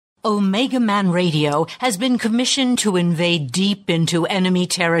Omegaman Radio has been commissioned to invade deep into enemy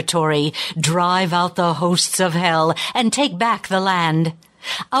territory, drive out the hosts of hell, and take back the land.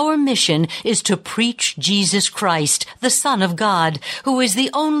 Our mission is to preach Jesus Christ, the Son of God, who is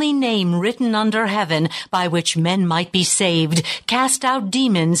the only name written under heaven by which men might be saved, cast out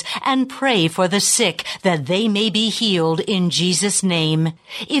demons, and pray for the sick that they may be healed in Jesus' name.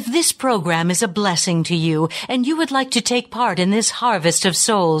 If this program is a blessing to you and you would like to take part in this harvest of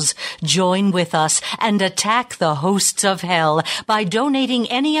souls, join with us and attack the hosts of hell by donating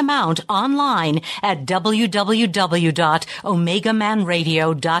any amount online at www.omegamanradio.com.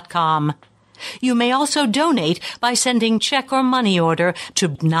 You may also donate by sending check or money order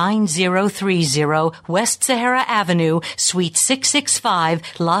to 9030 West Sahara Avenue, Suite 665,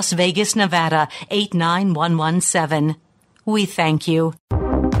 Las Vegas, Nevada, 89117. We thank you.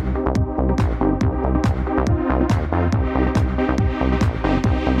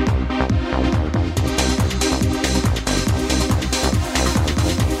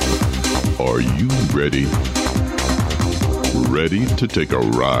 Are you ready? Ready to take a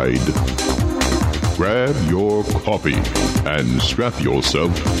ride? Grab your coffee and strap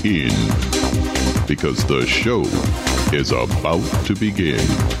yourself in, because the show is about to begin.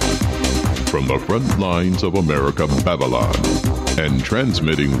 From the front lines of America, Babylon, and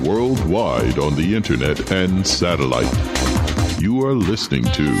transmitting worldwide on the internet and satellite, you are listening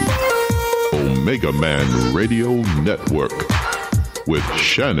to Omegaman Radio Network with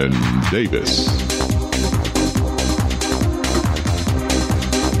Shannon Davis.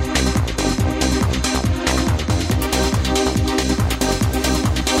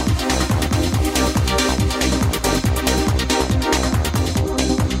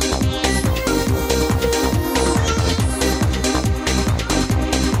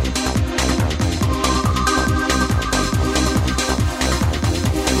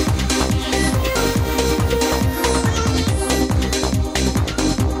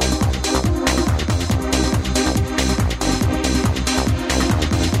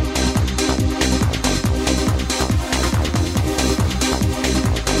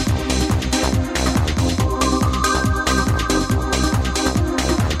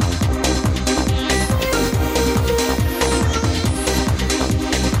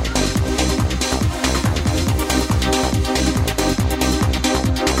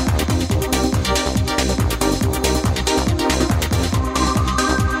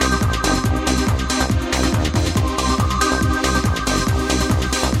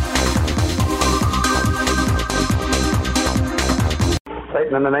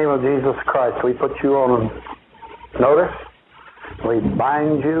 In the name of Jesus Christ, we put you on notice. We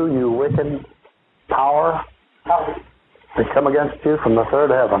bind you, you wicked power. We come against you from the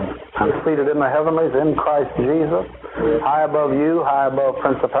third heaven. I'm seated in the heavenlies in Christ Jesus, high above you, high above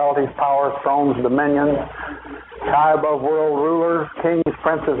principalities, powers, thrones, dominions, high above world rulers, kings,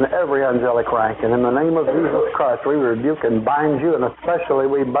 princes, and every angelic rank. And in the name of Jesus Christ, we rebuke and bind you, and especially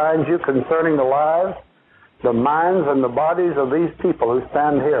we bind you concerning the lives, the minds, and the bodies of these people who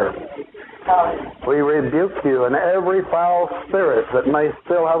stand here. We rebuke you and every foul spirit that may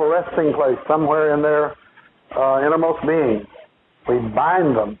still have a resting place somewhere in their innermost being. We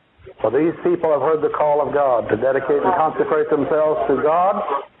bind them, for these people have heard the call of God to dedicate and consecrate themselves to God,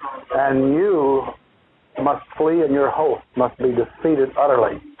 and you must flee and your host must be defeated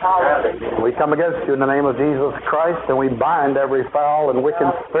utterly. We come against you in the name of Jesus Christ, and we bind every foul and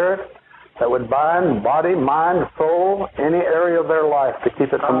wicked spirit that would bind body, mind, soul, any area of their life to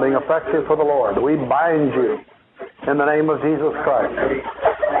keep it from being effective for the Lord. We bind you in the name of Jesus Christ.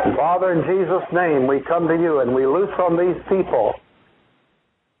 Father, in Jesus' name, we come to you and we loose from these people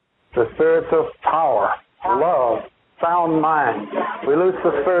the spirits of power, love, sound mind. We loose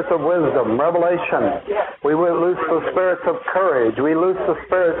the spirits of wisdom, revelation. We loose the spirits of courage. We loose the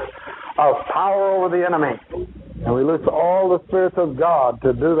spirits of power over the enemy. And we loose all the spirits of God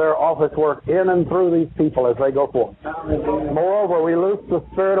to do their office work in and through these people as they go forth. Moreover, we loose the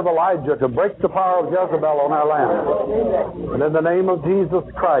spirit of Elijah to break the power of Jezebel on our land. And in the name of Jesus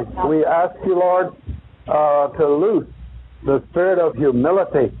Christ, we ask you, Lord, to loose the spirit of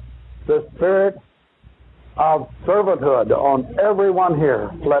humility, the spirit of servanthood on everyone here.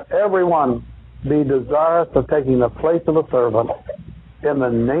 Let everyone be desirous of taking the place of a servant. In the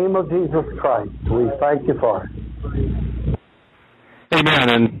name of Jesus Christ, we thank you for it. Amen,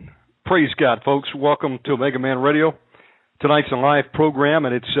 and praise God, folks. Welcome to Omegaman Radio. Tonight's a live program,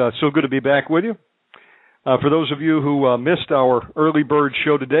 and it's so good to be back with you. For those of you who missed our early bird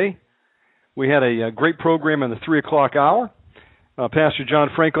show today, we had a great program in the 3 o'clock hour. Pastor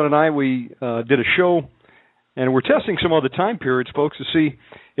John Franklin and I, we did a show And we're testing some other time periods, folks, to see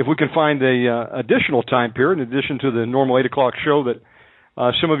if we can find a additional time period in addition to the normal 8 o'clock show that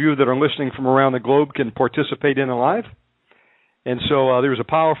some of you that are listening from around the globe can participate in live. And so there was a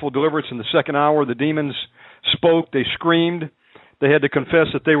powerful deliverance in the second hour. The demons spoke. They screamed. They had to confess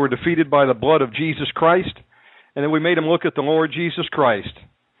that they were defeated by the blood of Jesus Christ. And then we made them look at the Lord Jesus Christ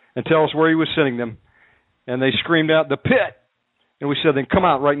and tell us where he was sending them. And they screamed out, "The pit!" And we said, "Then come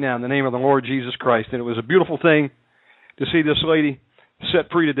out right now in the name of the Lord Jesus Christ." And it was a beautiful thing to see this lady set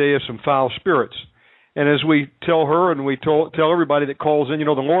free today of some foul spirits. And as we tell her and we tell everybody that calls in, the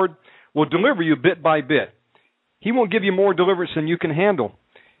Lord will deliver you bit by bit. He won't give you more deliverance than you can handle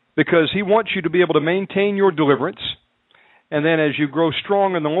because he wants you to be able to maintain your deliverance. And then as you grow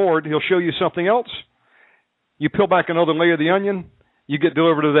strong in the Lord, he'll show you something else. You peel back another layer of the onion, you get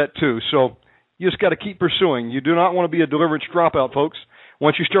delivered of that too. So you just got to keep pursuing. You do not want to be a deliverance dropout, folks.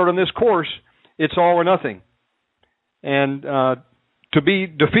 Once you start on this course, it's all or nothing. And to be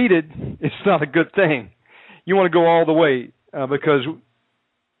defeated, it's not a good thing. You want to go all the way because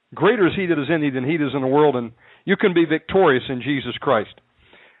greater is he that is in thee than he that is in the world, and you can be victorious in Jesus Christ.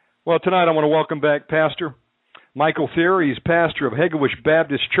 Well, tonight I want to welcome back Pastor Michael Thierer. He's pastor of Hegewisch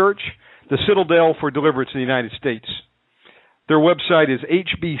Baptist Church, the Citadel for Deliverance in the United States. Their website is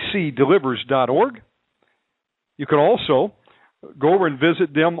hbcdelivers.org. You can also go over and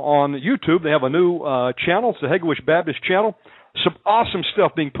visit them on YouTube. They have a new channel. It's the Hegewisch Baptist channel. Some awesome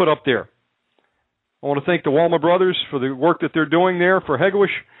stuff being put up there. I want to thank the Walma brothers for the work that they're doing there for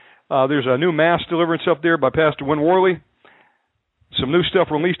Hegewisch. There's a new mass deliverance up there by Pastor Win Worley. Some new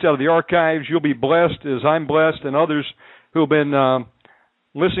stuff released out of the archives. You'll be blessed as I'm blessed and others who have been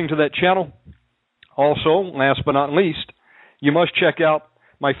listening to that channel. Also, last but not least, you must check out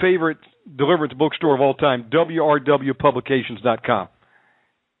my favorite deliverance bookstore of all time, wrwpublications.com.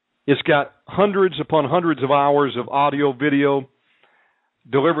 It's got hundreds upon hundreds of hours of audio, video,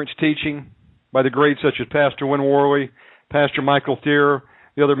 deliverance teaching by the greats such as Pastor Win Worley, Pastor Michael Thierer,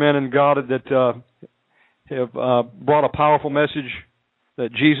 the other men in God that have brought a powerful message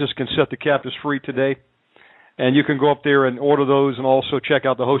that Jesus can set the captives free today. And you can go up there and order those and also check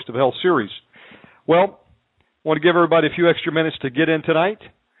out the Host of Hell series. Well, I want to give everybody a few extra minutes to get in tonight.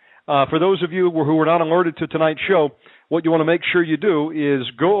 For those of you who are not alerted to tonight's show, what you want to make sure you do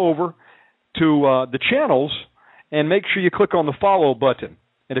is go over to the channels and make sure you click on the follow button.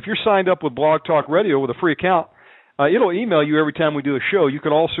 And if you're signed up with Blog Talk Radio with a free account, it'll email you every time we do a show. You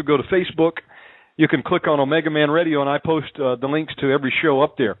can also go to Facebook. You can click on Omegaman Radio, and I post the links to every show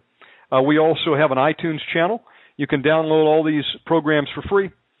up there. We also have an iTunes channel. You can download all these programs for free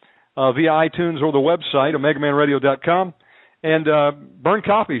via iTunes or the website, omegamanradio.com. And burn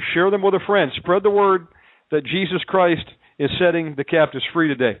copies. Share them with a friend. Spread the word that Jesus Christ is setting the captives free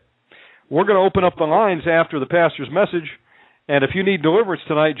today. We're going to open up the lines after the pastor's message. And if you need deliverance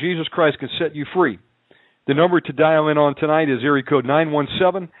tonight, Jesus Christ can set you free. The number to dial in on tonight is area code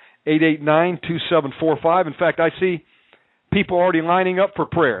 917-889-2745. In fact, I see people already lining up for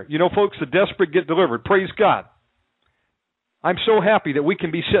prayer. Folks, the desperate get delivered. Praise God. I'm so happy that we can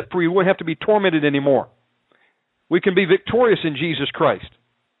be set free. We won't have to be tormented anymore. We can be victorious in Jesus Christ.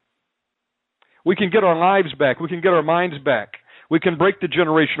 We can get our lives back. We can get our minds back. We can break the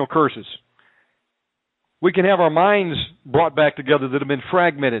generational curses. We can have our minds brought back together that have been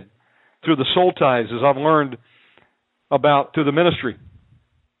fragmented through the soul ties, as I've learned about through the ministry.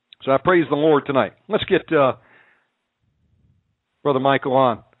 So I praise the Lord tonight. Let's get Brother Michael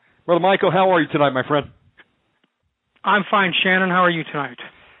on. Brother Michael, how are you tonight, my friend? I'm fine, Shannon. How are you tonight?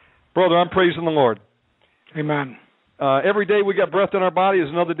 Brother, I'm praising the Lord. Amen. Every day we got breath in our body is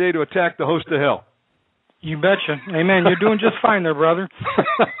another day to attack the host of hell. You betcha. Amen. You're doing just fine there, brother.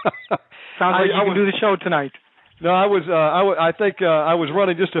 Sounds like you can do the show tonight. No, I think I was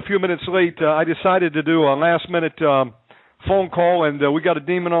running just a few minutes late. I decided to do a last-minute phone call, and we got a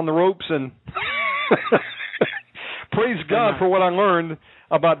demon on the ropes. And praise God for what I learned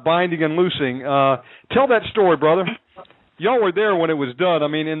about binding and loosing. Tell that story, brother. Y'all were there when it was done. I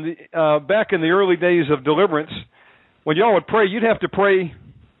mean, back in the early days of deliverance, when y'all would pray, you'd have to pray,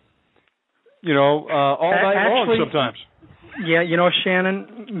 all night long sometimes. Yeah,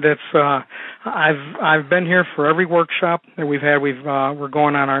 Shannon, that's I've been here for every workshop that we've had. We're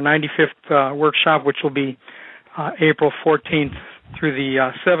going on our 95th workshop, which will be April 14th through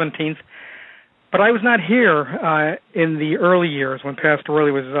the 17th. But I was not here in the early years when Pastor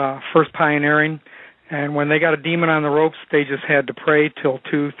Worley was first pioneering. And when they got a demon on the ropes, they just had to pray till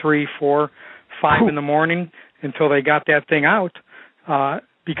 2, 3, 4, 5 in the morning until they got that thing out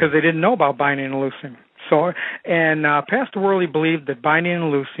because they didn't know about binding and loosing. So, and Pastor Worley believed that binding and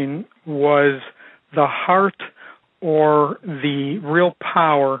loosing was the heart or the real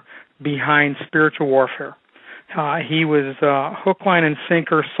power behind spiritual warfare. He was hook, line, and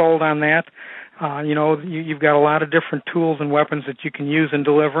sinker sold on that. You've got a lot of different tools and weapons that you can use in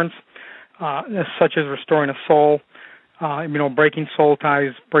deliverance, such as restoring a soul, breaking soul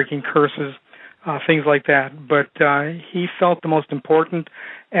ties, breaking curses, things like that. But he felt the most important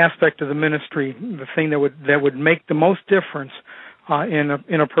aspect of the ministry, the thing that would make the most difference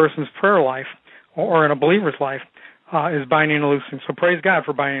in a person's prayer life or in a believer's life, is binding and loosing. So praise God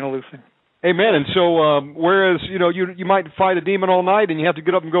for binding and loosing. Amen. And so, whereas you might fight a demon all night and you have to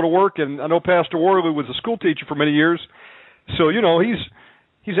get up and go to work, and I know Pastor Worley was a school teacher for many years, so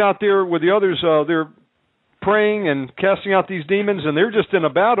he's out there with the others. They're praying and casting out these demons, and they're just in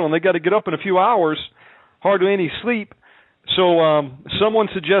a battle, and they got to get up in a few hours, hardly any sleep. So someone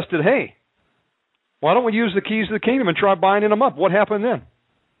suggested, hey, why don't we use the keys to the kingdom and try binding them up? What happened then?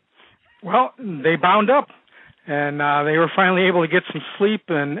 Well, they bound up. And they were finally able to get some sleep,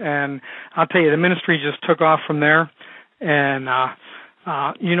 and I'll tell you, the ministry just took off from there. And,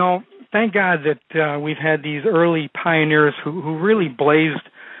 thank God that we've had these early pioneers who really blazed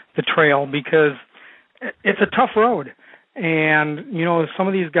the trail, because it's a tough road. And, some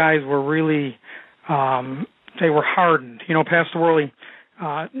of these guys were really, they were hardened. Pastor Worley,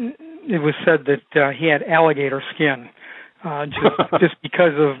 it was said that he had alligator skin. Just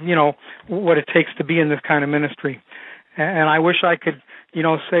because of, what it takes to be in this kind of ministry. And I wish I could,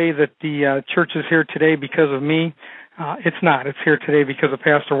 say that the church is here today because of me. It's not. It's here today because of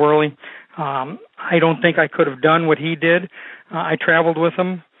Pastor Worley. I don't think I could have done what he did. I traveled with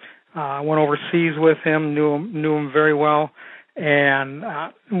him, went overseas with him, knew him very well. And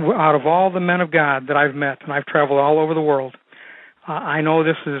out of all the men of God that I've met, and I've traveled all over the world, I know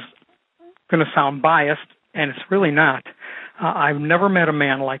this is going to sound biased, and it's really not. I've never met a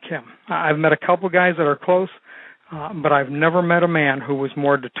man like him. I've met a couple guys that are close, but I've never met a man who was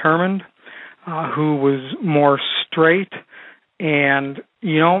more determined, who was more straight, and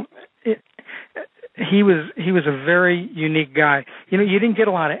he was a very unique guy. You didn't get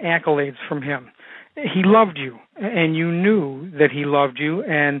a lot of accolades from him. He loved you, and you knew that he loved you,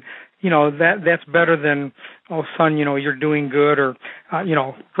 and that's better than, oh son, you're doing good, or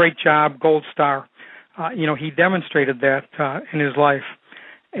great job, gold star. He demonstrated that in his life,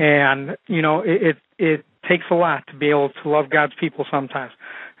 and it takes a lot to be able to love God's people sometimes.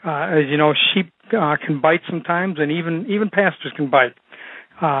 As you know, sheep can bite sometimes, and even pastors can bite,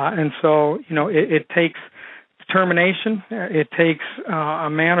 and so it takes determination. It takes a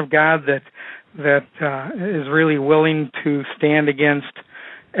man of God that is really willing to stand against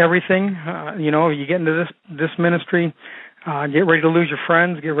everything. You get into this ministry. Get ready to lose your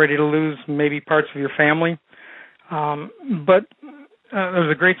friends, get ready to lose maybe parts of your family. But there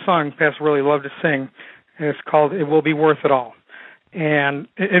was a great song Pastor really loved to sing, and it's called "It Will Be Worth It All." And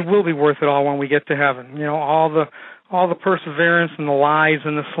it will be worth it all when we get to heaven. All the perseverance and the lies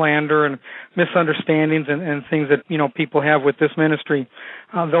and the slander and misunderstandings and things that, people have with this ministry,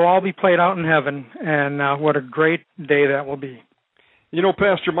 they'll all be played out in heaven, and what a great day that will be.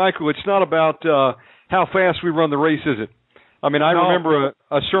 Pastor Michael, it's not about how fast we run the race, is it? I mean, I remember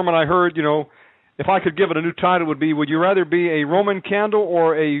a sermon I heard, if I could give it a new title, it would be, would you rather be a Roman candle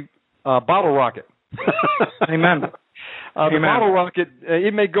or a bottle rocket? Amen. The bottle rocket,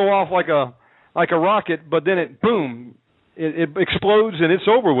 it may go off like a rocket, but then it explodes and it's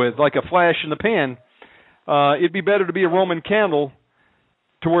over with, like a flash in the pan. It'd be better to be a Roman candle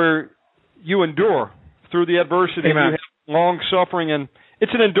to where you endure through the adversity. Amen. You have long suffering, and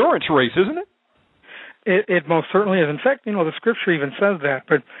it's an endurance race, isn't it? It most certainly is. In fact, the Scripture even says that.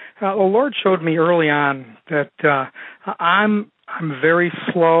 But the Lord showed me early on that I'm very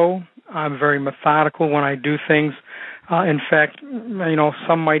slow. I'm very methodical when I do things. In fact,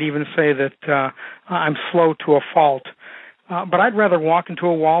 some might even say that I'm slow to a fault. But I'd rather walk into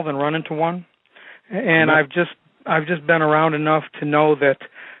a wall than run into one. And I've just been around enough to know that,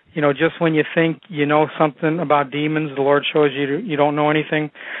 just when you think you know something about demons, the Lord shows you don't know anything.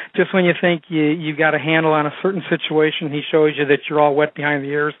 Just when you think you've got a handle on a certain situation, He shows you that you're all wet behind the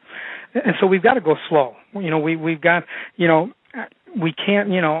ears. And so we've got to go slow. We've got, we can't,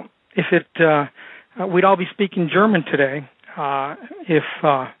 if it, we'd all be speaking German today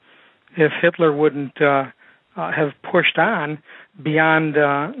if Hitler wouldn't have pushed on beyond,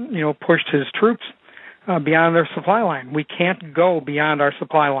 pushed his troops beyond their supply line. We can't go beyond our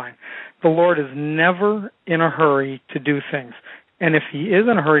supply line. The Lord is never in a hurry to do things. And if He is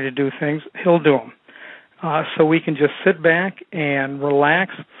in a hurry to do things, He'll do them. So we can just sit back and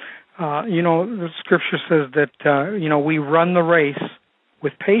relax. The Scripture says that, we run the race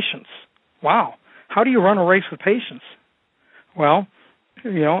with patience. Wow. how do you run a race with patience? Well,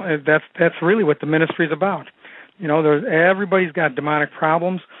 that's really what the ministry is about. Everybody's got demonic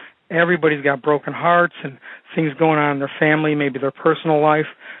problems. Everybody's got broken hearts and things going on in their family, maybe their personal life,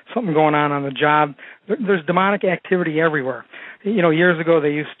 something going on the job. There's demonic activity everywhere. Years ago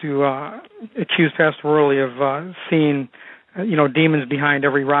they used to accuse Pastor Worley of seeing, demons behind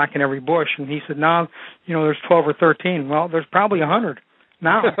every rock and every bush. And he said, now, there's 12 or 13. Well, there's probably 100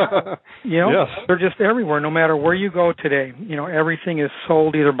 now. Yes. They're just everywhere. No matter where you go today, everything is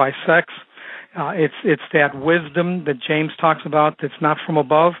sold either by sex. It's that wisdom that James talks about that's not from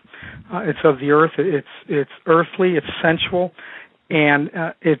above. It's of the earth. It's earthly. It's sensual. And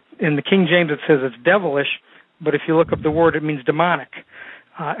in the King James it says it's devilish, but if you look up the word, it means demonic.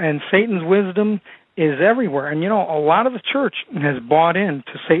 And Satan's wisdom is everywhere. And, a lot of the church has bought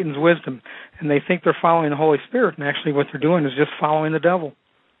into Satan's wisdom, and they think they're following the Holy Spirit, and actually what they're doing is just following the devil.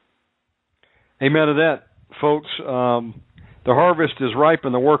 Amen to that, folks. The harvest is ripe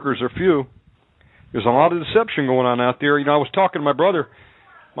and the workers are few. There's a lot of deception going on out there. I was talking to my brother,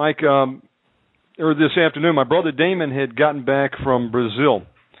 Mike, this afternoon. My brother Damon had gotten back from Brazil.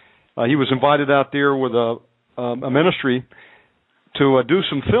 He was invited out there with a ministry to do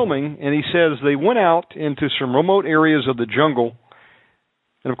some filming, and he says they went out into some remote areas of the jungle.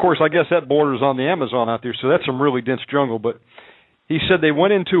 And, of course, I guess that borders on the Amazon out there, so that's some really dense jungle. But he said they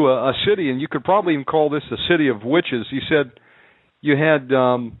went into a city, and you could probably even call this a city of witches. He said you had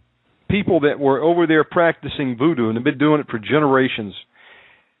people that were over there practicing voodoo, and have been doing it for generations.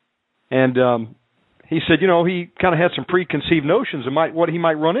 And he said, he kind of had some preconceived notions of what he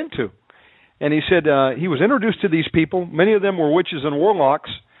might run into. And he said he was introduced to these people. Many of them were witches and warlocks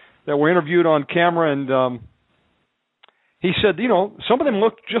that were interviewed on camera. And he said, some of them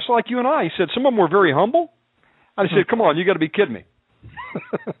looked just like you and I. He said some of them were very humble. I said, come on, you got to be kidding me.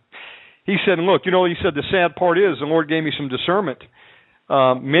 He said, and look, he said the sad part is the Lord gave me some discernment.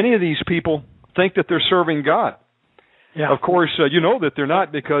 Many of these people think that they're serving God. Yeah. Of course, that they're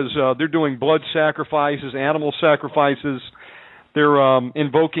not, because they're doing blood sacrifices, animal sacrifices. They're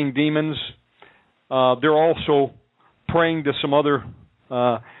invoking demons. They're also praying to some other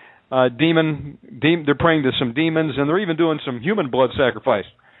they're praying to some demons, and they're even doing some human blood sacrifice.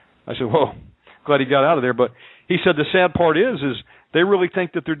 I said, whoa, glad he got out of there. But he said the sad part is they really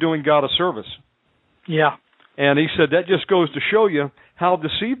think that they're doing God a service. Yeah. And he said that just goes to show you how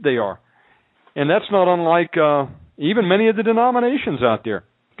deceived they are. And that's not unlike even many of the denominations out there.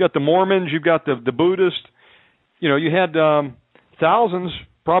 You've got the Mormons, you've got the Buddhists. You had thousands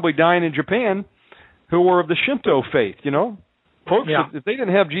probably dying in Japan who were of the Shinto faith, Folks, if they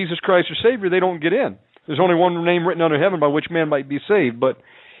didn't have Jesus Christ as Savior, they don't get in. There's only one name written under heaven by which man might be saved. But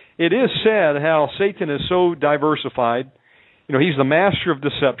it is sad how Satan is so diversified. He's the master of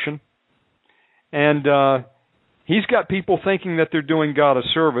deception. And he's got people thinking that they're doing God a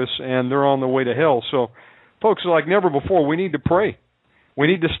service, and they're on the way to hell. So, folks, like never before, we need to pray. We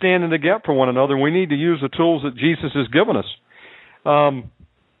need to stand in the gap for one another. We need to use the tools that Jesus has given us.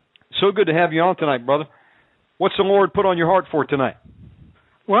 So good to have you on tonight, brother. What's the Lord put on your heart for tonight?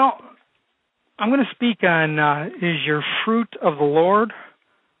 Well, I'm going to speak on is your fruit of the Lord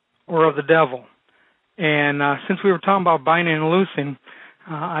or of the devil? And since we were talking about binding and loosing,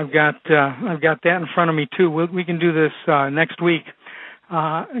 I've got that in front of me too. We can do this next week.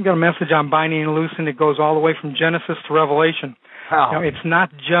 I've got a message on binding and loosing that goes all the way from Genesis to Revelation. Wow. It's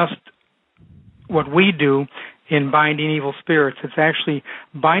not just what we do in binding evil spirits. It's actually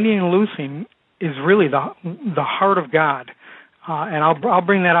binding and loosing is really the heart of God, and I'll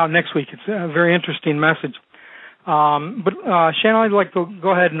bring that out next week. It's a very interesting message. But Shannon, I'd like to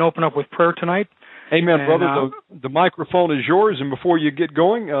go ahead and open up with prayer tonight. Amen, brother. The microphone is yours, and before you get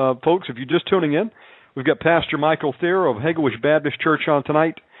going, folks, if you're just tuning in, we've got Pastor Michael Thierer of Hegewisch Baptist Church on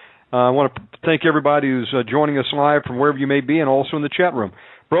tonight. I want to thank everybody who's joining us live from wherever you may be, and also in the chat room.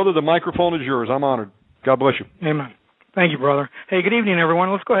 Brother, the microphone is yours. I'm honored. God bless you. Amen. Thank you, brother. Hey, good evening,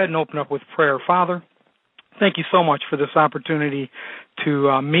 everyone. Let's go ahead and open up with prayer. Father, thank you so much for this opportunity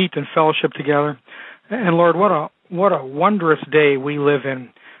to meet and fellowship together. And Lord, what a wondrous day we live in,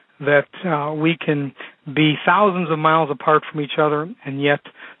 that we can be thousands of miles apart from each other and yet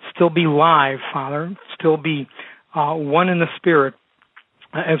still be live, Father, still be one in the Spirit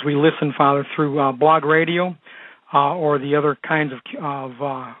as we listen, Father, through blog radio or the other kinds of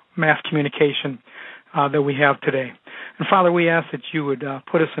mass communication that we have today. And Father, we ask that you would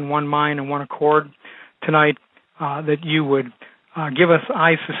put us in one mind and one accord tonight, that you would give us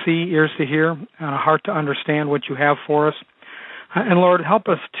eyes to see, ears to hear, and a heart to understand what you have for us. And Lord, help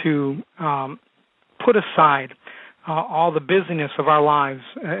us to put aside all the busyness of our lives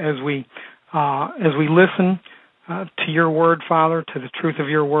as we as we listen to your word, Father, to the truth of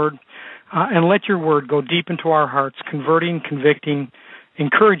your word, and let your word go deep into our hearts, converting, convicting,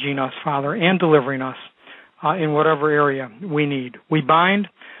 encouraging us, Father, and delivering us in whatever area we need. We bind,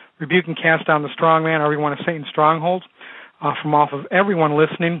 rebuke, and cast down the strong man, every one of Satan's strongholds, from off of everyone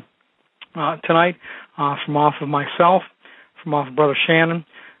listening tonight, from off of myself, from off of Brother Shannon.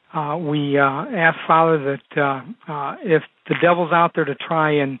 We ask, Father, that if the devil's out there to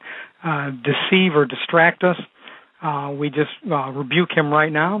try and deceive or distract us, we just rebuke him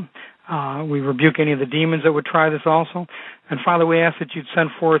right now. We rebuke any of the demons that would try this also. And, Father, we ask that you'd send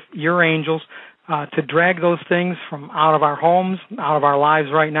forth your angels to drag those things from out of our homes, out of our lives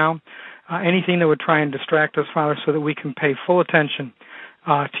right now, anything that would try and distract us, Father, so that we can pay full attention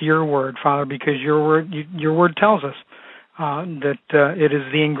to your word, Father, because your word tells us that it is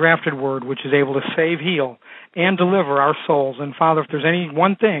the engrafted word which is able to save, heal, and deliver our souls. And, Father, if there's any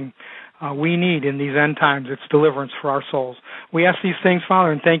one thing we need in these end times, it's deliverance for our souls. We ask these things,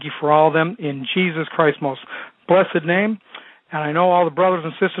 Father, and thank you for all of them in Jesus Christ's most blessed name. And I know all the brothers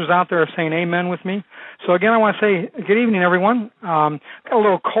and sisters out there are saying amen with me. So again, I want to say good evening, everyone. Got a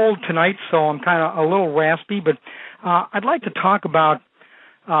little cold tonight, so I'm kind of a little raspy, but I'd like to talk about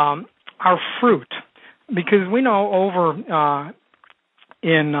our fruit, because we know over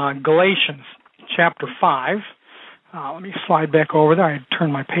in Galatians chapter 5, let me slide back over there. I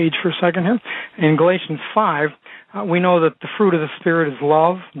turned my page for a second here. In Galatians 5, we know that the fruit of the Spirit is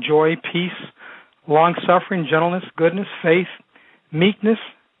love, joy, peace, long-suffering, gentleness, goodness, faith, meekness,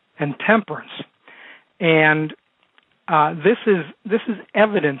 and temperance. And this is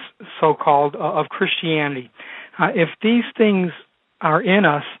evidence, so-called, of Christianity. If these things are in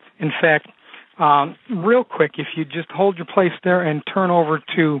us, in fact, real quick, if you just hold your place there and turn over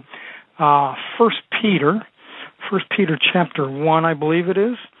to 1 Peter chapter 1, I believe it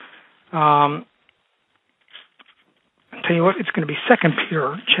is. I'll tell you what, it's going to be 2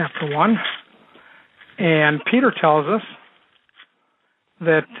 Peter chapter 1. And Peter tells us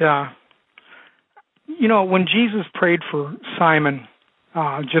that, when Jesus prayed for Simon,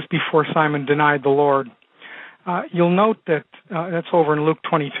 just before Simon denied the Lord, you'll note that that's over in Luke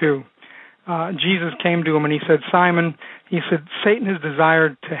 22. Jesus came to him and he said, Simon, he said, Satan has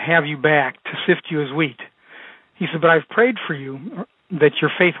desired to have you back, to sift you as wheat. He said, but I've prayed for you that your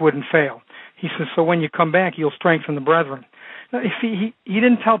faith wouldn't fail. He says, so when you come back, you'll strengthen the brethren. Now, he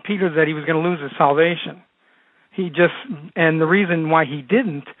didn't tell Peter that he was going to lose his salvation. And the reason why he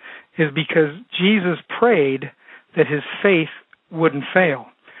didn't is because Jesus prayed that his faith wouldn't fail.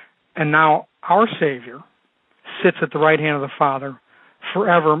 And now our Savior sits at the right hand of the Father,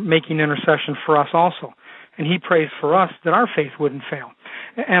 forever making intercession for us also. And he prays for us that our faith wouldn't fail.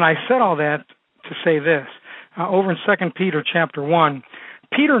 And I said all that to say this. Over in 2 Peter chapter 1,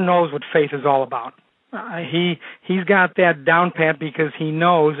 Peter knows what faith is all about. He's got that down pat because he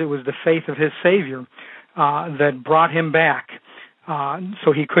knows it was the faith of his Savior that brought him back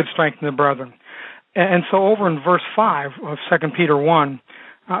so he could strengthen the brethren. And so over in verse 5 of 2 Peter 1,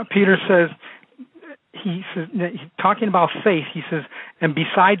 Peter says, talking about faith, he says, and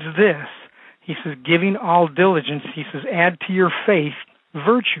besides this, he says, giving all diligence, he says, add to your faith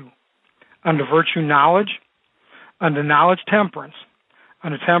virtue, unto virtue knowledge, unto knowledge temperance,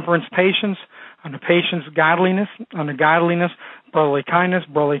 unto temperance patience, unto patience godliness, unto godliness brotherly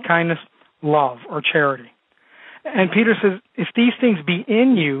kindness, love or charity. And Peter says, if these things be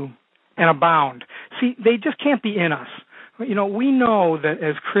in you and abound, see, they just can't be in us. We know that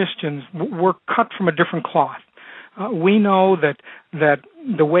as Christians, we're cut from a different cloth. We know that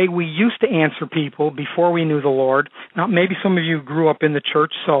the way we used to answer people before we knew the Lord, now maybe some of you grew up in the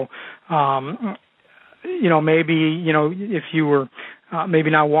church, so, maybe, if you were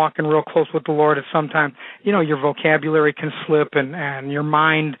maybe not walking real close with the Lord at some time, your vocabulary can slip and your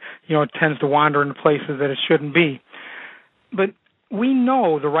mind, tends to wander into places that it shouldn't be. But we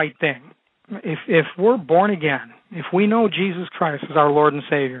know the right thing. If we're born again, if we know Jesus Christ as our Lord and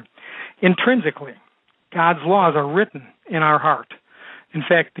Savior, intrinsically, God's laws are written in our heart. In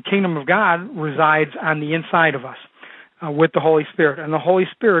fact, the kingdom of God resides on the inside of us with the Holy Spirit, and the Holy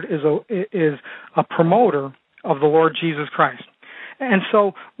Spirit is a promoter of the Lord Jesus Christ. And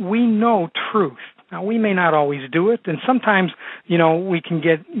so we know truth. Now, we may not always do it, and sometimes, we can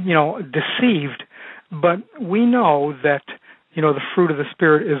get, deceived, but we know that, the fruit of the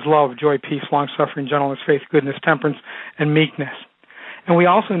Spirit is love, joy, peace, long-suffering, gentleness, faith, goodness, temperance, and meekness. And we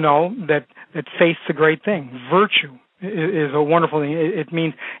also know that faith's a great thing. Virtue is a wonderful thing. It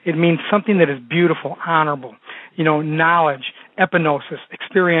means something that is beautiful, honorable. Knowledge, epinosis,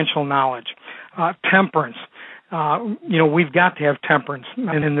 experiential knowledge, temperance. we've got to have temperance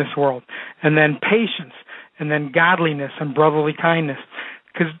in this world, and then patience, and then godliness and brotherly kindness.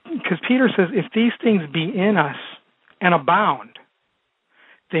 Because Peter says, if these things be in us and abound,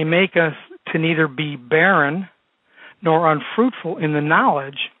 they make us to neither be barren nor unfruitful in the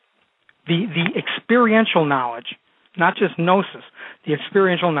knowledge, the experiential knowledge, not just gnosis, the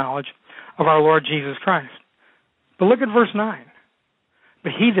experiential knowledge of our Lord Jesus Christ. But look at verse 9.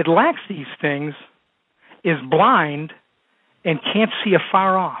 But he that lacks these things is blind and can't see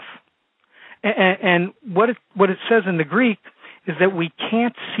afar off. And what it says in the Greek is that we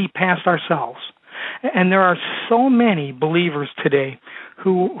can't see past ourselves. And there are so many believers today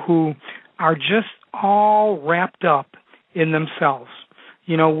who are just all wrapped up in themselves.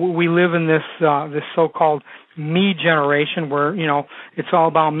 We live in this so-called me generation where, it's all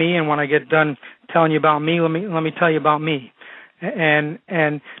about me, and when I get done telling you about me, let me tell you about me. And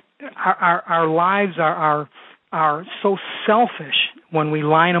our lives are so selfish when we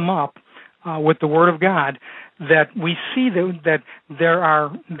line them up with the Word of God, that we see that there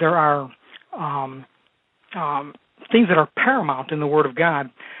are things that are paramount in the Word of God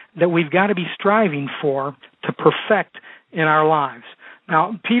that we've got to be striving for to perfect in our lives.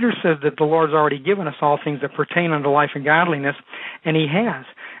 Now, Peter says that the Lord's already given us all things that pertain unto life and godliness, and He has.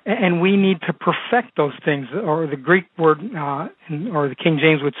 And we need to perfect those things, or the Greek word, or the King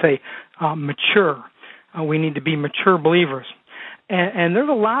James would say, mature. We need to be mature believers. And there's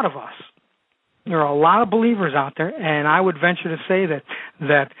a lot of us. There are a lot of believers out there, and I would venture to say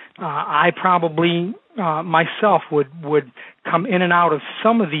that I probably myself would come in and out of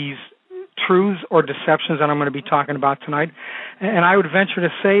some of these truths or deceptions that I'm going to be talking about tonight. And I would venture to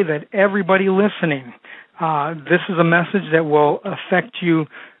say that everybody listening, this is a message that will affect you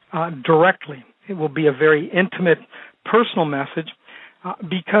directly. It will be a very intimate, personal message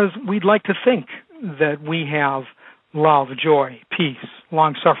because we'd like to think that we have love, joy, peace,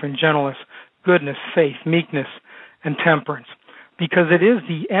 long-suffering, gentleness, goodness, faith, meekness, and temperance, because it is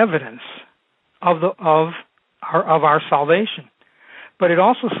the evidence of our salvation. But it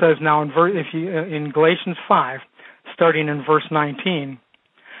also says now in Galatians 5, starting in verse 19,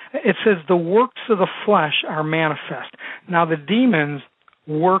 it says the works of the flesh are manifest. Now the demons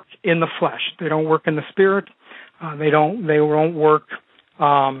work in the flesh; they don't work in the spirit. They won't work.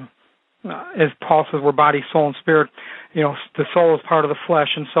 As Paul says, we're body, soul, and spirit. The soul is part of the flesh,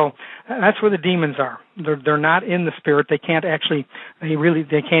 and so that's where the demons are. They're not in the spirit. They can't actually.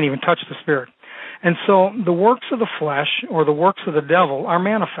 They can't even touch the spirit. And so the works of the flesh, or the works of the devil, are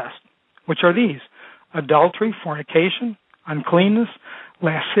manifest, which are these: adultery, fornication, uncleanness,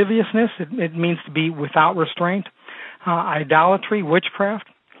 lasciviousness. It means to be without restraint. Idolatry, witchcraft,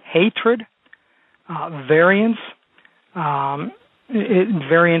 hatred, variance.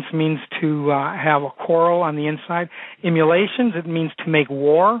 Variance means to have a quarrel on the inside. Emulations, it means to make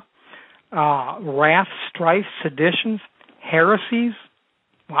war. Wrath, strife, seditions, heresies.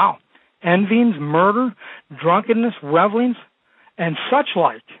 Wow. Envyings, murder, drunkenness, revelings, and such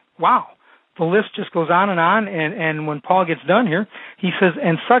like. Wow. The list just goes on, and when Paul gets done here, he says,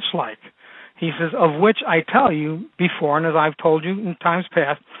 and such like. He says, of which I tell you before, and as I've told you in times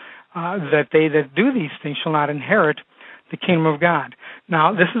past, that they that do these things shall not inherit the kingdom of God.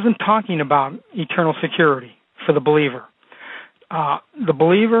 Now, this isn't talking about eternal security for the believer. The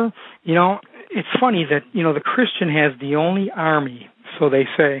believer, it's funny that, the Christian has the only army, so they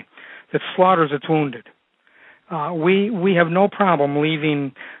say, that slaughters its wounded. We have no problem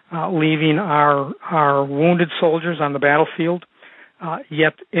leaving our wounded soldiers on the battlefield.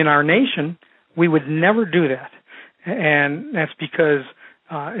 Yet in our nation, we would never do that. And that's because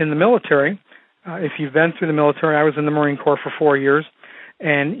in the military, if you've been through the military, I was in the Marine Corps for 4 years,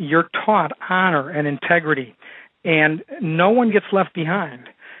 and you're taught honor and integrity, and no one gets left behind.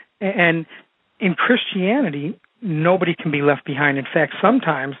 And in Christianity, nobody can be left behind. In fact,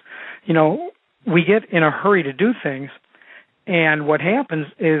 sometimes, we get in a hurry to do things, and what happens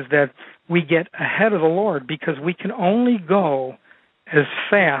is that we get ahead of the Lord because we can only go as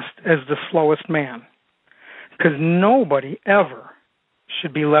fast as the slowest man, because nobody ever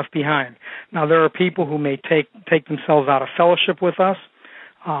should be left behind. Now, there are people who may take themselves out of fellowship with us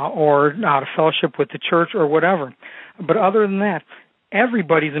or out of fellowship with the church or whatever. But other than that,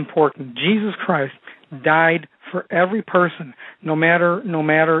 everybody's important. Jesus Christ died for every person, no matter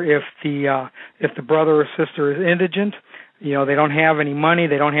if the brother or sister is indigent, They don't have any money,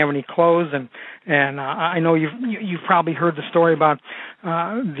 they don't have any clothes, and I know you've probably heard the story about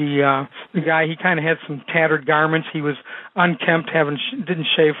the guy. He kind of had some tattered garments. He was unkempt, didn't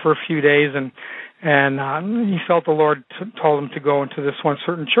shave for a few days, and he felt the Lord told him to go into this one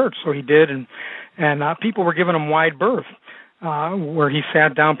certain church, so he did, and people were giving him wide berth. Where he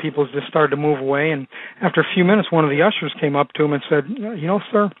sat down, people just started to move away, and after a few minutes, one of the ushers came up to him and said,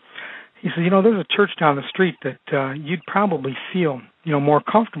 sir, he said, there's a church down the street that you'd probably feel, more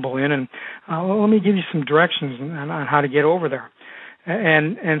comfortable in, and let me give you some directions on how to get over there.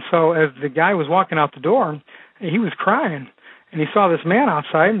 And so as the guy was walking out the door, he was crying, and he saw this man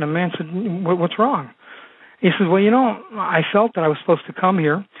outside, and the man said, what's wrong? He says, well, I felt that I was supposed to come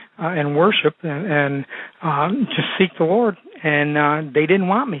here and worship and just seek the Lord, and they didn't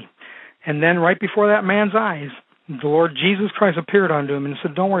want me. And then right before that man's eyes, the Lord Jesus Christ appeared unto him and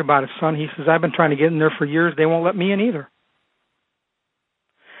said, don't worry about it, son. He says, I've been trying to get in there for years. They won't let me in either.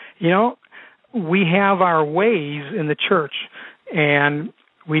 We have our ways in the church, and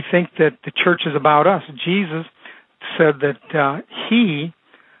we think that the church is about us. Jesus said that he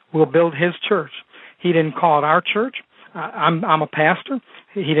will build his church. He didn't call it our church. I'm a pastor.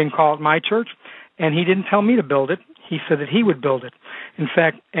 He didn't call it my church, and he didn't tell me to build it. He said that he would build it. In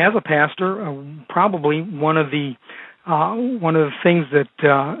fact, as a pastor, probably one of the things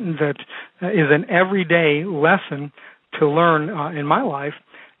that is an everyday lesson to learn in my life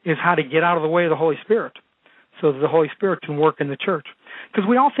is how to get out of the way of the Holy Spirit, so that the Holy Spirit can work in the church. Because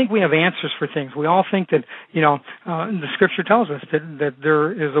we all think we have answers for things. We all think that, the Scripture tells us that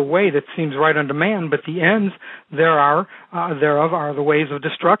there is a way that seems right unto man, but the ends thereof are the ways of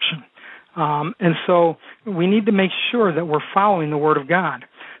destruction. And so we need to make sure that we're following the Word of God.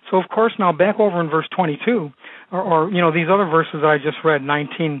 So, of course, now back over in verse 22, or these other verses that I just read,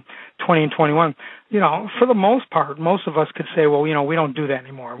 19, 20, and 21, for the most part, most of us could say, well, we don't do that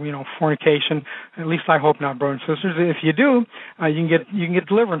anymore. Fornication, at least I hope not, brothers and sisters. If you do, you can get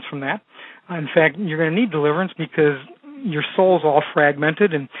deliverance from that. In fact, you're going to need deliverance because your soul's all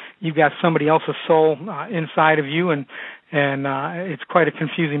fragmented and you've got somebody else's soul inside of you, and it's quite a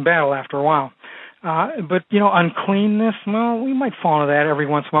confusing battle after a while. But uncleanness, well, we might fall into that every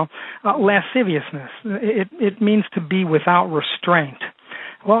once in a while. Lasciviousness, it means to be without restraint.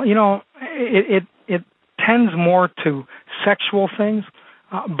 Well, it tends more to sexual things,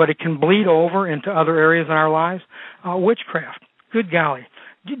 but it can bleed over into other areas in our lives. Witchcraft, good golly.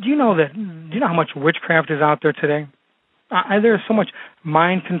 Do you know how much witchcraft is out there today? There's so much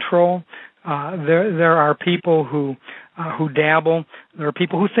mind control. There are people who dabble. There are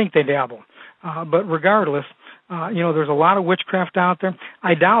people who think they dabble. But regardless, there's a lot of witchcraft out there.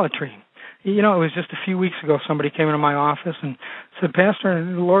 Idolatry. It was just a few weeks ago somebody came into my office and said, Pastor,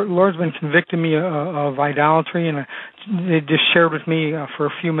 the Lord's been convicting me of idolatry, and they just shared with me for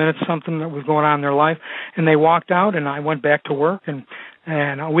a few minutes something that was going on in their life, and they walked out, and I went back to work,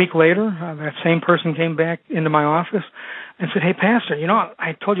 and a week later, that same person came back into my office and said, hey, Pastor,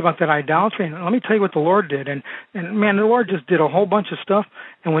 I told you about that idolatry, and let me tell you what the Lord did. And man, the Lord just did a whole bunch of stuff.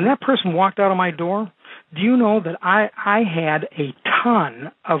 And when that person walked out of my door, do you know that I had a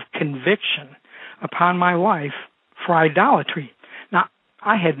ton of conviction upon my life for idolatry? Now,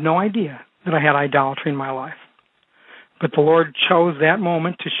 I had no idea that I had idolatry in my life. But the Lord chose that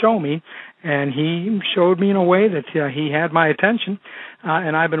moment to show me, and He showed me in a way that He had my attention,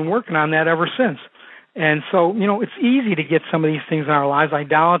 and I've been working on that ever since. And so, it's easy to get some of these things in our lives.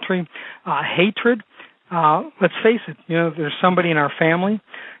 Idolatry, hatred. Let's face it, there's somebody in our family.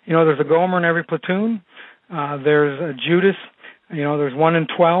 There's a Gomer in every platoon. There's a Judas. There's 1 in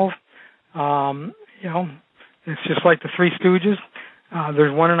 12. It's just like the Three Stooges.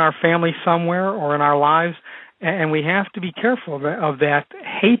 There's one in our family somewhere or in our lives. And we have to be careful of that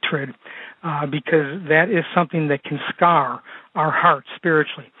hatred because that is something that can scar our hearts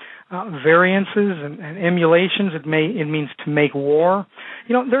spiritually. Variances and emulations, it means to make war.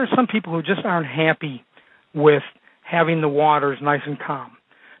 There are some people who just aren't happy with having the waters nice and calm.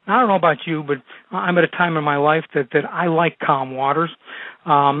 Now, I don't know about you, but I'm at a time in my life that I like calm waters.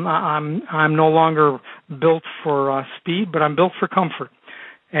 I'm no longer built for speed, but I'm built for comfort.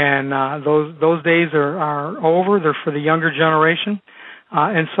 And those days are over. They're for the younger generation.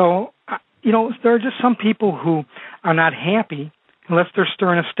 And so, there are just some people who are not happy unless they're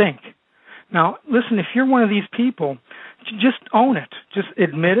stirring a stink. Now, listen, if you're one of these people, just own it. Just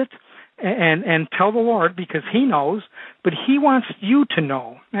admit it and tell the Lord, because He knows, but He wants you to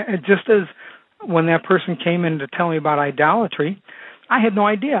know. Just as when that person came in to tell me about idolatry, I had no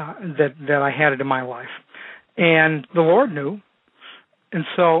idea that I had it in my life. And the Lord knew. And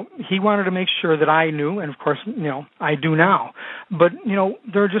so he wanted to make sure that I knew, and of course, I do now. But,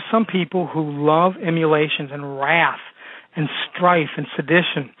 there are just some people who love emulations and wrath and strife and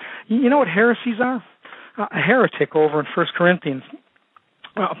sedition. You know what heresies are? A heretic over in 1 Corinthians.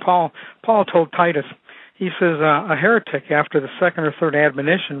 Paul told Titus, he says, a heretic after the second or third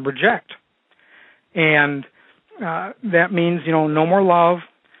admonition, reject. And that means, no more love,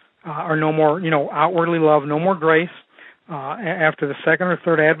 or no more, outwardly love, no more grace. After the second or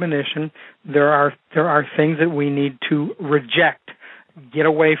third admonition, there are things that we need to reject, get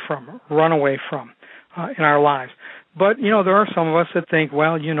away from, run away from in our lives. But, there are some of us that think,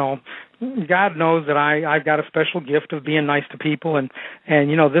 well, God knows that I've got a special gift of being nice to people, and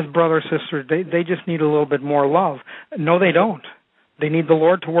this brother or sister, they just need a little bit more love. No, they don't. They need the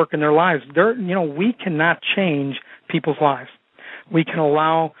Lord to work in their lives. We cannot change people's lives. We can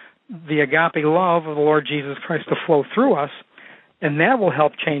allow the agape love of the Lord Jesus Christ to flow through us, and that will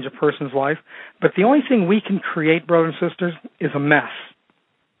help change a person's life. But the only thing we can create, brothers and sisters, is a mess.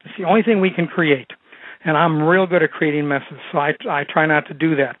 It's the only thing we can create. And I'm real good at creating messes, so I try not to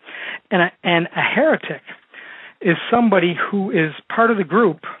do that. And a heretic is somebody who is part of the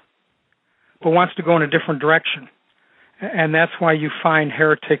group but wants to go in a different direction. And that's why you find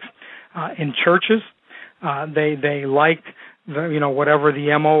heretics in churches. They like whatever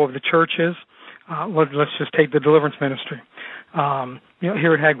the MO of the church is. Let's just take the deliverance ministry.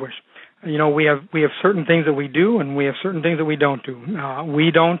 Here at Hegwish, we have certain things that we do, and we have certain things that we don't do.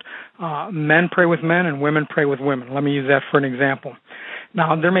 Men pray with men and women pray with women. Let me use that for an example.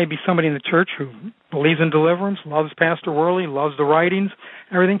 Now, there may be somebody in the church who believes in deliverance, loves Pastor Worley, loves the writings,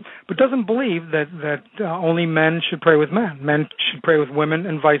 everything, but doesn't believe that only men should pray with men. Men should pray with women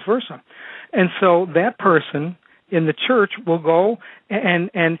and vice versa. And so that person in the church will go and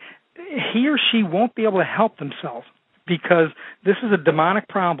he or she won't be able to help themselves because this is a demonic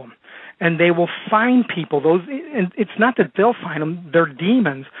problem. And they will find people. And it's not that they'll find them; their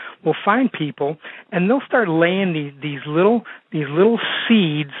demons will find people, and they'll start laying these little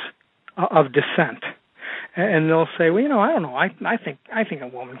seeds of dissent. And they'll say, well, I don't know. I think a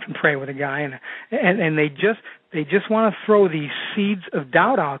woman can pray with a guy, and they just want to throw these seeds of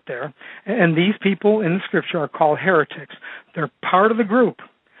doubt out there. And these people in the Scripture are called heretics. They're part of the group,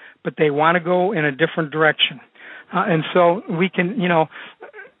 but they want to go in a different direction. And so we can,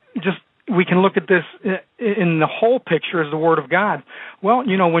 we can look at this in the whole picture as the Word of God. Well,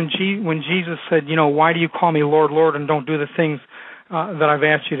 when Jesus said, why do you call me Lord, Lord, and don't do the things that I've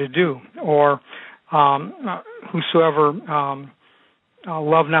asked you to do? Or whosoever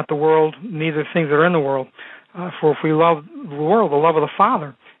love not the world, neither things that are in the world. For if we love the world, the love of the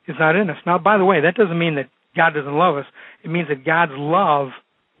Father is not in us. Now, by the way, that doesn't mean that God doesn't love us. It means that God's love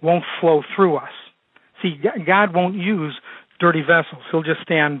won't flow through us. See, God won't use dirty vessels. He'll just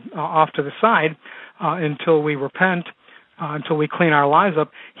stand off to the side until we repent, until we clean our lives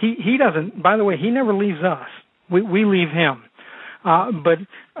up. He doesn't, by the way, he never leaves us. We leave him. But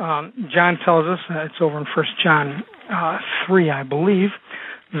John tells us, it's over in 1 John 3, I believe,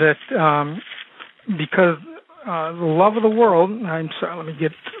 that because the love of the world, I'm sorry, let me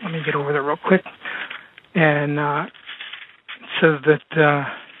get over there real quick. And it says that,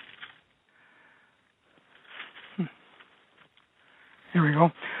 here we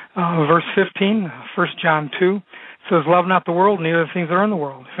go. Verse 15, 1 John 2, says, love not the world, neither the things that are in the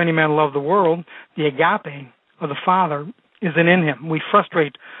world. If any man love the world, the agape of the Father isn't in him. We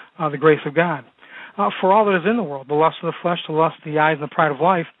frustrate the grace of God. For all that is in the world, the lust of the flesh, the lust of the eyes, and the pride of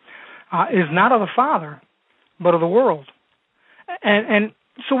life, is not of the Father, but of the world. And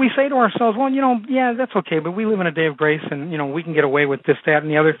so we say to ourselves, well, yeah, that's okay, but we live in a day of grace, and, we can get away with this, that, and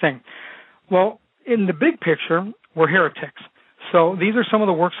the other thing. Well, in the big picture, we're heretics. So these are some of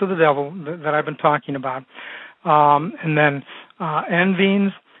the works of the devil that I've been talking about. And then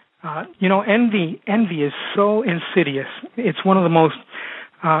envyings. Envy is so insidious. It's one of the most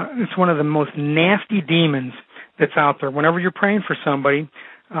nasty demons that's out there. Whenever you're praying for somebody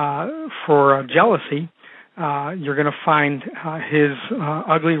for jealousy, you're going to find his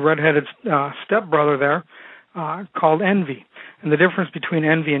ugly red-headed stepbrother there called envy. And the difference between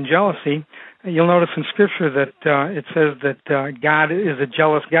envy and jealousy, you'll notice in Scripture that it says that God is a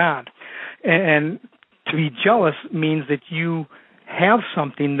jealous God. And to be jealous means that you have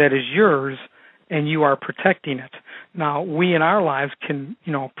something that is yours and you are protecting it. Now, we in our lives can,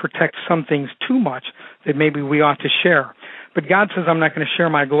 protect some things too much that maybe we ought to share. But God says, I'm not going to share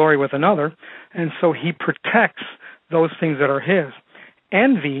my glory with another. And so he protects those things that are his.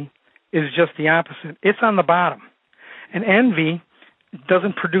 Envy is just the opposite. It's on the bottom. And envy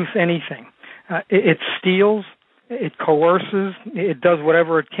doesn't produce anything. It steals, it coerces, it does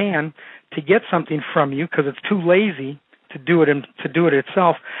whatever it can to get something from you because it's too lazy to do it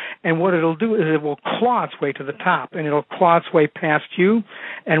itself. And what it'll do is it will claw its way to the top, and it'll claw its way past you.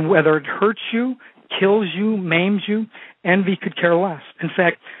 And whether it hurts you, kills you, maims you, envy could care less. In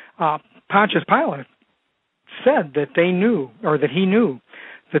fact, Pontius Pilate said that he knew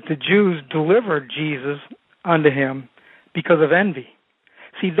that the Jews delivered Jesus unto him because of envy.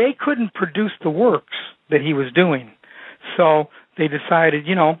 See, they couldn't produce the works that he was doing, so they decided,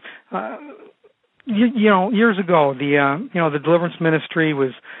 years ago, the deliverance ministry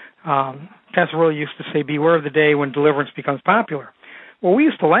was. Pastor Roy used to say, "Beware of the day when deliverance becomes popular." Well, we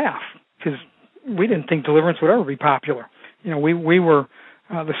used to laugh because we didn't think deliverance would ever be popular. We were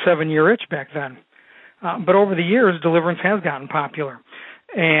the 7-year itch back then. But over the years, deliverance has gotten popular.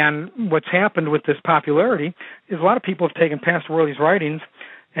 And what's happened with this popularity is a lot of people have taken Pastor Worley's writings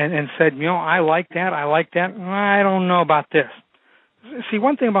and said, I like that. I don't know about this. See,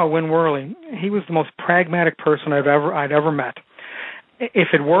 one thing about Win Worley, he was the most pragmatic person I'd ever met.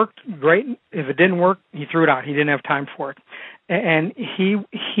 If it worked, great. If it didn't work, he threw it out. He didn't have time for it. And he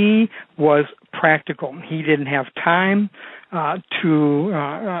was practical. He didn't have time to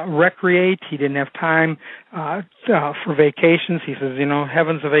recreate. He didn't have time for vacations. He says,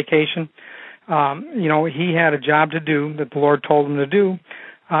 heaven's a vacation. He had a job to do that the Lord told him to do,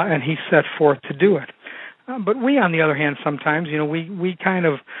 and he set forth to do it. But we, on the other hand, sometimes, we kind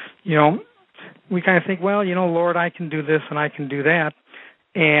of think, well, Lord, I can do this and I can do that.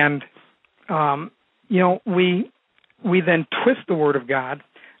 And, we then twist the Word of God,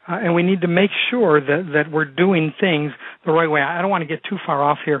 and we need to make sure that we're doing things the right way. I don't want to get too far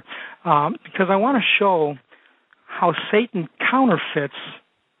off here because I want to show how Satan counterfeits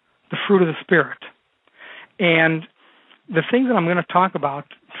the fruit of the Spirit. And the things that I'm going to talk about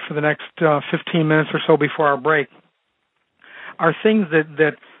for the next 15 minutes or so before our break are things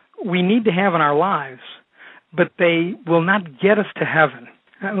that we need to have in our lives, but they will not get us to heaven.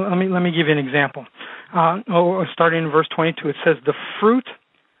 Let me give you an example. Starting in verse 22, it says, "The fruit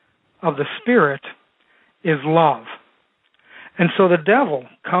of the Spirit is love." And so the devil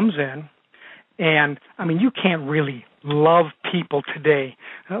comes in, and, you can't really love people today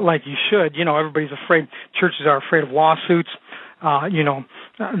like you should. Everybody's afraid. Churches are afraid of lawsuits.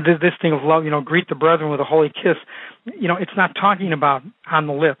 This thing of love, greet the brethren with a holy kiss. It's not talking about on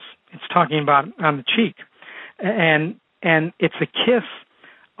the lips. It's talking about on the cheek. And it's a kiss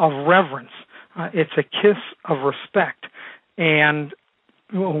of reverence. It's a kiss of respect. And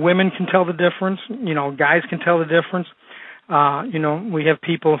women can tell the difference. Guys can tell the difference. We have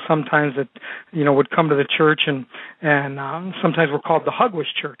people sometimes that, would come to the church and sometimes we're called the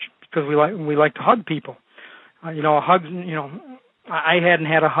Hug-wish church because we like to hug people. A hug, I hadn't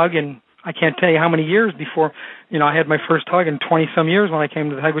had a hug in, I can't tell you how many years before, I had my first hug in 20-some years when I came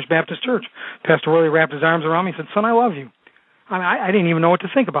to the Hug-wish Baptist Church. Pastor Worley wrapped his arms around me and said, "Son, I love you." I didn't even know what to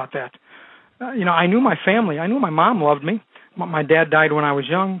think about that. I knew my family. I knew my mom loved me. My dad died when I was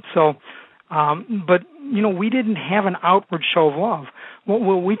young. So, but, we didn't have an outward show of love.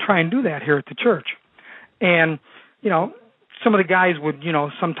 Well, we try and do that here at the church. And, some of the guys would,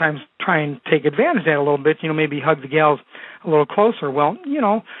 sometimes try and take advantage of that a little bit, maybe hug the gals a little closer. Well,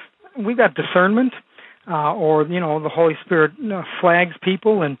 we've got discernment, or, the Holy Spirit flags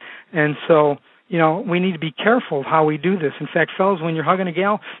people. And so, we need to be careful of how we do this. In fact, fellas, when you're hugging a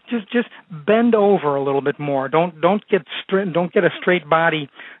gal, just bend over a little bit more. Don't get a straight body,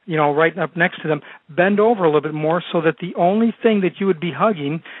 right up next to them. Bend over a little bit more so that the only thing that you would be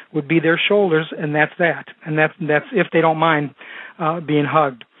hugging would be their shoulders, and that's that. And that's if they don't mind being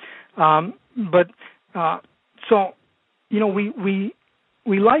hugged. So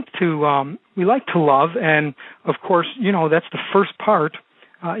we like to love, and of course, that's the first part.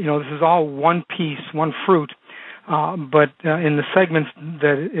 This is all one piece, one fruit, but in the segments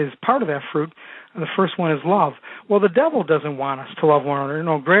that is part of that fruit, the first one is love. Well, the devil doesn't want us to love one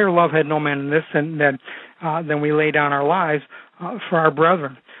another. Greater love had no man in this than we lay down our lives for our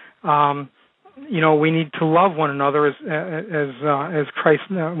brethren. We need to love one another as Christ,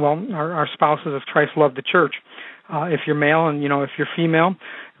 our spouses as Christ loved the church. If you're male and, if you're female,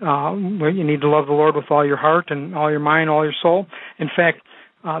 you need to love the Lord with all your heart and all your mind, all your soul. In fact,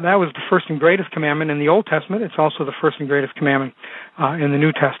 that was the first and greatest commandment in the Old Testament. It's also the first and greatest commandment in the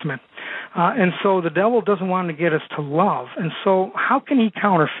New Testament. And so the devil doesn't want to get us to love. And so how can he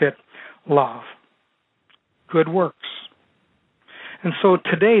counterfeit love? Good works. And so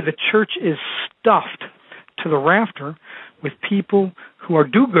today the church is stuffed to the rafter with people who are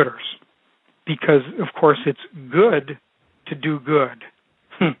do-gooders because, of course, it's good to do good.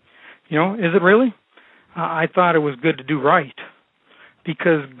 Is it really? I thought it was good to do right,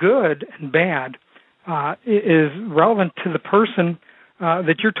 because good and bad is relevant to the person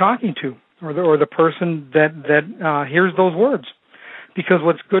that you're talking to, or the person that hears those words. Because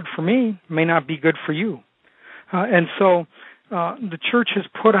what's good for me may not be good for you. And so the church has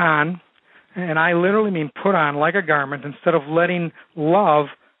put on, and I literally mean put on like a garment, instead of letting love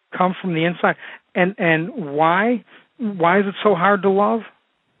come from the inside. And why is it so hard to love?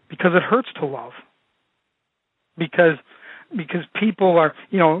 Because it hurts to love. Because people are,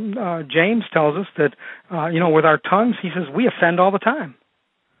 James tells us that, with our tongues, he says, we offend all the time.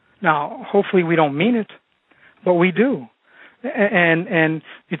 Now, hopefully we don't mean it, but we do. And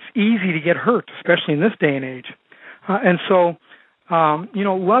it's easy to get hurt, especially in this day and age. And so,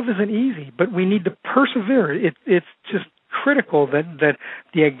 love isn't easy, but we need to persevere. It's just critical that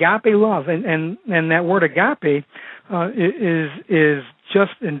the agape love, and that word agape is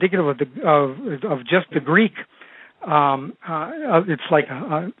just indicative of just the Greek. It's like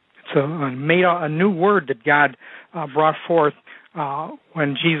a new word that God brought forth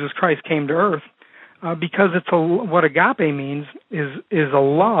when Jesus Christ came to earth, because what agape means is a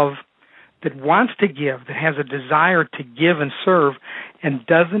love that wants to give, that has a desire to give and serve, and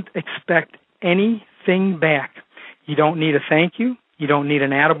doesn't expect anything back. You don't need a thank you. You don't need an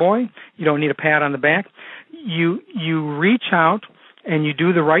attaboy. You don't need a pat on the back. You reach out and you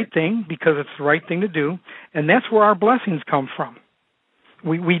do the right thing because it's the right thing to do, and that's where our blessings come from.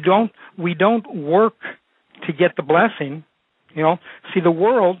 We don't work to get the blessing. See, the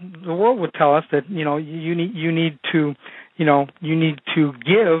world would tell us that you need to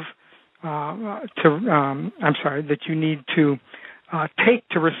give that you need to take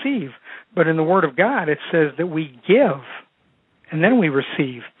to receive. But in the Word of God, it says that we give and then we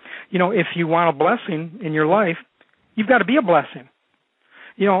receive. If you want a blessing in your life, you've got to be a blessing.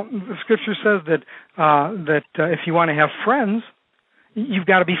 The Scripture says that if you want to have friends, you've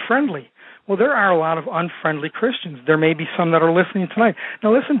got to be friendly. Well, there are a lot of unfriendly Christians. There may be some that are listening tonight.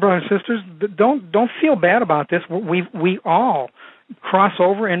 Now, listen, brothers and sisters, don't feel bad about this. We all cross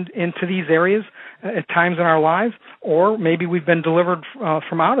over into these areas at times in our lives, or maybe we've been delivered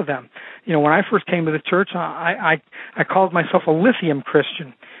from out of them. When I first came to the church, I called myself a lithium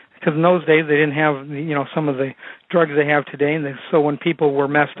Christian, because in those days they didn't have some of the drugs they have today, and so when people were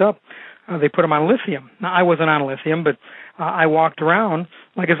messed up, they put them on lithium. Now, I wasn't on lithium, but I walked around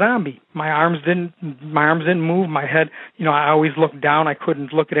like a zombie. My arms didn't move. My head, I always looked down. I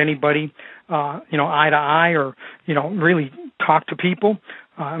couldn't look at anybody, eye to eye, or really talk to people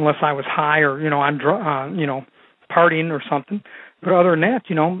unless I was high or on partying or something. But other than that,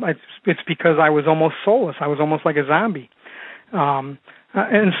 it's because I was almost soulless. I was almost like a zombie.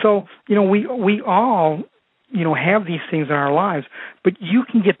 And so, we all have these things in our lives, but you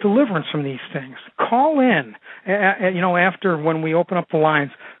can get deliverance from these things. Call in, after when we open up the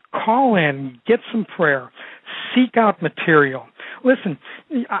lines, call in, get some prayer, seek out material. Listen,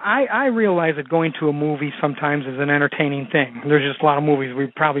 I realize that going to a movie sometimes is an entertaining thing. There's just a lot of movies we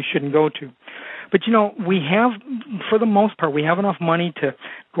probably shouldn't go to. But, we have, for the most part, we have enough money to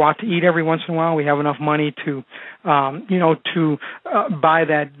go out to eat every once in a while. We have enough money to, buy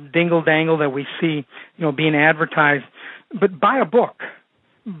that dingle-dangle that we see, being advertised. But buy a book.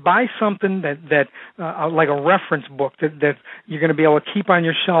 Buy something that like a reference book that you're going to be able to keep on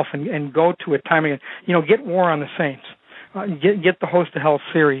your shelf and go to it time and again. Get War on the Saints. Get the Host of Hell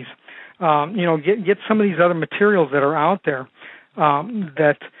series. Get some of these other materials that are out there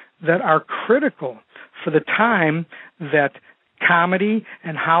that are critical for the time that comedy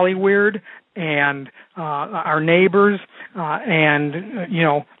and Hollywood and our neighbors and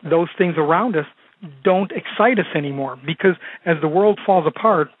those things around us don't excite us anymore. Because as the world falls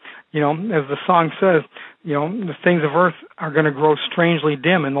apart, as the song says, the things of earth are going to grow strangely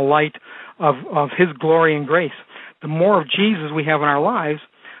dim in the light of His glory and grace. The more of Jesus we have in our lives,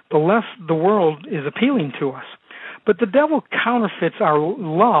 the less the world is appealing to us. But the devil counterfeits our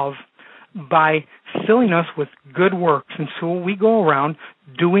love by filling us with good works. And so we go around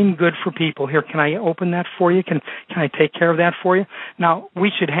doing good for people. Here, can I open that for you? Can I take care of that for you? Now,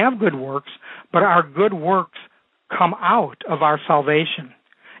 we should have good works, but our good works come out of our salvation.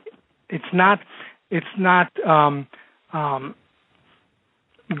 Good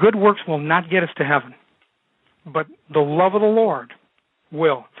works will not get us to heaven, but the love of the Lord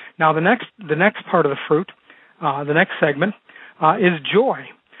will. Now, the next part of the fruit, the next segment, is joy.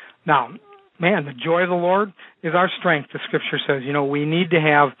 Now, man, the joy of the Lord is our strength, the Scripture says. We need to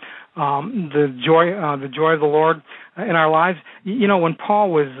have the joy of the Lord in our lives. When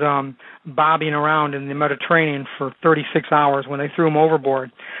Paul was bobbing around in the Mediterranean for 36 hours when they threw him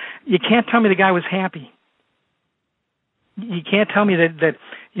overboard, you can't tell me the guy was happy. You can't tell me that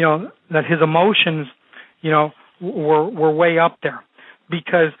that his emotions, were way up there,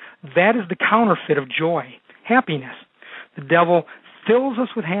 because that is the counterfeit of joy, happiness. The devil fills us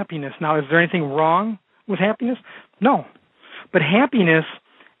with happiness. Now, is there anything wrong with happiness? No. But happiness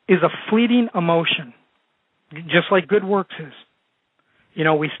is a fleeting emotion, just like good works is.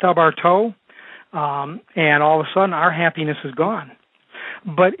 We stub our toe, and all of a sudden our happiness is gone.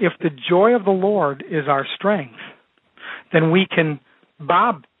 But if the joy of the Lord is our strength, then we can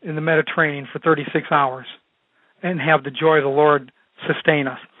bob in the Mediterranean for 36 hours and have the joy of the Lord sustain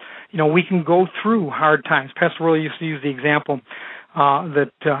us. We can go through hard times. Pastor Willie used to use the example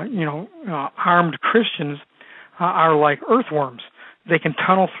that armed Christians are like earthworms. They can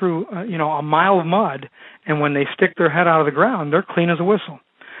tunnel through, a mile of mud, and when they stick their head out of the ground, they're clean as a whistle.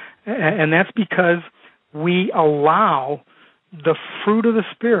 And that's because we allow the fruit of the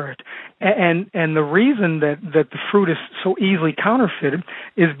Spirit. And the reason that the fruit is so easily counterfeited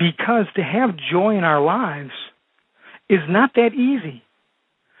is because to have joy in our lives is not that easy.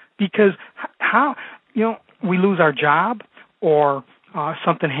 Because how, we lose our job, or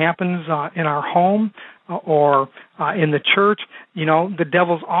something happens in our home, or in the church, the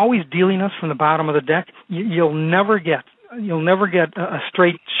devil's always dealing us from the bottom of the deck. You'll never get a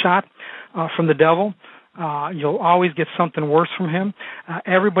straight shot from the devil. You'll always get something worse from him.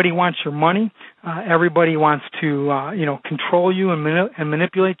 Everybody wants your money. Everybody wants to, control you and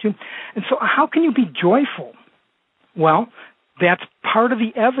manipulate you. And so how can you be joyful? Well, that's part of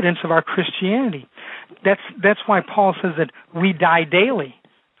the evidence of our Christianity. That's why Paul says that we die daily.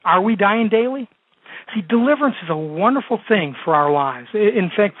 Are we dying daily? See, deliverance is a wonderful thing for our lives.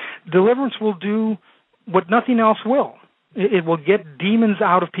 In fact, deliverance will do what nothing else will. It will get demons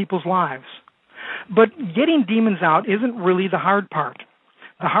out of people's lives. But getting demons out isn't really the hard part.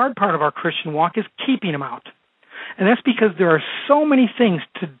 The hard part of our Christian walk is keeping them out. And that's because there are so many things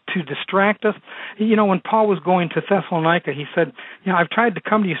to distract us. When Paul was going to Thessalonica, he said, I've tried to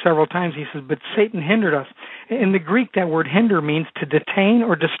come to you several times. He says, but Satan hindered us. In the Greek, that word hinder means to detain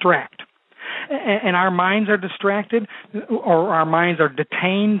or distract. And our minds are distracted, or our minds are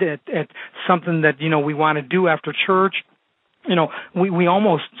detained at something that, we want to do after church. We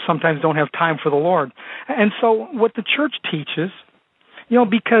almost sometimes don't have time for the Lord. And so what the church teaches,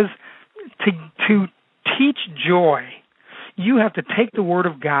 because to teach joy, you have to take the Word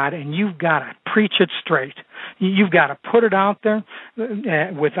of God and you've got to preach it straight. You've got to put it out there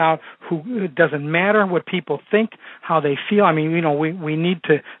it doesn't matter what people think, how they feel. I mean, we need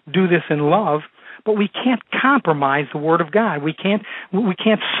to do this in love, but we can't compromise the Word of God. We can't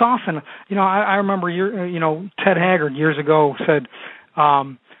soften. I remember Ted Haggard years ago said,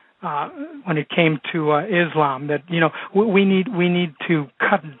 when it came to Islam, that we need to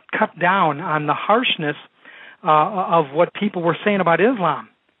cut down on the harshness of what people were saying about Islam.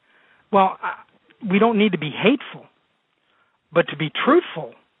 Well, we don't need to be hateful, but to be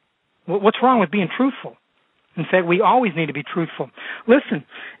truthful. What's wrong with being truthful? In fact, we always need to be truthful. Listen,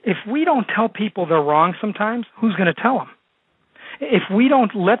 if we don't tell people they're wrong sometimes, who's going to tell them? If we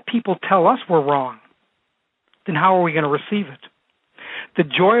don't let people tell us we're wrong, then how are we going to receive it? The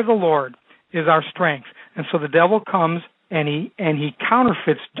joy of the Lord is our strength. And so the devil comes and he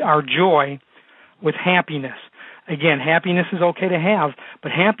counterfeits our joy with happiness. Again, happiness is okay to have,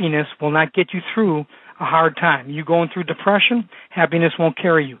 but happiness will not get you through a hard time. You going through depression, happiness won't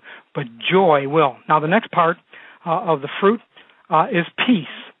carry you, but joy will. Now, the next part of the fruit is peace.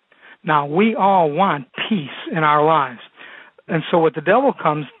 Now, we all want peace in our lives. And so what the devil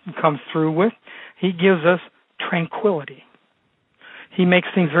comes through with, he gives us tranquility. He makes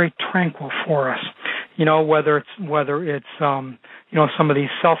things very tranquil for us. Whether it's some of these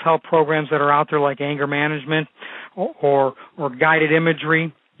self-help programs that are out there like anger management or guided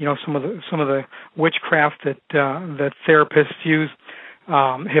imagery, some of the witchcraft that therapists use,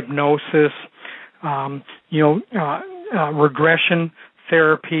 hypnosis, regression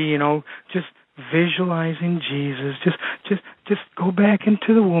therapy, just visualizing Jesus, just go back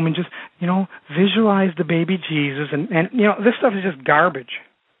into the womb and just, visualize the baby Jesus. And this stuff is just garbage,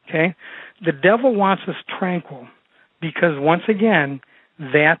 okay? The devil wants us tranquil because, once again,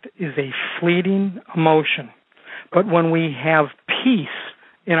 that is a fleeting emotion. But when we have peace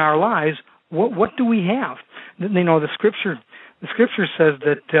in our lives, what do we have? The Scripture says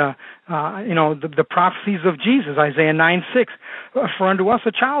that, the prophecies of Jesus, Isaiah 9:6, for unto us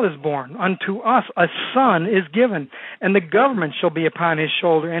a child is born, unto us a son is given, and the government shall be upon his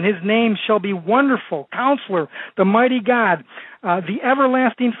shoulder, and his name shall be Wonderful, Counselor, the Mighty God, the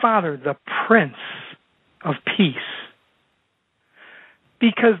Everlasting Father, the Prince of Peace.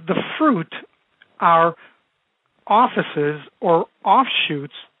 Because the fruit are offices or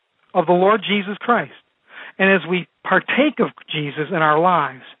offshoots of the Lord Jesus Christ. And as we partake of Jesus in our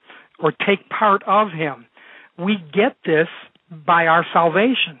lives, or take part of Him, we get this by our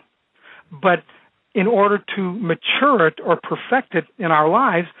salvation. But in order to mature it or perfect it in our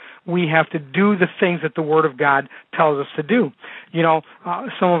lives, we have to do the things that the Word of God tells us to do.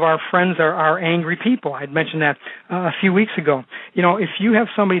 Some of our friends are angry people. I'd mentioned that a few weeks ago. If you have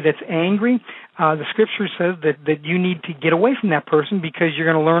somebody that's angry, the Scripture says that you need to get away from that person because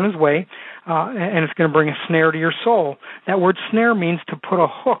you're going to learn his way, and it's going to bring a snare to your soul. That word snare means to put a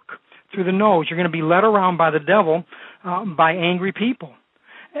hook through the nose. You're going to be led around by the devil by angry people.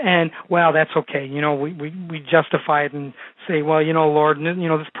 And, well, that's okay. We justify it and say, well, Lord,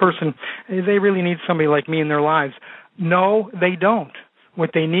 this person, they really need somebody like me in their lives. No, they don't.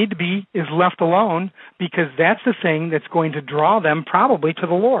 What they need to be is left alone, because that's the thing that's going to draw them probably to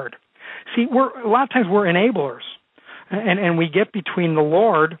the Lord. See, a lot of times we're enablers, and we get between the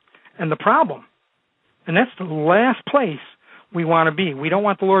Lord and the problem. And that's the last place we want to be. We don't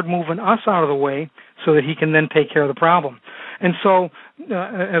want the Lord moving us out of the way so that He can then take care of the problem. And so,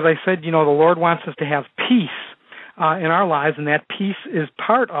 as I said, the Lord wants us to have peace in our lives, and that peace is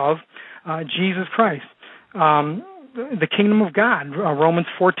part of Jesus Christ. The kingdom of God, Romans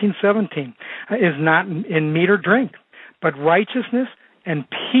 14:17, is not in meat or drink, but righteousness and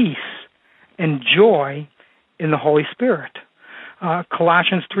peace and joy in the Holy Spirit.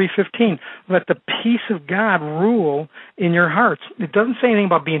 Colossians 3:15, let the peace of God rule in your hearts. It doesn't say anything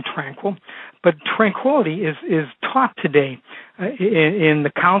about being tranquil, but tranquility is taught today in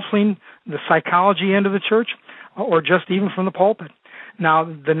the counseling, the psychology end of the church, or just even from the pulpit. Now,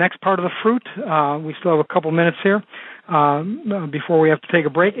 the next part of the fruit, we still have a couple minutes here before we have to take a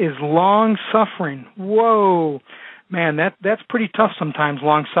break, is long-suffering. Whoa, man, that's pretty tough sometimes,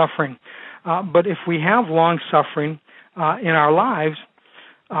 long-suffering. But if we have long-suffering in our lives,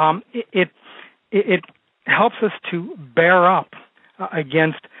 it helps us to bear up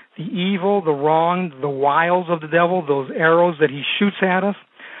against the evil, the wrong, the wiles of the devil, those arrows that he shoots at us.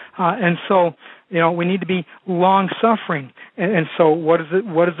 And so, we need to be long-suffering. And so what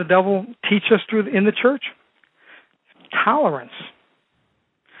does the devil teach us in the church? Tolerance.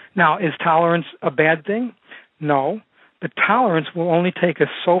 Now, is tolerance a bad thing? No. But tolerance will only take us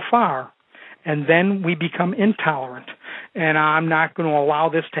so far, and then we become intolerant. And I'm not going to allow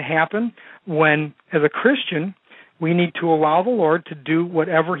this to happen when, as a Christian, we need to allow the Lord to do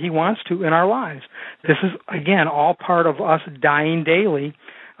whatever He wants to in our lives. This is, again, all part of us dying daily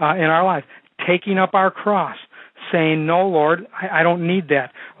in our lives, taking up our cross, saying, no, Lord, I don't need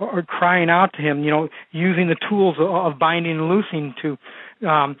that, or crying out to Him, using the tools of binding and loosing to,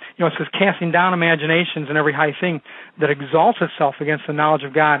 it says casting down imaginations and every high thing that exalts itself against the knowledge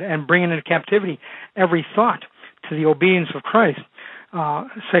of God, and bringing into captivity every thought to the obedience of Christ,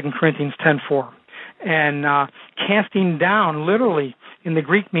 2 Corinthians 10:4. And casting down, literally, in the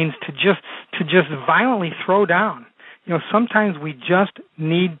Greek means to just violently throw down. Sometimes we just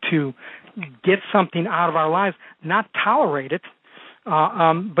need to get something out of our lives, not tolerate it,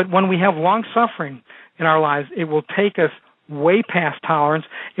 but when we have long suffering in our lives, it will take us way past tolerance.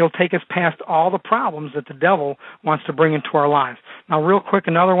 It'll take us past all the problems that the devil wants to bring into our lives. Now, real quick,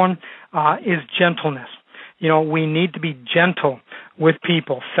 another one is gentleness. We need to be gentle with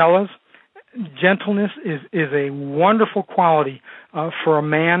people. Fellas, gentleness is a wonderful quality for a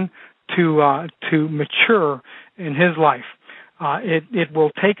man to mature in his life. It will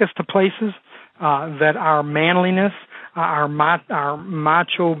take us to places that our manliness, our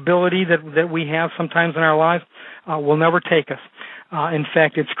macho ability that we have sometimes in our lives will never take us. In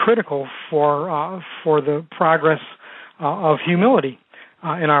fact, it's critical for the progress of humility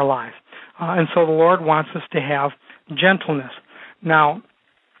in our lives. And so the Lord wants us to have gentleness. Now,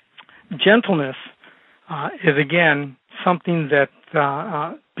 gentleness is, again, something that,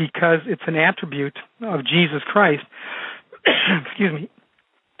 because it's an attribute of Jesus Christ, excuse me,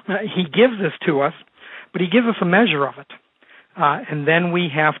 He gives this to us, but He gives us a measure of it. And then we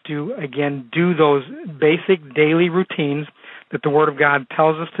have to, again, do those basic daily routines that the Word of God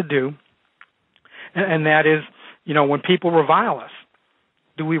tells us to do. And that is, when people revile us,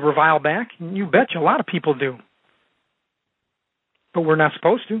 do we revile back? You betcha, a lot of people do. But we're not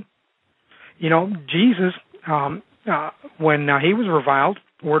supposed to. Jesus, when He was reviled,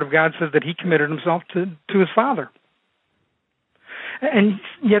 the Word of God says that He committed Himself to His Father. And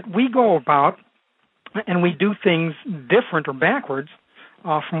yet we go about and we do things different or backwards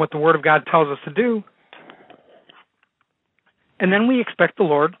from what the Word of God tells us to do. And then we expect the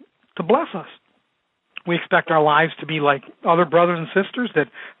Lord to bless us. We expect our lives to be like other brothers and sisters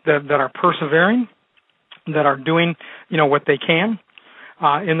that are persevering. that are doing, what they can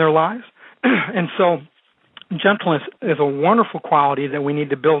in their lives. And so gentleness is a wonderful quality that we need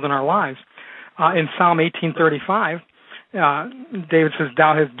to build in our lives. In Psalm 18:35, David says,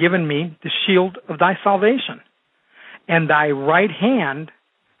 "Thou hast given me the shield of thy salvation, and thy right hand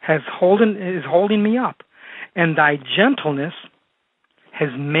is holding me up, and thy gentleness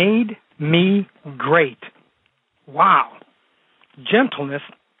has made me great." Wow. Gentleness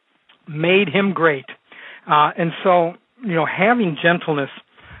made him great. And so, having gentleness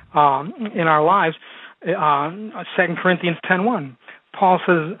in our lives, 2 Corinthians 10:1, Paul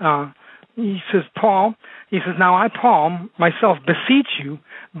says, "Now I, Paul, myself beseech you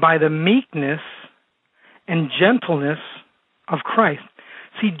by the meekness and gentleness of Christ."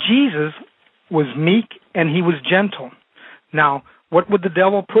 See, Jesus was meek and he was gentle. Now, what would the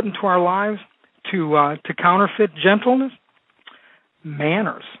devil put into our lives to counterfeit gentleness?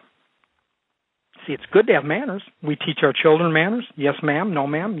 Manners. See, it's good to have manners. We teach our children manners. Yes, ma'am. No,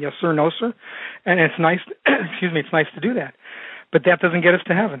 ma'am. Yes, sir. No, sir. And it's nice. It's nice to do that. But that doesn't get us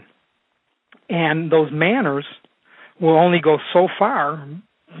to heaven. And those manners will only go so far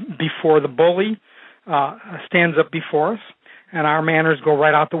before the bully stands up before us, and our manners go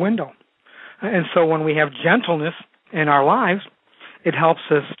right out the window. And so when we have gentleness in our lives, it helps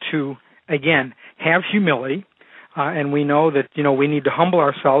us to, again, have humility. And we know that, we need to humble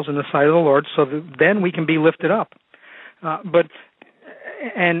ourselves in the sight of the Lord so that then we can be lifted up. But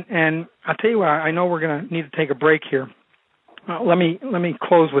I'll tell you what, I know we're going to need to take a break here. Let me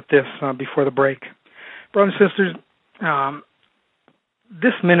close with this before the break. Brothers and sisters,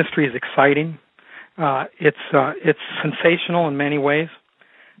 this ministry is exciting. It's sensational in many ways.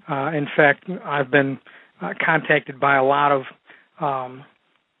 In fact, I've been contacted by a lot of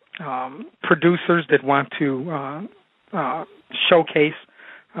producers that want to showcase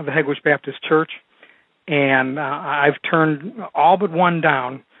the Hegewisch Baptist Church, and I've turned all but one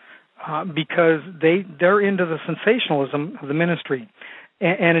down because they're into the sensationalism of the ministry.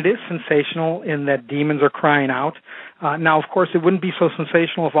 And it is sensational in that demons are crying out. Now, of course, it wouldn't be so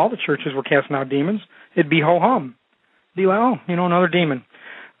sensational if all the churches were casting out demons. It'd be ho-hum. It'd be like, another demon.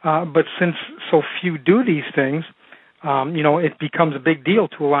 But since so few do these things, it becomes a big deal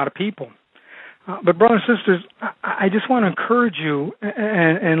to a lot of people. But brothers and sisters, I just want to encourage you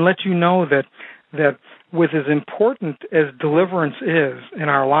and let you know that with as important as deliverance is in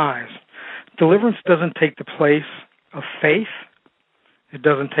our lives, deliverance doesn't take the place of faith. It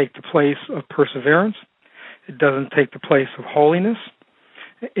doesn't take the place of perseverance. It doesn't take the place of holiness.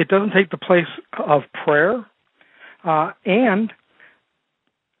 It doesn't take the place of prayer. And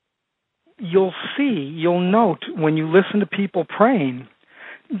you'll note when you listen to people praying,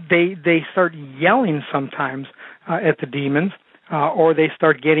 they start yelling sometimes at the demons, or they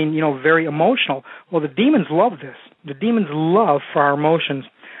start getting very emotional. Well, the demons love this. The demons love for our emotions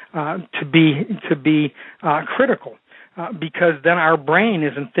to be critical, because then our brain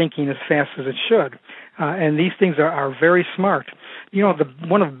isn't thinking as fast as it should. And these things are very smart.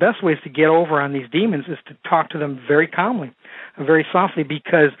 One of the best ways to get over on these demons is to talk to them very calmly, very softly,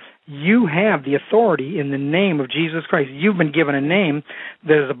 because you have the authority in the name of Jesus Christ. You've been given a name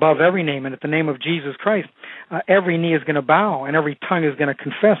that is above every name, and at the name of Jesus Christ, every knee is going to bow and every tongue is going to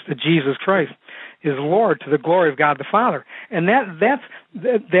confess that Jesus Christ is Lord, to the glory of God the Father. And that's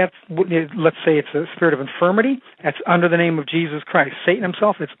let's say it's a spirit of infirmity, that's under the name of Jesus Christ. Satan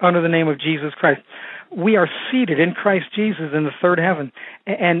himself, it's under the name of Jesus Christ. We are seated in Christ Jesus in the third heaven,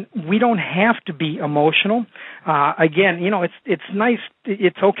 and we don't have to be emotional. Again, it's nice,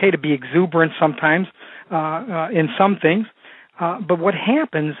 it's okay to be exuberant sometimes in some things, but what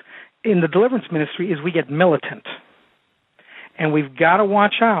happens in the deliverance ministry is we get militant, and we've got to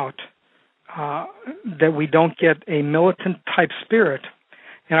watch out that we don't get a militant type spirit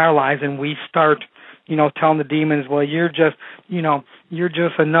in our lives, and we start, telling the demons, well, you're just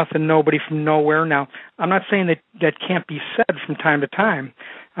a nothing nobody from nowhere. Now, I'm not saying that can't be said from time to time,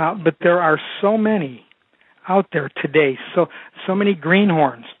 but there are so many out there today, so many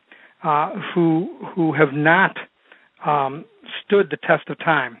greenhorns who have not stood the test of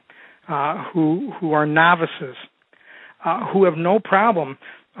time, who are novices, who have no problem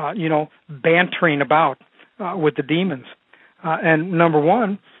bantering about with the demons. And number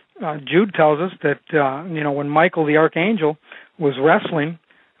one, Jude tells us that, when Michael the archangel was wrestling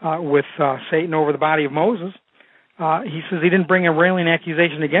with Satan over the body of Moses, he says he didn't bring a railing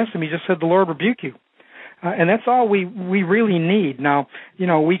accusation against him. He just said, the Lord rebuke you. And that's all we really need. Now,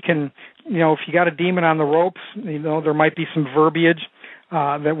 we can, if you got a demon on the ropes, there might be some verbiage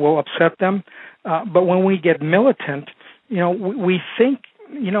that will upset them. But when we get militant, we think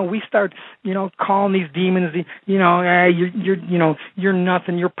we start, calling these demons, you're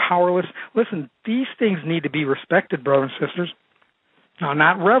nothing, you're powerless. Listen, these things need to be respected, brothers and sisters. Now,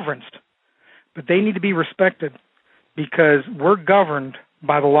 not reverenced, but they need to be respected because we're governed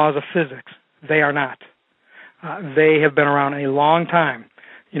by the laws of physics. They are not. They have been around a long time.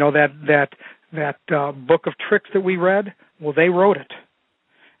 That book of tricks that we read, well, they wrote it.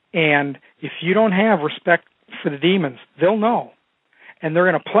 And if you don't have respect for the demons, they'll know. And they're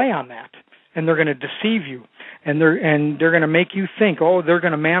going to play on that. And they're going to deceive you. And they're going to make you think, they're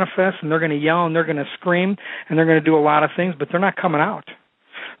going to manifest, and they're going to yell, and they're going to scream, and they're going to do a lot of things, but they're not coming out.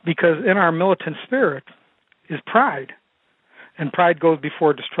 Because in our militant spirit is pride. And pride goes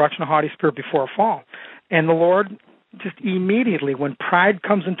before destruction, a haughty spirit before a fall. And the Lord, just immediately, when pride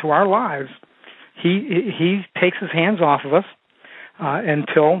comes into our lives, He takes His hands off of us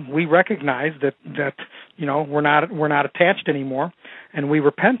until we recognize that we're not attached anymore, and we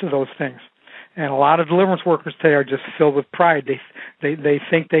repent of those things. And a lot of deliverance workers today are just filled with pride. They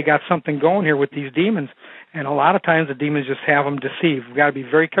think they got something going here with these demons, and a lot of times the demons just have them deceived. We've got to be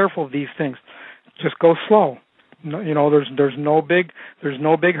very careful of these things. Just go slow. There's no big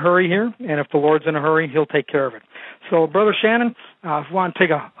hurry here, and if the Lord's in a hurry, He'll take care of it. So, Brother Shannon, if you want to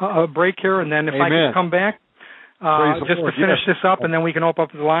take a break here, and then if Amen. I can come back just to finish this up, and then we can open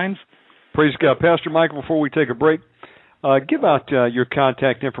up the lines. Praise God. Pastor Michael, before we take a break, give out your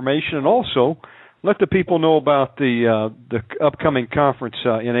contact information, and also let the people know about the upcoming conference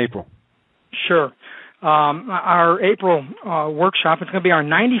in April. Sure. Our April workshop, it's going to be our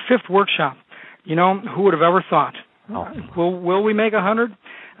 95th workshop. Who would have ever thought? Will we make 100?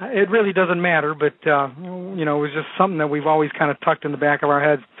 It really doesn't matter, but it was just something that we've always kind of tucked in the back of our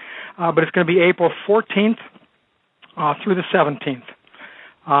heads. But it's going to be April 14th through the 17th.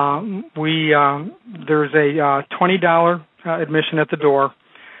 There's a $20 admission at the door,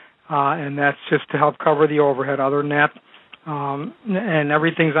 and that's just to help cover the overhead. Other than that, and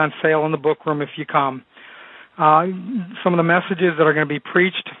everything's on sale in the book room if you come. Some of the messages that are going to be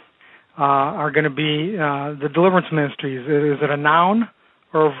preached are going to be the deliverance ministries. Is it a noun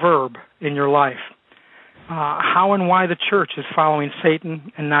or a verb in your life? How and why the church is following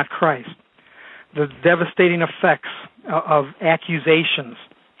Satan and not Christ. The devastating effects of accusations.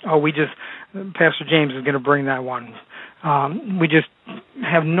 Pastor James is going to bring that one. We just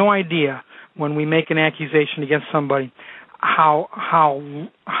have no idea when we make an accusation against somebody how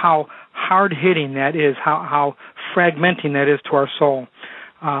hard-hitting that is, how fragmenting that is to our soul.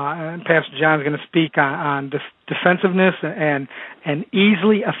 And Pastor John is going to speak on defensiveness and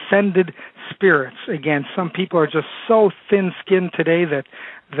easily offended spirits. Again, some people are just so thin-skinned today that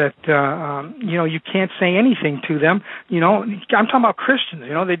you can't say anything to them. I'm talking about Christians.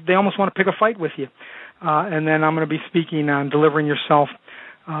 They almost want to pick a fight with you. And then I'm going to be speaking on delivering yourself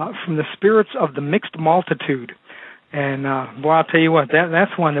from the spirits of the mixed multitude. And, I'll tell you what,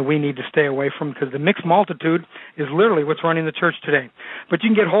 that's one that we need to stay away from because the mixed multitude is literally what's running the church today. But you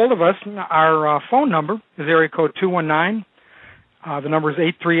can get hold of us. Our phone number is area code 219. The number is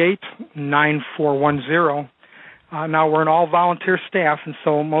 838-9410. Now, we're an all-volunteer staff, and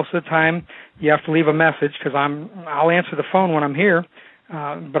so most of the time you have to leave a message because I'll answer the phone when I'm here,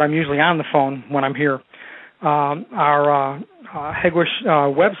 but I'm usually on the phone when I'm here. Our Hegewisch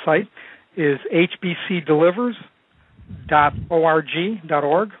website is hbcdelivers.org.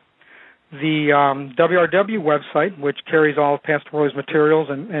 The WRW website, which carries all of Pastor Roy's materials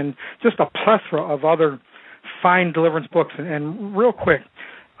and just a plethora of other fine deliverance books. And real quick,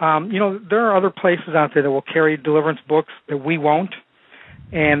 there are other places out there that will carry deliverance books that we won't.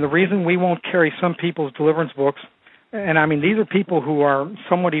 And the reason we won't carry some people's deliverance books, and I mean these are people who are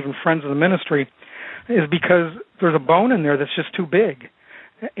somewhat even friends of the ministry, is because there's a bone in there that's just too big.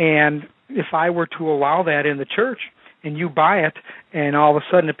 And if I were to allow that in the church, and you buy it, and all of a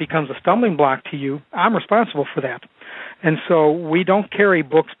sudden it becomes a stumbling block to you, I'm responsible for that. And so we don't carry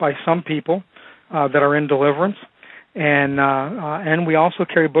books by some people that are in deliverance, and we also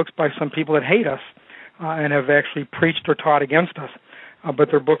carry books by some people that hate us and have actually preached or taught against us,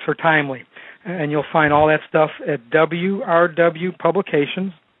 but their books are timely. And you'll find all that stuff at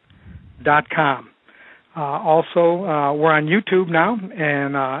wrwpublications.com. Also, we're on YouTube now,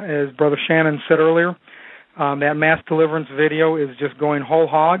 and as Brother Shannon said earlier, that mass deliverance video is just going whole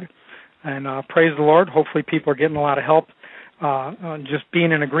hog, and praise the Lord. Hopefully people are getting a lot of help just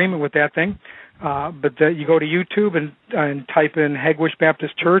being in agreement with that thing. But you go to YouTube and type in Hegewisch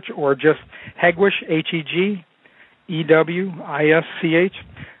Baptist Church or just Hegewisch, Hegewisch,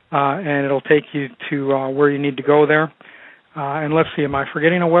 and it'll take you to where you need to go there. And let's see, am I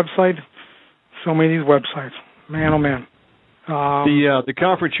forgetting a website? So many of these websites. Man, oh man. The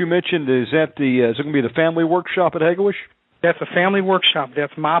conference you mentioned, is it going to be the family workshop at Hegewisch? That's a family workshop.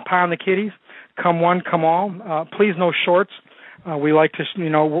 That's Ma, Pa, and the kiddies. Come one, come all. Please, no shorts. We like to,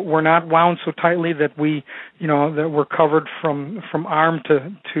 we're not wound so tightly that that we're covered from arm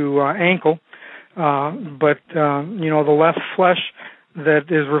to ankle. But the less flesh that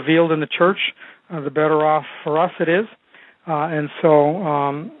is revealed in the church, the better off for us it is. And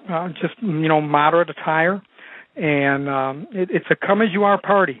so just, moderate attire. And it's a come-as-you-are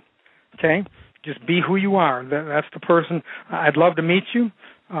party, okay? Just be who you are. That's the person. I'd love to meet you.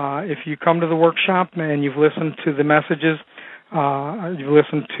 If you come to the workshop and you've listened to the messages, you've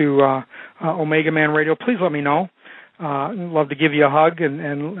listened to Omegaman Radio, please let me know. I'd love to give you a hug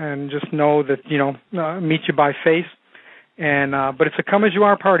and just know that, meet you by face. But it's a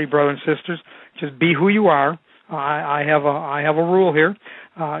come-as-you-are party, brothers and sisters. Just be who you are. I have a rule here.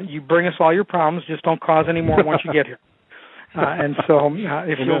 You bring us all your problems, just don't cause any more once you get here. And so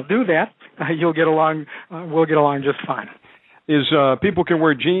if you'll do that, you'll get along. We'll get along just fine. People can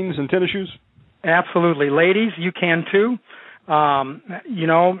wear jeans and tennis shoes? Absolutely. Ladies, you can too.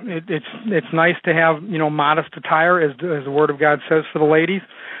 It's nice to have, modest attire, as the Word of God says, for the ladies.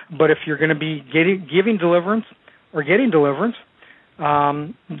 But if you're going to be giving deliverance or getting deliverance,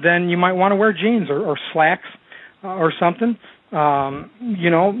 then you might want to wear jeans or slacks or something.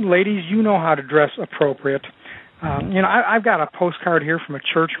 Ladies, you know how to dress appropriate. I've got a postcard here from a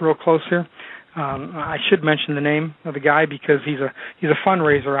church real close here. I should mention the name of the guy because he's a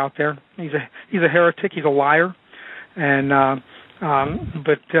fundraiser out there. He's a heretic. He's a liar, but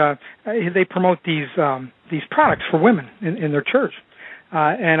they promote these products for women in their church.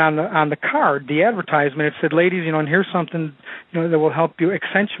 And on the card, the advertisement, it said, "Ladies, and here's something that will help you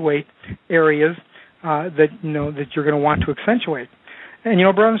accentuate areas that you're going to want to accentuate." And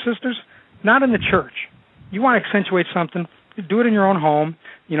brothers and sisters, not in the church. You want to accentuate something, do it in your own home.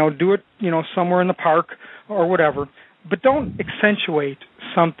 Do it, somewhere in the park or whatever. But don't accentuate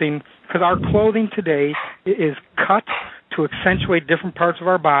something, because our clothing today is cut to accentuate different parts of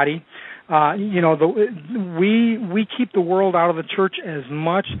our body. We keep the world out of the church as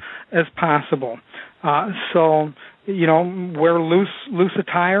much as possible. So wear loose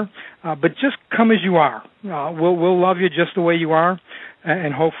attire, but just come as you are. We'll love you just the way you are,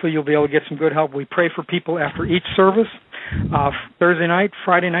 and hopefully you'll be able to get some good help. We pray for people after each service. Thursday night,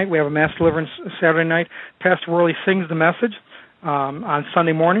 Friday night, we have a mass deliverance. Saturday night, Pastor Worley sings the message on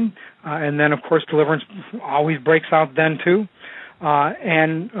Sunday morning, and then, of course, deliverance always breaks out then, too.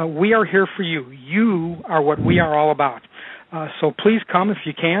 And we are here for you. You are what we are all about. So please come if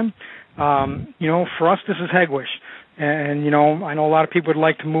you can. For us, this is Hegewisch. And, I know a lot of people would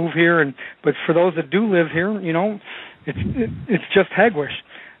like to move here, but for those that do live here, it's just Hegewisch.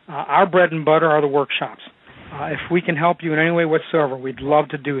 Our bread and butter are the workshops. If we can help you in any way whatsoever, we'd love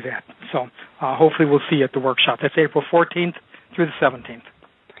to do that. So hopefully we'll see you at the workshop. That's April 14th through the 17th.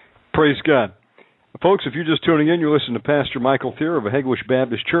 Praise God. Folks, if you're just tuning in, you're listening to Pastor Michael Thierer of Hegewisch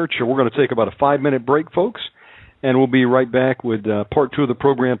Baptist Church. So we're going to take about a 5-minute break, folks, and we'll be right back with part 2 of the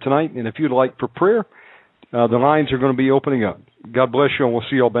program tonight. And if you'd like for prayer, the lines are going to be opening up. God bless you, and we'll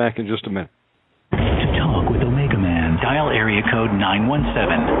see you all back in just a minute. To talk with Omegaman, dial area code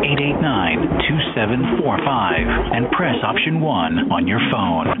 917-889-2745 and press option 1 on your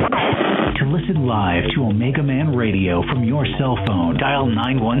phone. To listen live to Omegaman Radio from your cell phone, dial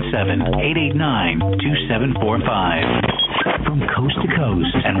 917-889-2745. From coast to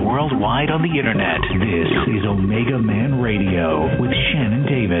coast and worldwide on the internet, this is Omegaman Radio with Shannon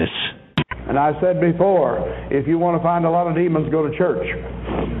Davis. And I said before, if you want to find a lot of demons, go to church.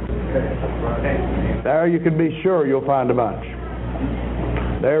 There you can be sure you'll find a bunch.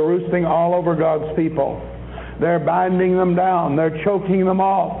 They're roosting all over God's people. They're binding them down. They're choking them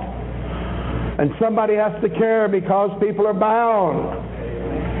off. And somebody has to care because people are bound.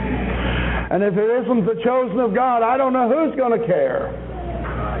 And if it isn't the chosen of God, I don't know who's going to care.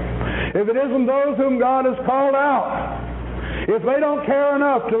 If it isn't those whom God has called out, if they don't care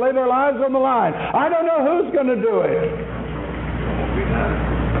enough to lay their lives on the line, I don't know who's going to do it.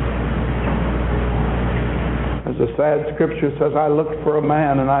 As the sad scripture says, I looked for a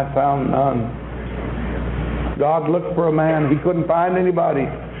man and I found none. God looked for a man. He couldn't find anybody.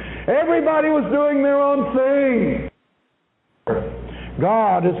 Everybody was doing their own thing.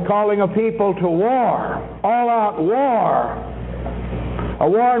 God is calling a people to war, all-out war. A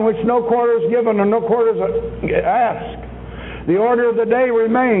war in which no quarter is given and no quarter is asked. The order of the day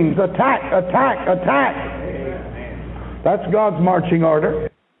remains attack, attack, attack. That's God's marching order.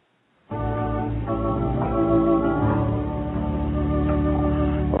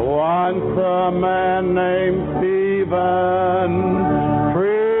 Once a man named Steve Stephen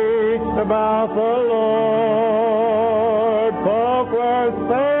preached about the Lord. Folk were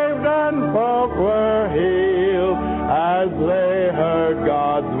saved and folk were healed as they heard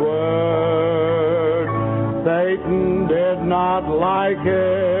God's word. Satan did not like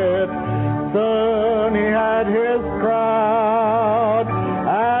it. Soon he had his crowd,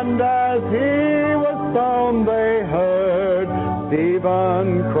 and as he was stoned, they heard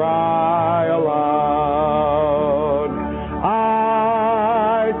Stephen cry aloud.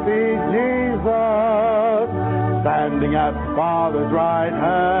 I see Jesus standing at the Father's right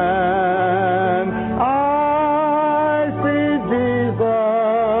hand. I see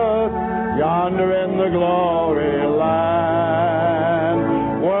Jesus yonder in the glory land.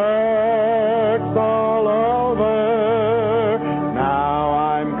 Work's all over, now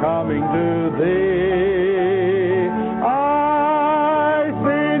I'm coming to thee. I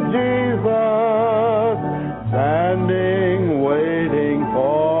see Jesus standing, waiting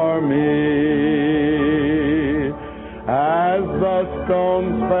for me. As the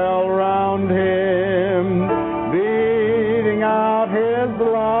stones fell round him, beating out his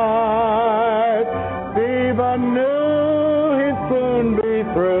life, Stephen knew he'd soon be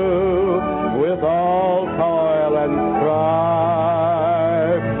through with all toil and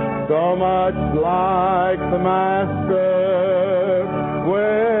strife. So much like the Master,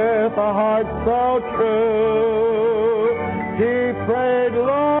 with a heart so true, he prayed,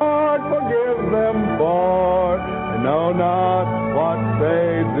 Lord, forgive them, for they know not what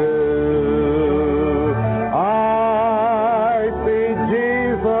they do. I see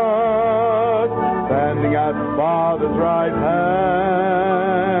Jesus standing at the Father's right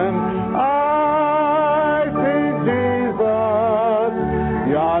hand. I see Jesus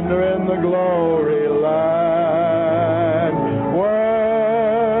yonder in the glory land.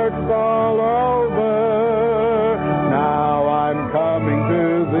 Work's all over, now I'm coming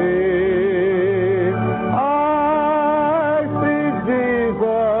to thee. I see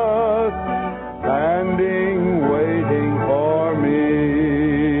Jesus standing, waiting for me.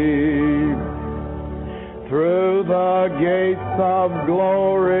 Through the gates of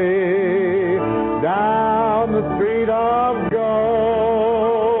glory, down the street of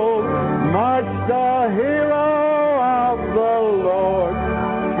gold, marched a hero of the Lord,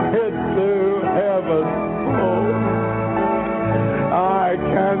 into heaven's fold. I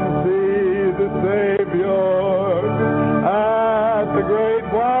can see the Savior at the great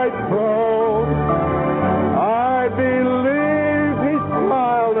white throne. I believe he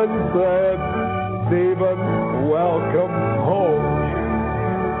smiled and said, Stephen, welcome home.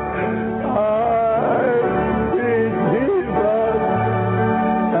 I see Jesus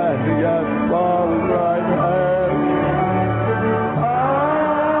standing at the Father's right hand.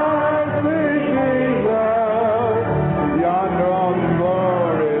 I see Jesus yonder on the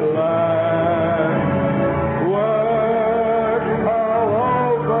glory land. Work all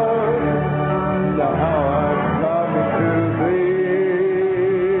over, now I'm coming to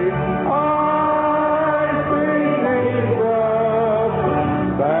thee. I see Jesus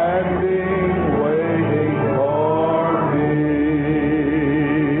standing, waiting for me.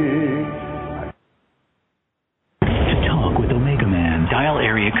 To talk with Omegaman, dial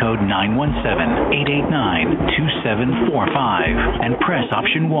area code 917-889-2745 and press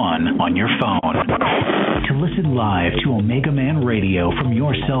option 1 on your phone. To listen live to Omegaman Radio from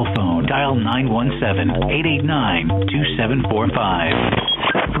your cell phone, dial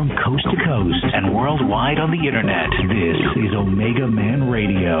 917-889-2745. From coast to coast and worldwide on the internet, this is Omegaman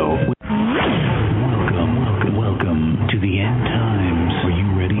Radio. Welcome to the end times. Are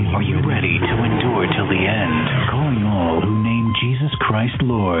you ready? Are you ready to endure till the end? Calling all who name Jesus Christ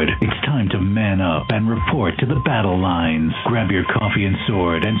Lord. It's time to man up and report to the battle lines. Grab your coffee and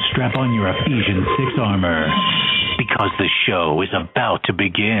sword and strap on your Ephesians 6 armor, because the show is about to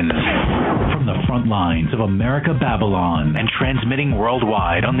begin. From the front lines of America Babylon and transmitting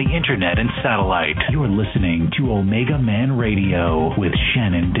worldwide on the internet and satellite, you're listening to Omegaman Radio with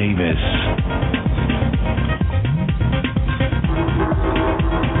Shannon Davis.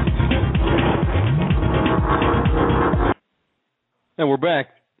 And we're back.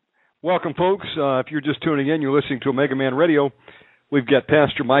 Welcome, folks. If you're just tuning in, you're listening to Omegaman Radio. We've got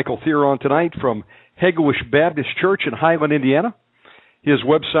Pastor Michael Thierer on tonight from Hegewisch Baptist Church in Highland, Indiana. His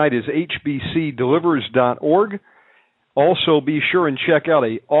website is hbcdelivers.org. Also, be sure and check out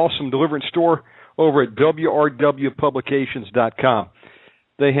an awesome deliverance store over at wrwpublications.com.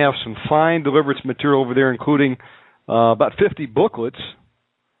 They have some fine deliverance material over there, including about 50 booklets,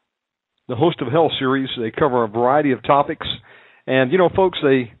 the Host of Hell series. They cover a variety of topics. And, you know, folks,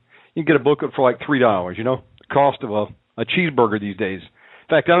 you can get a booklet for like $3, cost of a cheeseburger these days. In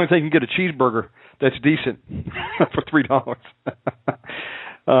fact, I don't think you can get a cheeseburger that's decent for $3.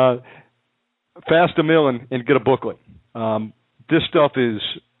 Fast a meal and get a booklet. This stuff is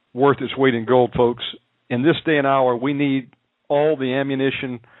worth its weight in gold, folks. In this day and hour, we need all the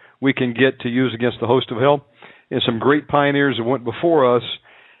ammunition we can get to use against the host of hell. And some great pioneers that went before us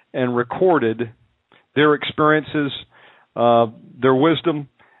and recorded their experiences, their wisdom,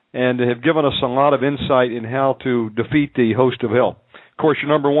 and have given us a lot of insight in how to defeat the host of hell. Of course, your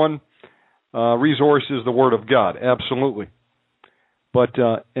number one resource is the Word of God, absolutely. But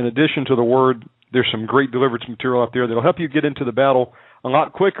in addition to the Word, there's some great deliverance material out there that will help you get into the battle a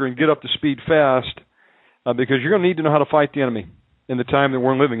lot quicker and get up to speed fast, because you're going to need to know how to fight the enemy in the time that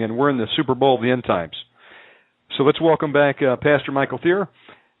we're living in. We're in the Super Bowl of the end times. So let's welcome back Pastor Michael Thierer,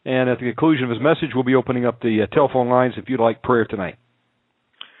 and at the conclusion of his message, we'll be opening up the telephone lines if you'd like prayer tonight.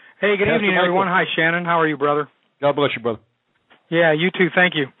 Hey, good evening, everyone. Hi, Shannon. How are you, brother? God bless you, brother. Yeah, you too.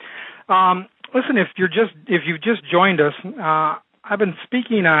 Thank you. Listen, if you've just joined us, I've been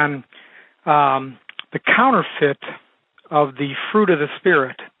speaking on the counterfeit of the fruit of the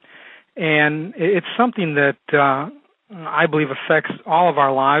Spirit, and it's something that I believe affects all of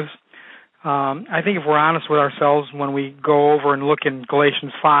our lives. I think if we're honest with ourselves, when we go over and look in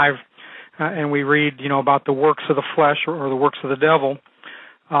Galatians 5 and we read, about the works of the flesh or the works of the devil,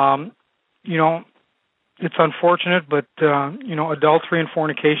 it's unfortunate, but adultery and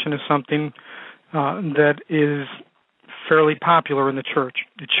fornication is something that is fairly popular in the church.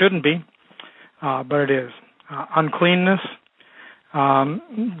 It shouldn't be, but it is. Uncleanness.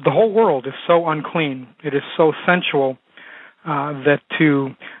 The whole world is so unclean. It is so sensual that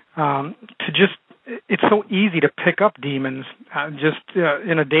it's so easy to pick up demons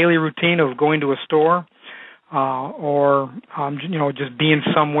in a daily routine of going to a store or just being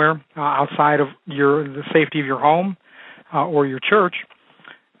somewhere outside of the safety of your home or your church.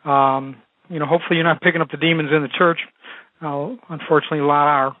 Hopefully you're not picking up the demons in the church. Unfortunately, a lot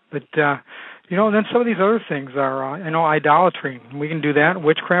are. But and then some of these other things are, idolatry. We can do that.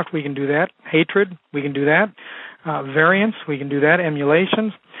 Witchcraft, we can do that. Hatred, we can do that. Variance, we can do that.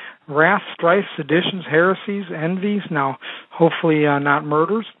 Emulations, wrath, strife, seditions, heresies, envies. Now, hopefully not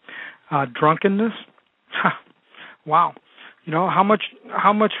murders. Drunkenness. Wow. How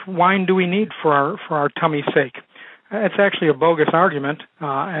much wine do we need for our tummy's sake? It's actually a bogus argument,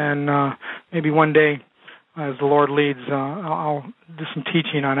 and maybe one day, as the Lord leads, I'll do some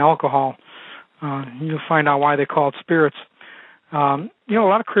teaching on alcohol. You'll find out why they call it spirits. A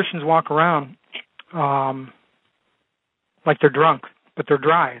lot of Christians walk around like they're drunk, but they're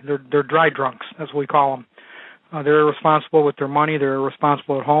dry. They're dry drunks. That's what we call them. They're irresponsible with their money. They're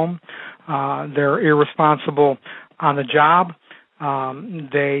irresponsible at home. They're irresponsible on the job.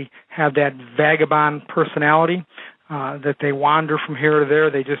 They have that vagabond personality that they wander from here to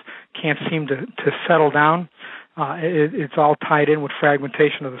there. They just can't seem to settle down. It's all tied in with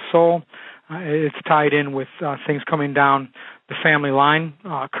fragmentation of the soul. It's tied in with things coming down the family line,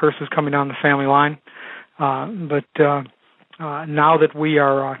 curses coming down the family line. But now that we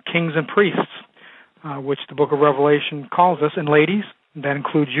are kings and priests, which the book of Revelation calls us, and ladies, that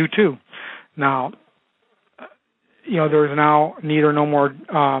includes you too. Now, there is now no more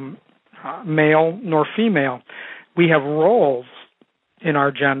male nor female. We have roles in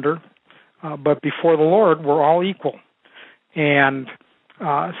our gender, but before the Lord, we're all equal. And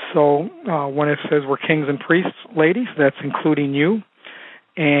so when it says we're kings and priests, ladies, that's including you.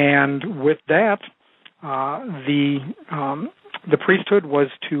 And with that, the priesthood was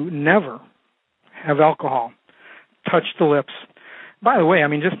to never have alcohol, touch the lips. By the way,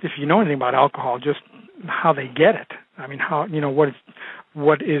 just if you know anything about alcohol, just how they get it. How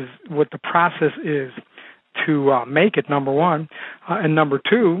what the process is to make it, number one, and number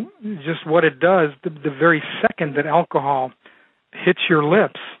two, just what it does. The very second that alcohol hits your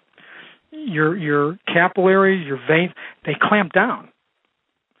lips, your capillaries, your veins, they clamp down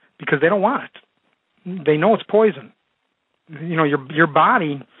because they don't want it. They know it's poison. Your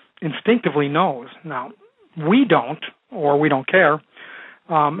body instinctively knows. Now, we don't, or we don't care,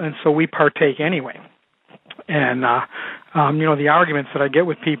 and so we partake anyway. And the arguments that I get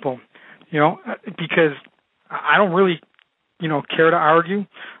with people, because I don't really, care to argue.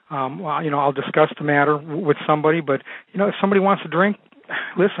 I'll discuss the matter with somebody, but if somebody wants to drink,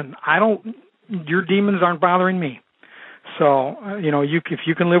 listen, your demons aren't bothering me. So, if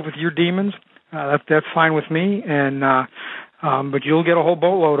you can live with your demons, that's fine with me. And but you'll get a whole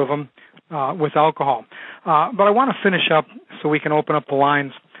boatload of them with alcohol. But I want to finish up so we can open up the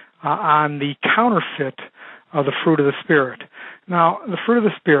lines on the counterfeit of the fruit of the Spirit. Now, the fruit of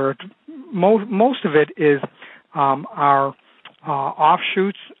the Spirit, most of it is are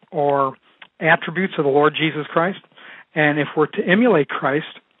offshoots or attributes of the Lord Jesus Christ. And if we're to emulate Christ,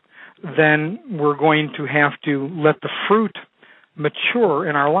 then we're going to have to let the fruit mature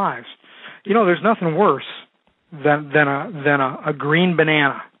in our lives. There's nothing worse than a green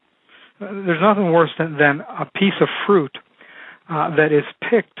banana. There's nothing worse than a piece of fruit that is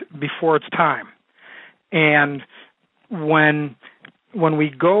picked before its time. And when we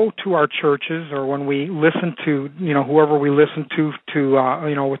go to our churches, or when we listen to whoever we listen to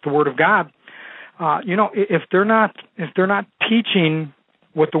with the Word of God, if they're not teaching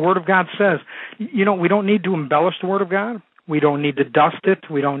what the Word of God says, we don't need to embellish the Word of God. We don't need to dust it.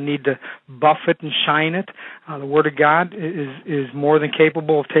 We don't need to buff it and shine it. The Word of God is more than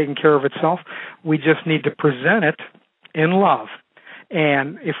capable of taking care of itself. We just need to present it in love.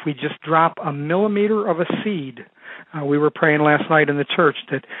 And if we just drop a millimeter of a seed, we were praying last night in the church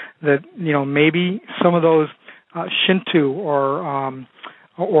that maybe some of those Shinto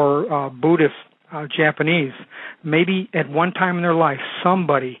or Buddhist Japanese, maybe at one time in their life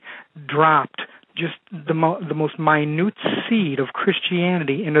somebody dropped just the most minute seed of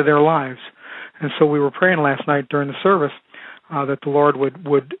Christianity into their lives. And so we were praying last night during the service that the Lord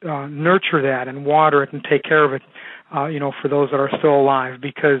would nurture that and water it and take care of it, for those that are still alive.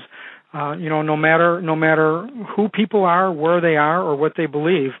 Because no matter who people are, where they are, or what they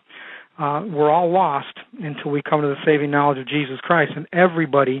believe, we're all lost until we come to the saving knowledge of Jesus Christ. And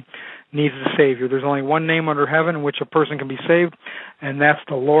everybody needs a Savior. There's only one name under heaven in which a person can be saved, and that's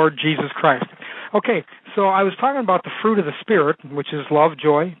the Lord Jesus Christ. Okay, so I was talking about the fruit of the Spirit, which is love,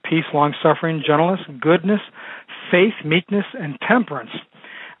 joy, peace, long-suffering, gentleness, goodness, faith, meekness, and temperance.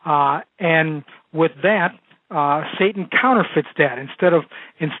 And with that, Satan counterfeits that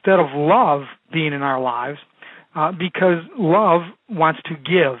instead of love being in our lives, because love wants to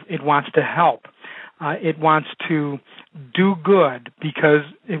give, it wants to help, it wants to do good because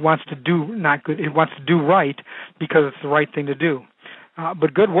it wants to do not good, it wants to do right because it's the right thing to do.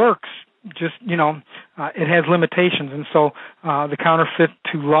 But good works, just it has limitations, and so the counterfeit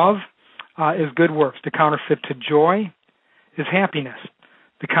to love is good works. The counterfeit to joy is happiness.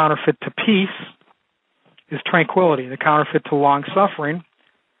 The counterfeit to peace is tranquility. The counterfeit to long-suffering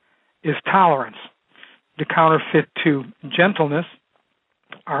is tolerance. The counterfeit to gentleness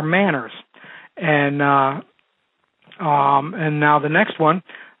are manners. And now the next one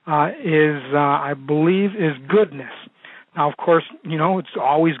is, I believe, is goodness. Now, of course, it's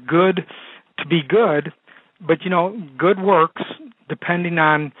always good to be good, but, good works, depending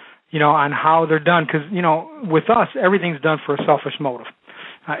on how they're done, because, with us, everything's done for a selfish motive.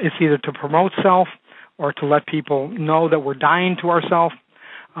 It's either to promote self or to let people know that we're dying to ourselves.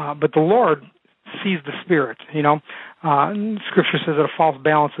 But the Lord sees the spirit. Scripture says that a false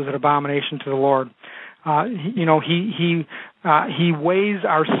balance is an abomination to the Lord. He weighs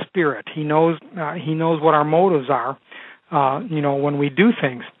our spirit. He knows what our motives are. When we do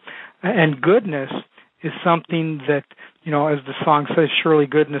things, and goodness is something that as the song says, surely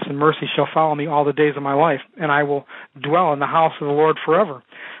goodness and mercy shall follow me all the days of my life, and I will dwell in the house of the Lord forever.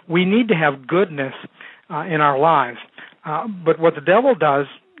 We need to have goodness in our lives. But what the devil does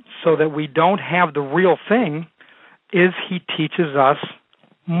so that we don't have the real thing is he teaches us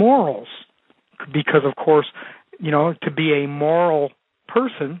morals. Because, of course, to be a moral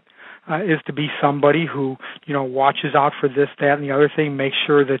person is to be somebody who, watches out for this, that, and the other thing, makes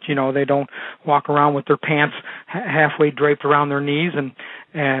sure that, they don't walk around with their pants halfway draped around their knees.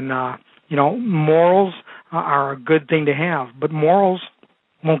 And morals are a good thing to have. But morals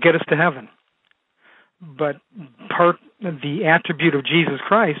won't get us to heaven. But the attribute of Jesus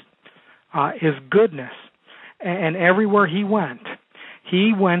Christ is goodness. And everywhere he went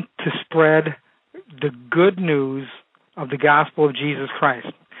to spread the good news of the gospel of Jesus Christ.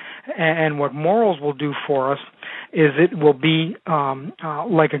 And what morals will do for us is it will be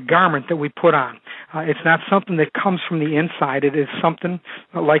like a garment that we put on. It's not something that comes from the inside. It is something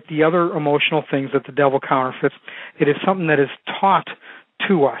like the other emotional things that the devil counterfeits. It is something that is taught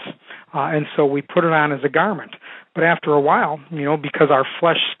to us. And so we put it on as a garment. But after a while, because our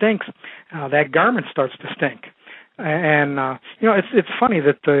flesh stinks, that garment starts to stink. And, it's funny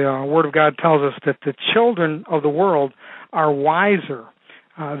that the Word of God tells us that the children of the world are wiser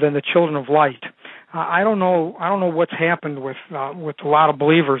than the children of light. I don't know what's happened with a lot of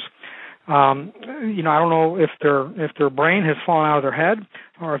believers. I don't know if their brain has fallen out of their head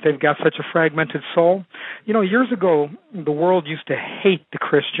or if they've got such a fragmented soul. Years ago, the world used to hate the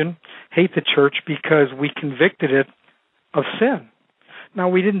Christian, hate the church because we convicted it of sin. Now,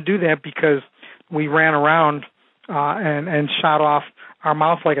 we didn't do that because we ran around and shot off our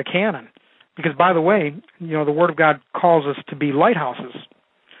mouth like a cannon. Because, by the way, the Word of God calls us to be lighthouses,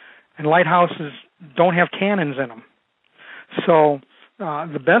 and lighthouses don't have cannons in them. So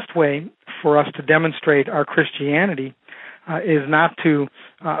the best way for us to demonstrate our Christianity is not to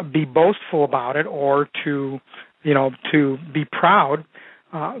be boastful about it or to be proud,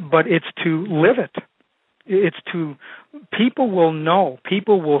 but it's to live it. It's to, people will know,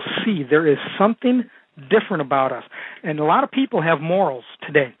 people will see there is something different about us. And a lot of people have morals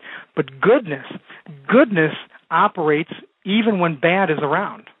today, but goodness operates even when bad is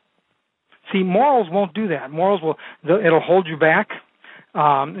around. See, morals won't do that. It'll hold you back.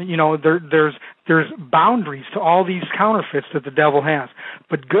 There's boundaries to all these counterfeits that the devil has.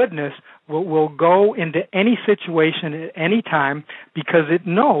 But goodness will go into any situation at any time because it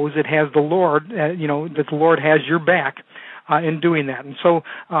knows it has the Lord, that the Lord has your back in doing that. And so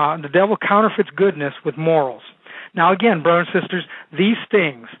the devil counterfeits goodness with morals. Now again, brothers and sisters, these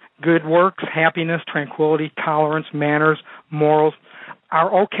things, good works, happiness, tranquility, tolerance, manners, morals,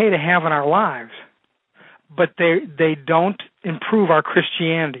 are okay to have in our lives, but they don't improve our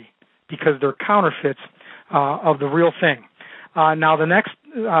Christianity because they're counterfeits of the real thing. Now the next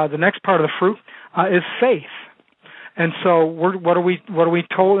part of the fruit is faith, and so what are we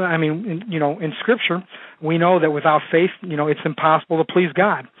told? I mean, in Scripture, we know that without faith, it's impossible to please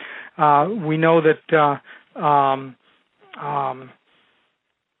God. We know that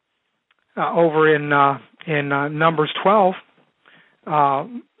over in Numbers 12.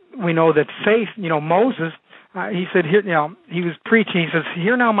 We know that faith, Moses, he said, here, he was preaching, he says,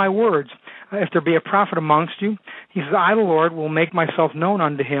 "Hear now my words. If there be a prophet amongst you," he says, "I, the Lord, will make myself known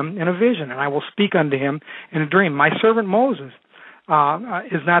unto him in a vision, and I will speak unto him in a dream. My servant Moses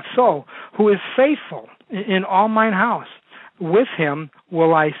is not so, who is faithful in all mine house. With him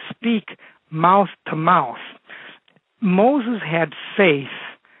will I speak mouth to mouth." Moses had faith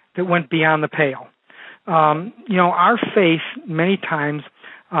that went beyond the pale. Our faith many times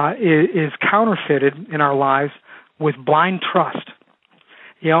is counterfeited in our lives with blind trust.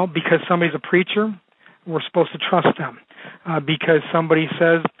 Because somebody's a preacher, we're supposed to trust them. Because somebody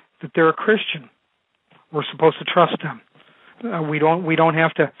says that they're a Christian, we're supposed to trust them. We don't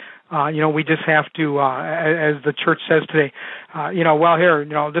have to. We just have to, as the church says today.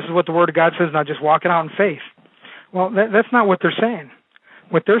 This is what the Word of God says. Now just walk it out in faith. Well, that's not what they're saying.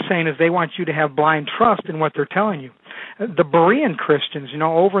 What they're saying is they want you to have blind trust in what they're telling you. The Berean Christians,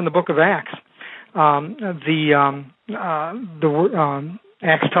 over in the book of Acts,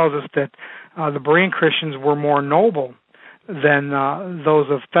 Acts tells us that the Berean Christians were more noble than those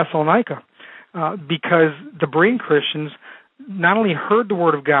of Thessalonica, because the Berean Christians not only heard the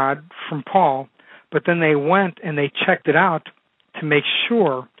Word of God from Paul, but then they went and they checked it out to make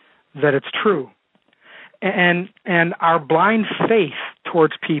sure that it's true. And our blind faith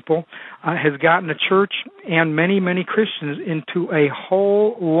towards people has gotten the church and many, many Christians into a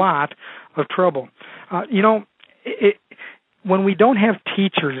whole lot of trouble. When we don't have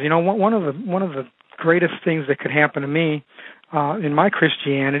teachers, one of the greatest things that could happen to me in my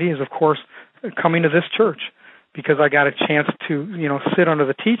Christianity is, of course, coming to this church, because I got a chance to sit under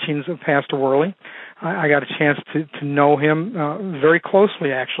the teachings of Pastor Worley. I got a chance to know him very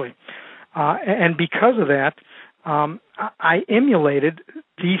closely, actually. And because of that, I emulated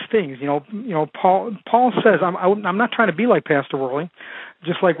these things. Paul says, I'm not trying to be like Pastor Worley,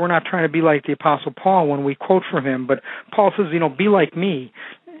 just like we're not trying to be like the Apostle Paul when we quote from him. But Paul says, be like me.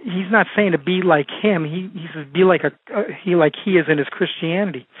 He's not saying to be like him. He says be like he is in his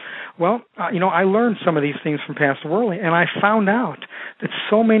Christianity. Well, I learned some of these things from Pastor Worley, and I found out that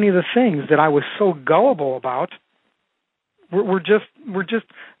so many of the things that I was so gullible about were just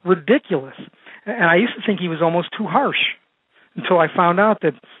ridiculous. And I used to think he was almost too harsh until I found out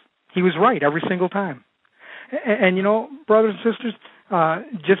that he was right every single time. And brothers and sisters,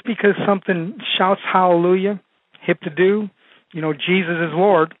 just because something shouts hallelujah, hip to do, Jesus is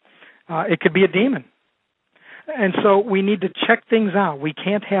Lord, it could be a demon. And so we need to check things out. We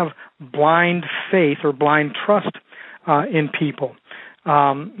can't have blind faith or blind trust in people.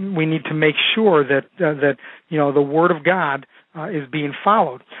 We need to make sure that the Word of God is being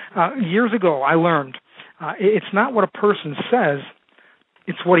followed. Years ago, I learned it's not what a person says,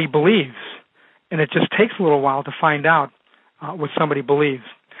 it's what he believes. And it just takes a little while to find out what somebody believes.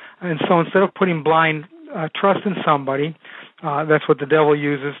 And so instead of putting blind trust in somebody, that's what the devil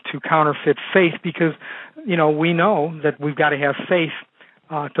uses to counterfeit faith, because, we know that we've got to have faith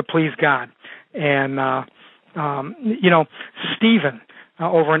to please God. And, Stephen,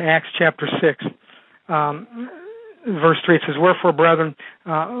 over in Acts chapter 6, verse 3, it says, "Wherefore, brethren,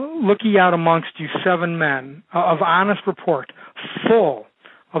 look ye out amongst you 7 men of honest report, full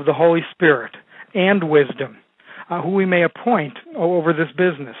of the Holy Spirit and wisdom, who we may appoint over this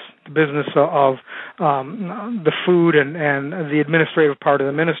business, the business of the food and the administrative part of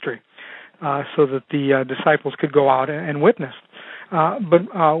the ministry, so that the disciples could go out and witness.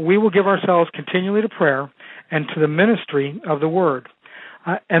 But we will give ourselves continually to prayer and to the ministry of the Word.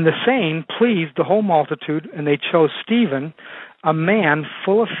 And the saying pleased the whole multitude, and they chose Stephen, a man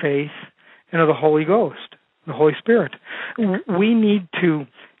full of faith and of the Holy Ghost, the Holy Spirit. We need to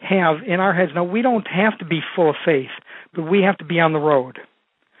have in our heads, now we don't have to be full of faith, but we have to be on the road.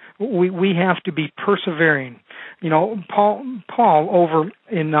 We have to be persevering. You know, Paul over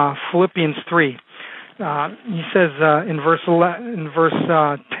in Philippians 3, he says in verse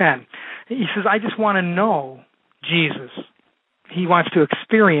 10, he says, I just want to know Jesus. He wants to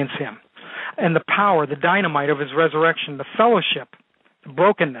experience him and the power, the dynamite of his resurrection, the fellowship, the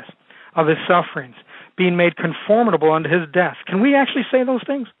brokenness of his sufferings, being made conformable unto his death. Can we actually say those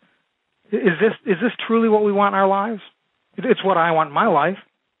things? Is this truly what we want in our lives? It's what I want in my life.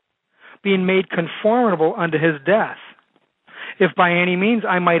 Being made conformable unto his death, if by any means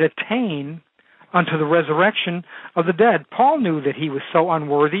I might attain unto the resurrection of the dead. Paul knew that he was so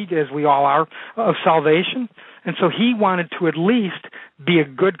unworthy, as we all are, of salvation, and so he wanted to at least be a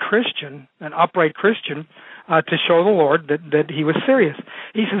good Christian, an upright Christian, to show the Lord that he was serious.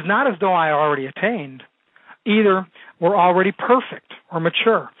 He says, not as though I already attained, either were already perfect or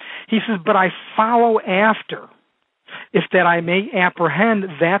mature. He says, but I follow after, if that I may apprehend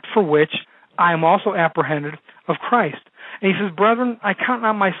that for which I am also apprehended of Christ. And he says, brethren, I count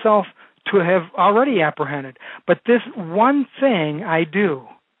not myself to have already apprehended, but this one thing I do,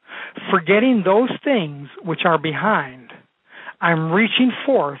 forgetting those things which are behind, I'm reaching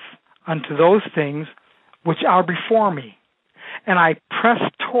forth unto those things which are before me, and I press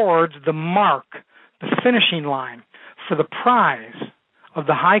towards the mark, the finishing line, for the prize of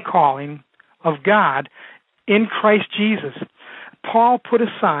the high calling of God in Christ Jesus. Paul put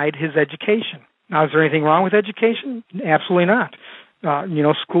aside his education. Now, is there anything wrong with education? Absolutely not.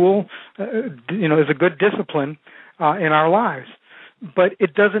 School, is a good discipline in our lives, but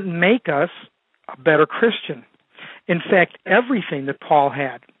it doesn't make us a better Christian. In fact, everything that Paul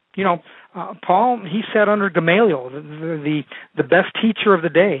had, Paul, he sat under Gamaliel, the best teacher of the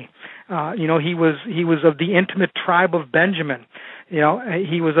day. He was of the intimate tribe of Benjamin.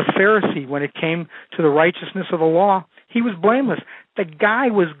 He was a Pharisee when it came to the righteousness of the law. He was blameless. The guy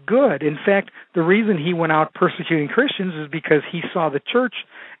was good. In fact, the reason he went out persecuting Christians is because he saw the church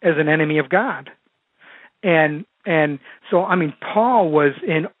as an enemy of God. And so, Paul was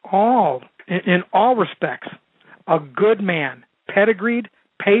in all respects a good man, pedigreed,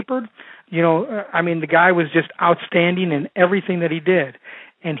 papered. The guy was just outstanding in everything that he did.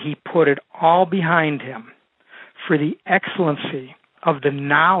 And he put it all behind him for the excellency of the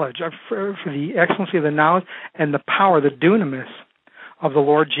knowledge, for the excellency of the knowledge and the power, the dunamis of the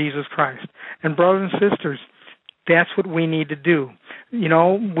Lord Jesus Christ. And brothers and sisters, that's what we need to do.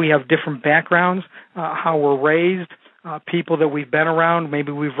 We have different backgrounds, how we're raised, people that we've been around.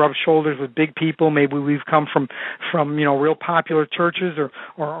 Maybe we've rubbed shoulders with big people. Maybe we've come from real popular churches,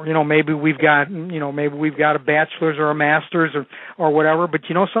 or maybe we've got a bachelor's or a master's or whatever. But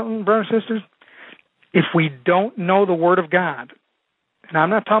you know something, brothers and sisters? If we don't know the Word of God, and I'm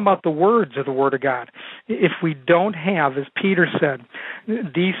not talking about the words of the Word of God, if we don't have, as Peter said,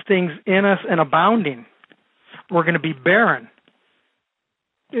 these things in us and abounding, we're going to be barren.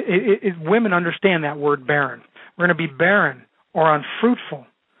 Women understand that word barren. We're going to be barren or unfruitful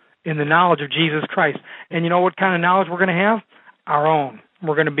in the knowledge of Jesus Christ. And you know what kind of knowledge we're going to have? Our own.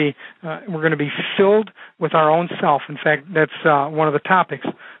 We're going to be filled with our own self. In fact, that's one of the topics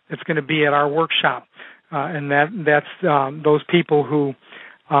that's going to be at our workshop, and that's those people who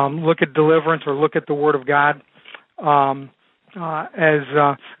look at deliverance or look at the Word of God as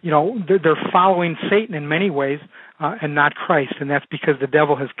they're following Satan in many ways. And not Christ, and that's because the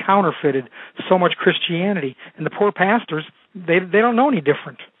devil has counterfeited so much Christianity. And the poor pastors, they don't know any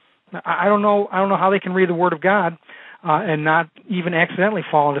different. I don't know how they can read the Word of God and not even accidentally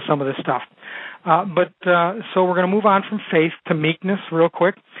fall into some of this stuff. So we're going to move on from faith to meekness real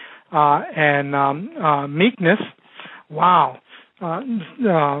quick. Meekness, wow.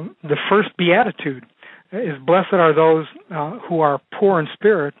 The first beatitude is, blessed are those who are poor in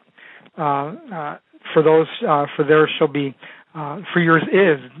spirit, for yours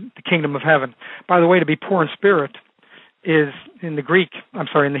is the kingdom of heaven. By the way, to be poor in spirit is in the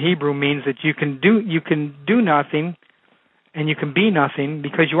Hebrew means that you can do nothing and you can be nothing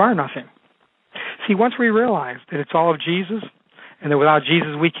because you are nothing. See, once we realize that it's all of Jesus and that without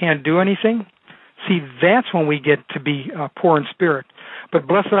Jesus we can't do anything, see, that's when we get to be poor in spirit. But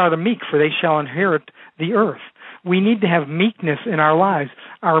blessed are the meek, for they shall inherit the earth. We need to have meekness in our lives.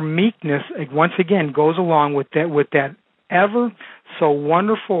 Our meekness, once again, goes along with that ever so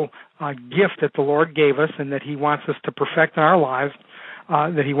wonderful gift that the Lord gave us and that He wants us to perfect in our lives,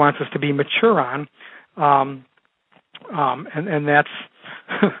 that He wants us to be mature on, and that's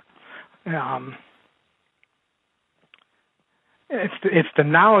it's the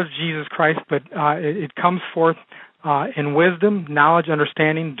knowledge of Jesus Christ, but it comes forth in wisdom, knowledge,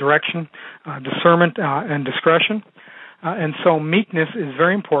 understanding, direction, discernment, and discretion. And so meekness is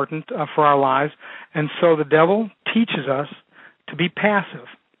very important for our lives. And so the devil teaches us to be passive.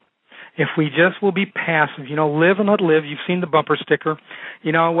 If we just will be passive, live and let live. You've seen the bumper sticker.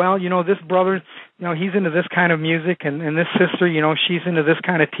 This brother, he's into this kind of music, and this sister, she's into this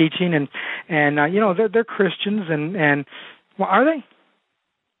kind of teaching, and they're Christians, and well, are they?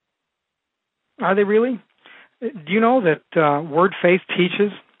 Are they really? Do you know that Word Faith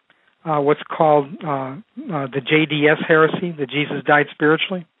teaches what's called the JDS heresy, that Jesus died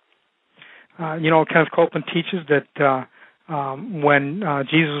spiritually? Kenneth Copeland teaches that when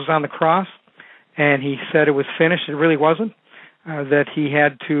Jesus was on the cross and he said it was finished, it really wasn't, that he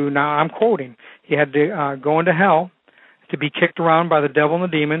had to, now I'm quoting, he had to go into hell to be kicked around by the devil and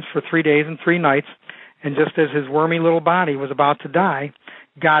the demons for 3 days and 3 nights, and just as his wormy little body was about to die,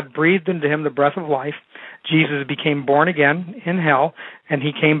 God breathed into him the breath of life. Jesus became born again in hell, and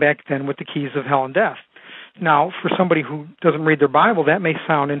he came back then with the keys of hell and death. Now, for somebody who doesn't read their Bible, that may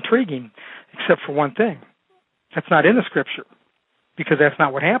sound intriguing, except for one thing. That's not in the Scripture, because that's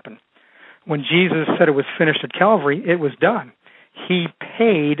not what happened. When Jesus said it was finished at Calvary, it was done. He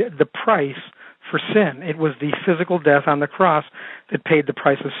paid the price for sin. It was the physical death on the cross that paid the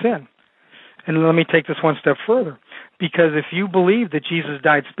price of sin. And let me take this one step further, because if you believe that Jesus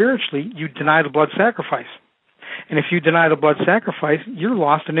died spiritually, you deny the blood sacrifice. And if you deny the blood sacrifice, you're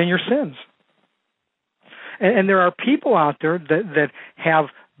lost and in your sins. And there are people out there that have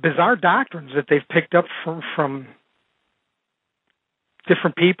bizarre doctrines that they've picked up from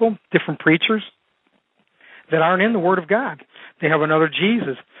different people, different preachers, that aren't in the Word of God. They have another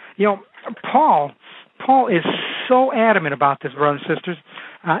Jesus. Paul is so adamant about this, brothers and sisters,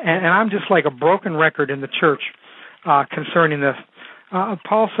 and I'm just like a broken record in the church concerning this.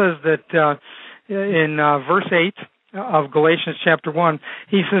 Paul says that in verse 8 of Galatians chapter 1,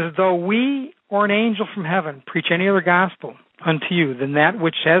 he says, though we or an angel from heaven preach any other gospel unto you than that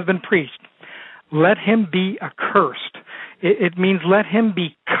which has been preached, let him be accursed. It means let him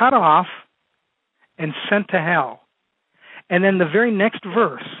be cut off and sent to hell. And then the very next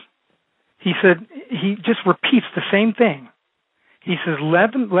verse, he said, he just repeats the same thing. He says,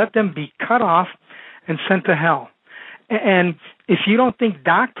 let them be cut off and sent to hell. And if you don't think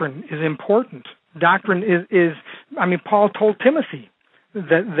doctrine is important, doctrine is Paul told Timothy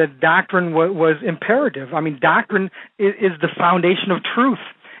that doctrine was imperative. Doctrine is the foundation of truth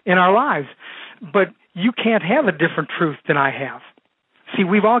in our lives. But you can't have a different truth than I have. See,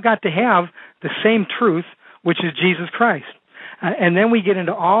 we've all got to have the same truth, which is Jesus Christ. And then we get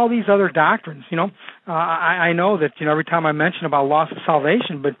into all these other doctrines. I know that every time I mention about loss of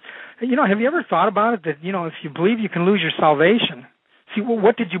salvation, but have you ever thought about it that if you believe you can lose your salvation, see, well,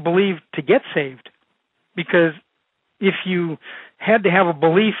 what did you believe to get saved? Because if you had to have a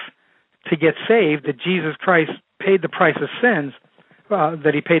belief to get saved that Jesus Christ paid the price of sins,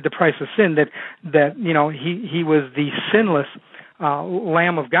 that He paid the price of sin, that He was the sinless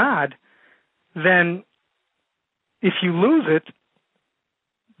Lamb of God, then if you lose it,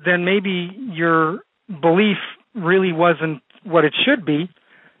 then maybe your belief really wasn't what it should be.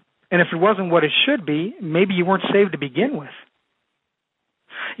 And if it wasn't what it should be, maybe you weren't saved to begin with.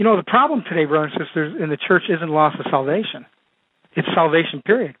 The problem today, brothers and sisters, in the church isn't loss of salvation. It's salvation,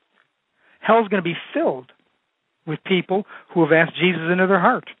 period. Hell's going to be filled with people who have asked Jesus into their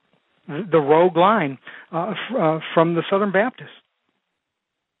heart. The rogue line from the Southern Baptists.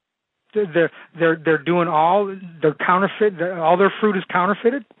 They're doing they're counterfeit. All their fruit is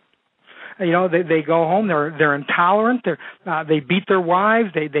counterfeited. They go home. They're intolerant. They beat their wives.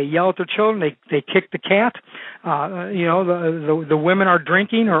 They yell at their children. They kick the cat. The women are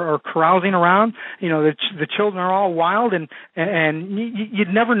drinking or carousing around. The children are all wild, and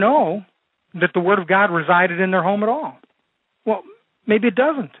you'd never know that the Word of God resided in their home at all. Well, maybe it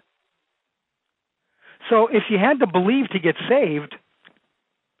doesn't. So if you had to believe to get saved,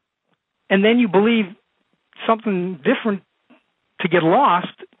 and then you believe something different to get lost,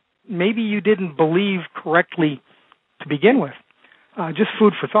 maybe you didn't believe correctly to begin with. Just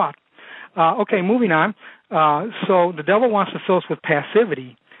food for thought. Okay, moving on. So the devil wants to fill us with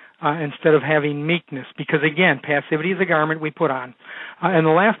passivity instead of having meekness, because, again, passivity is a garment we put on. And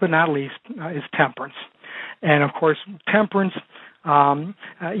the last but not least is temperance. And, of course, temperance,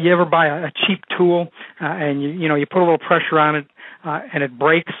 you ever buy a cheap tool and you put a little pressure on it and it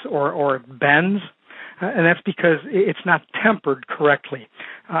breaks or it bends? And that's because it's not tempered correctly.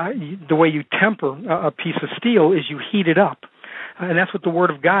 The way you temper a piece of steel is you heat it up. And that's what the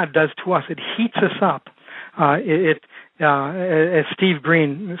Word of God does to us. It heats us up. As Steve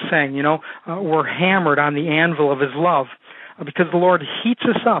Green sang, we're hammered on the anvil of His love because the Lord heats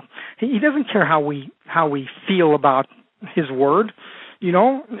us up. He doesn't care how we feel about His Word. He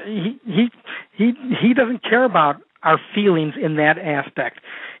doesn't care about our feelings in that aspect.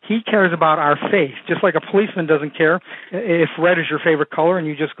 He cares about our faith, just like a policeman doesn't care if red is your favorite color and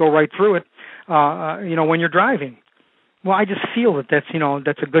you just go right through it, when you're driving. Well, I just feel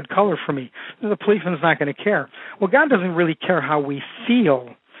that's a good color for me. The policeman's not going to care. Well, God doesn't really care how we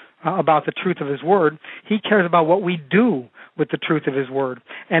feel about the truth of His Word. He cares about what we do with the truth of His Word.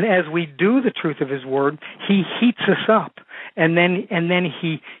 And as we do the truth of His Word, He heats us up. And then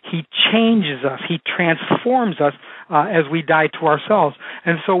He changes us. He transforms us as we die to ourselves.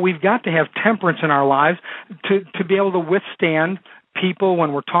 And so we've got to have temperance in our lives to be able to withstand people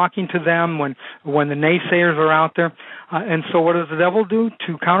when we're talking to them, when the naysayers are out there. And so what does the devil do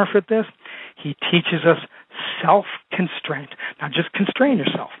to counterfeit this? He teaches us self-constraint. Now just constrain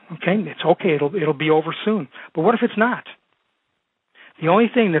yourself, okay? It's okay. It'll be over soon. But what if it's not? The only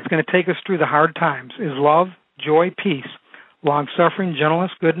thing that's going to take us through the hard times is love, joy, peace, long-suffering,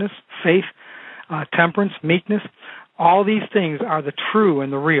 gentleness, goodness, faith, temperance, meekness. All these things are the true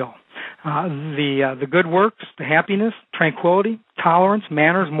and the real. The good works, the happiness, tranquility, tolerance,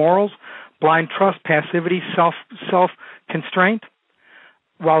 manners, morals, blind trust, passivity, self-constraint.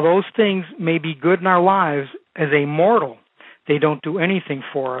 While those things may be good in our lives as a mortal, they don't do anything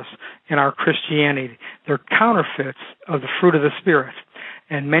for us in our Christianity. They're counterfeits of the fruit of the Spirit.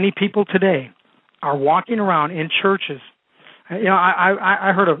 And many people today are walking around in churches.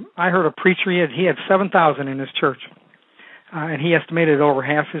 I heard a preacher. He had 7,000 in his church, and he estimated over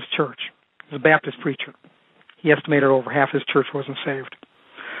half his church. He was a Baptist preacher. He estimated over half his church wasn't saved.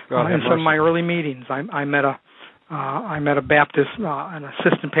 In some of my early meetings, I met a Baptist, an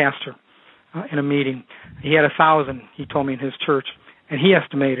assistant pastor, in a meeting. He had 1,000. He told me in his church, and he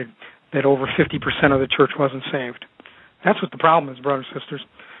estimated that over 50% of the church wasn't saved. That's what the problem is, brothers and sisters.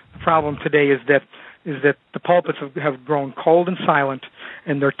 The problem today is that the pulpits have grown cold and silent,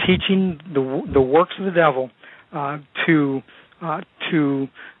 and they're teaching the works of the devil to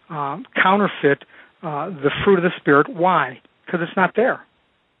counterfeit the fruit of the Spirit. Why? Because it's not there.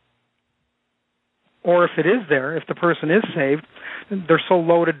 Or if it is there, if the person is saved, they're so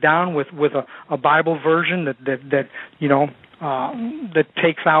loaded down with a Bible version that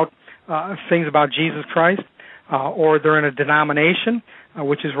takes out things about Jesus Christ, or they're in a denomination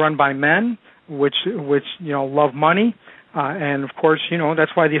which is run by men, which love money, and of course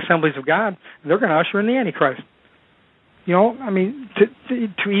that's why the Assemblies of God, they're going to usher in the Antichrist. To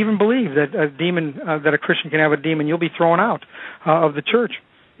even believe that a demon, that a Christian can have a demon, you'll be thrown out of the church.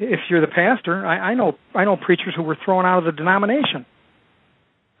 If you're the pastor, I know preachers who were thrown out of the denomination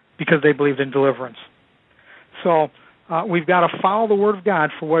because they believed in deliverance. So we've got to follow the Word of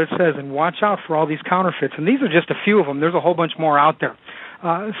God for what it says and watch out for all these counterfeits. And these are just a few of them. There's a whole bunch more out there.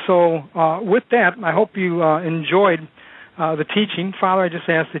 So with that, I hope you enjoyed the teaching. Father, I just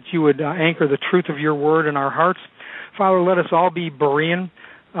ask that you would anchor the truth of your Word in our hearts. Father, let us all be Berean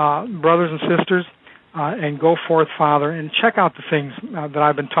brothers and sisters. And go forth, Father, and check out the things that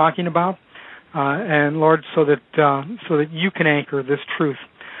I've been talking about, and Lord, so that you can anchor this truth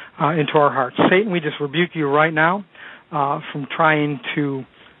into our hearts. Satan, we just rebuke you right now from trying to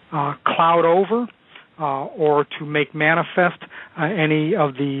cloud over or to make manifest any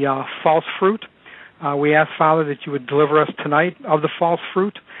of the false fruit. We ask, Father, that you would deliver us tonight of the false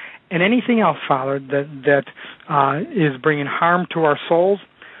fruit and anything else, Father, that is bringing harm to our souls.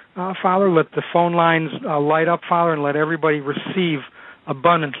 Father, let the phone lines light up, Father, and let everybody receive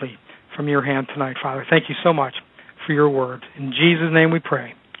abundantly from your hand tonight, Father. Thank you so much for your word. In Jesus' name we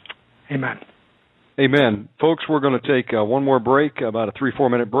pray. Amen. Amen. Folks, we're going to take one more break, about a 3-4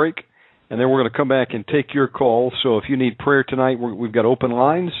 minute break, and then we're going to come back and take your calls. So if you need prayer tonight, we've got open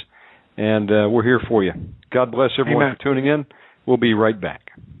lines, and we're here for you. God bless everyone Amen. for tuning in. We'll be right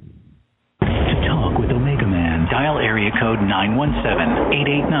back. To talk with Omegaman, dial area code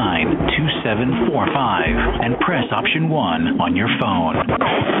 917-889-2745 and press option 1 on your phone.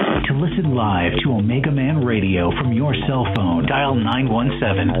 To listen live to Omegaman Radio from your cell phone, dial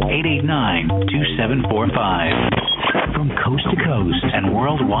 917-889-2745. From coast to coast and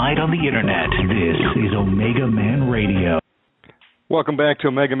worldwide on the internet, this is Omegaman Radio. Welcome back to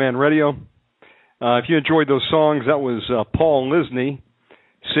Omegaman Radio. If you enjoyed those songs, that was Paul Lisney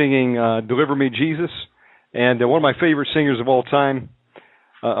singing Deliver Me, Jesus. And one of my favorite singers of all time,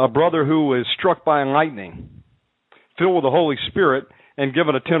 a brother who was struck by lightning, filled with the Holy Spirit, and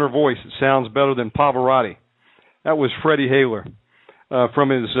given a tenor voice that sounds better than Pavarotti. That was Freddie Haler from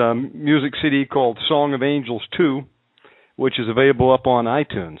his music CD called Song of Angels 2, which is available up on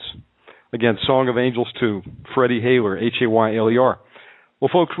iTunes. Again, Song of Angels 2, Freddie Haler, Hayler. Well,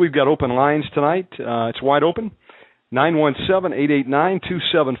 folks, we've got open lines tonight. It's wide open,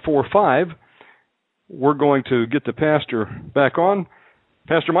 917-889-2745. We're going to get the pastor back on.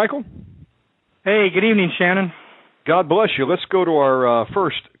 Pastor Michael? Hey, good evening, Shannon. God bless you. Let's go to our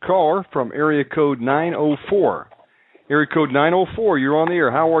first caller from area code 904. Area code 904, you're on the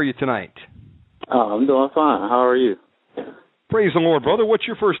air. How are you tonight? I'm doing fine. How are you? Praise the Lord, brother. What's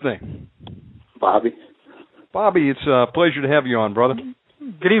your first name? Bobby. Bobby, it's a pleasure to have you on, brother.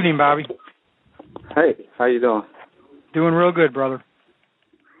 Good evening, Bobby. Hey, how you doing? Doing real good, brother.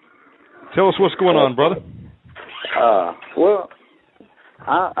 Tell us what's going on, brother. Well,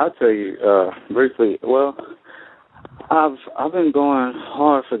 I'll tell you briefly. Well, I've been going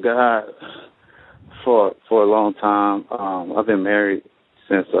hard for God for a long time. I've been married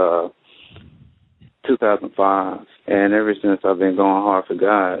since 2005, and ever since I've been going hard for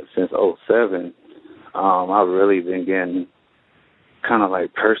God since 2007, I've really been getting kind of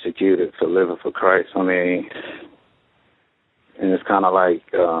like persecuted for living for Christ. I mean, and it's kind of like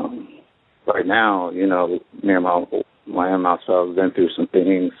right now, you know, me and my spouse have been through some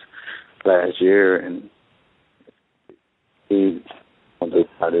things last year, and he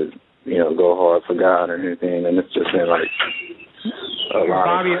decided, you know, go hard for God or anything, and it's just been like a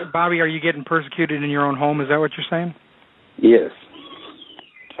lot. Bobby, are you getting persecuted in your own home? Is that what you're saying? Yes.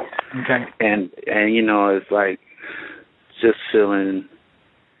 Okay. And you know, it's like just feeling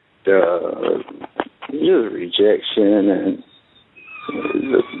the rejection and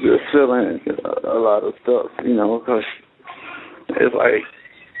just feeling a lot of stuff, you know, because it's like,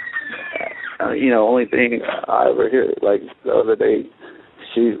 you know, only thing I ever hear, like the other day,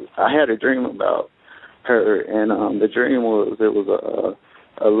 I had a dream about her, and the dream was it was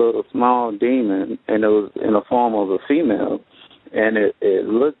a little small demon, and it was in the form of a female, and it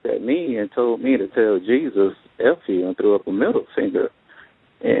looked at me and told me to tell Jesus F you, and threw up a middle finger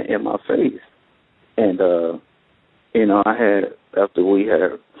in my face. And you know, after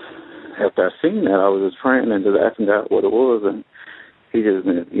I seen that, I was just praying and just asking God what it was, and he just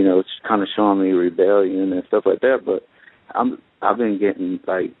been, you know, kind of showing me rebellion and stuff like that. But I've been getting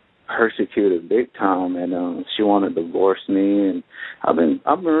like persecuted big time, and she wanted to divorce me, and I've been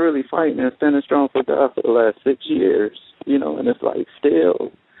really fighting and standing strong for God for the last 6 years, you know, and it's like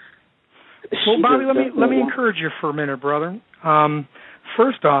still. Well, Bobby, let me encourage you for a minute, brother.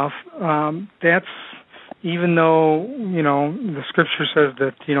 First off, that's, even though, you know, the scripture says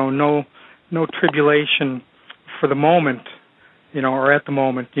that, you know, no tribulation for the moment, you know, or at the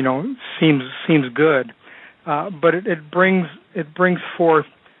moment, you know, seems good, but it brings forth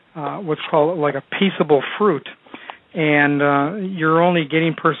what's called like a peaceable fruit, and you're only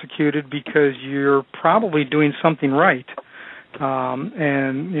getting persecuted because you're probably doing something right,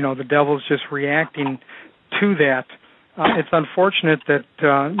 and you know, the devil's just reacting to that. It's unfortunate that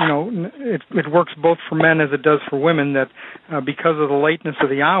you know, it works both for men as it does for women, that because of the lateness of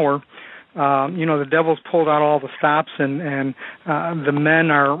the hour, you know, the devil's pulled out all the stops, and the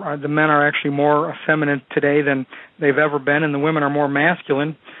men are actually more effeminate today than they've ever been, and the women are more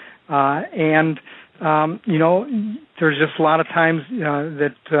masculine. And you know, there's just a lot of times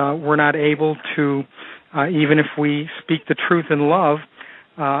that we're not able to, even if we speak the truth in love,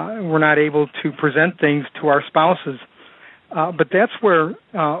 we're not able to present things to our spouses. But that's where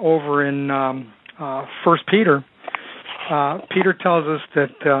over in 1 Peter, Peter tells us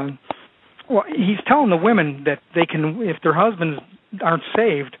that, well, he's telling the women that they can, if their husbands aren't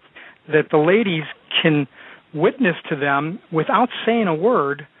saved, that the ladies can witness to them without saying a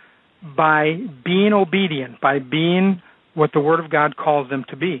word by being obedient, by being what the Word of God calls them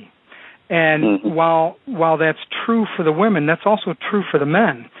to be. And while that's true for the women, that's also true for the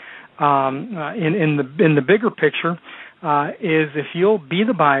men. In the bigger picture, is if you'll be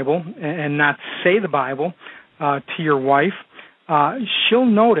the Bible and not say the Bible to your wife, she'll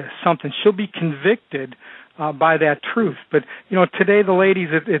notice something. She'll be convicted by that truth. But you know, today the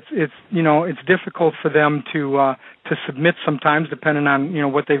ladies, it's you know, it's difficult for them to submit sometimes, depending on, you know,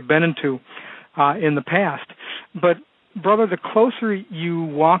 what they've been into in the past. But brother, the closer you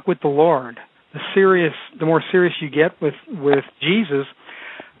walk with the Lord, the more serious you get with Jesus,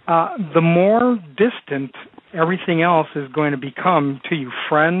 the more distant everything else is going to become to you,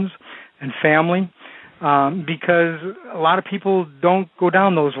 friends and family, because a lot of people don't go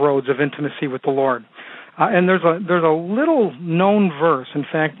down those roads of intimacy with the Lord. And there's a little known verse. In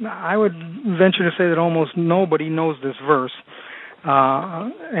fact, I would venture to say that almost nobody knows this verse,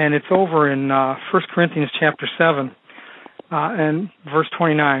 and it's over in 1 Corinthians chapter 7 and verse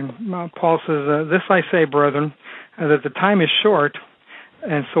 29. Paul says, "This I say, brethren, that the time is short,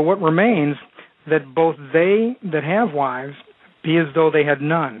 and so what remains, that both they that have wives be as though they had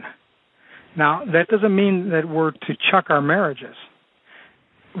none." Now, that doesn't mean that we're to chuck our marriages.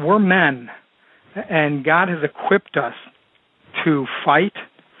 We're men, and God has equipped us to fight.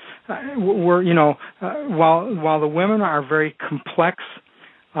 We're, while the women are very complex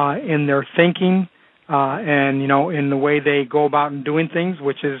in their thinking and, in the way they go about and doing things,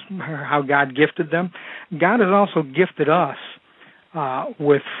 which is how God gifted them, God has also gifted us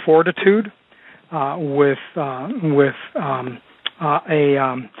with fortitude, with a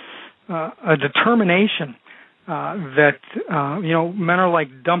determination that men are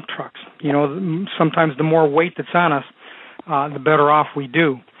like dump trucks. Sometimes the more weight that's on us, the better off we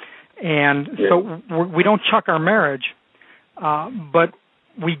do. And so we don't chuck our marriage, but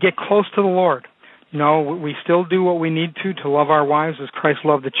we get close to the Lord. We still do what we need to love our wives as Christ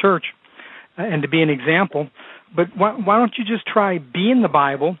loved the church, and to be an example. But why don't you just try being the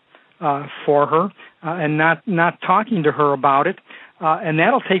Bible for her and not talking to her about it, and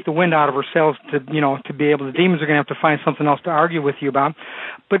that'll take the wind out of her sails to be able. The demons are going to have to find something else to argue with you about.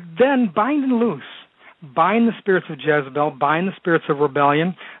 But then bind and loose. Bind the spirits of Jezebel, bind the spirits of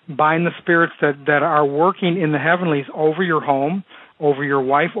rebellion, bind the spirits that are working in the heavenlies over your home, over your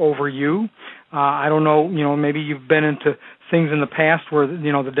wife, over you. I don't know, maybe you've been into things in the past where,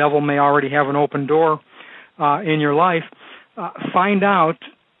 the devil may already have an open door in your life. Find out,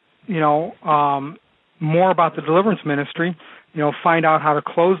 more about the deliverance ministry. Find out how to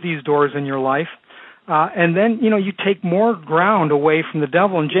close these doors in your life. And then, you take more ground away from the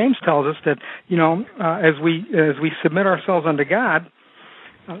devil. And James tells us that, as we submit ourselves unto God,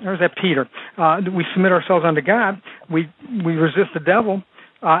 there's that Peter, we submit ourselves unto God, we resist the devil,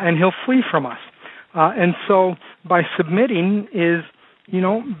 and he'll flee from us. And so by submitting is,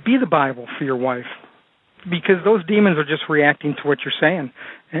 be the Bible for your wife, because those demons are just reacting to what you're saying,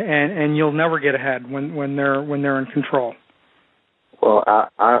 and you'll never get ahead when they're in control. Well, I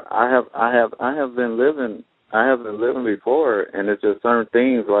have been living before, and it's just certain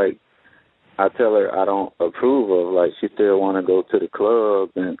things like I tell her I don't approve of. Like she still want to go to the club,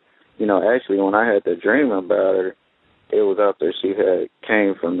 and actually when I had the dream about her, it was after she had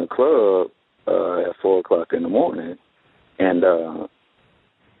came from the club at 4:00 in the morning, and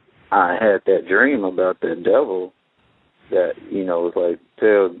I had that dream about that devil that was like,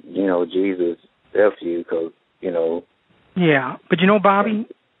 tell Jesus F you, because Yeah, but Bobby,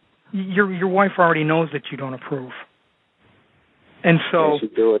 your wife already knows that you don't approve, and so she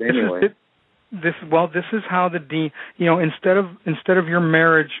do it anyway. This is how instead of your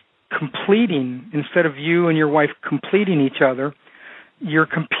marriage completing, instead of you and your wife completing each other, you're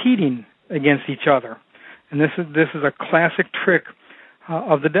competing against each other, and this is a classic trick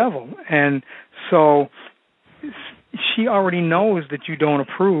of the devil. And so she already knows that you don't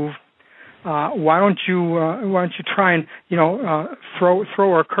approve. Why don't you try and throw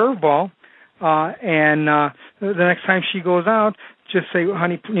her a curveball, and the next time she goes out, just say,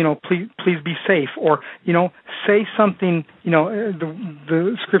 honey, please be safe, or say something.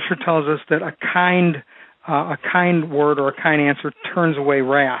 The scripture tells us that a kind word or a kind answer turns away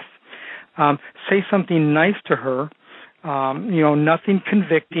wrath. Say something nice to her, nothing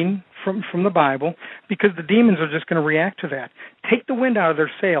convicting from the Bible, because the demons are just going to react to that. Take the wind out of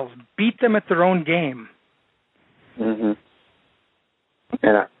their sails. Beat them at their own game. Mm-hmm.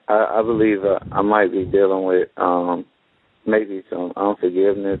 And I believe I might be dealing with maybe some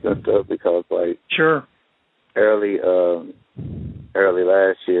unforgiveness and stuff, because sure, early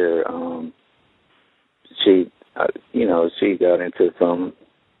last year, she got into some,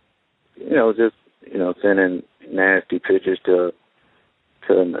 sending nasty pictures to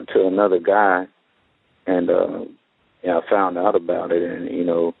another guy, and I found out about it,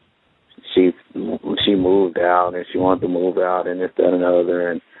 and she moved out, and she wanted to move out, and this, that, and the other,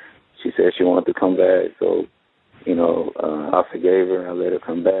 and she said she wanted to come back, so I forgave her and I let her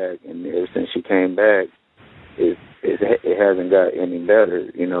come back, and ever since she came back, it hasn't got any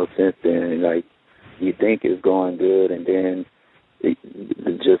better, since then. Like, you think it's going good, and then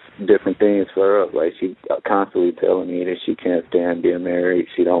just different things for her. Like, she constantly telling me that she can't stand being married.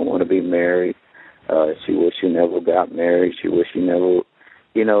 She don't want to be married. She wish she never got married. She wish she never,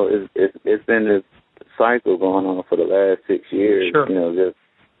 it's been this cycle going on for the last 6 years. Sure.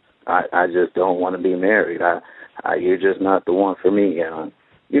 I just don't want to be married. You're just not the one for me. And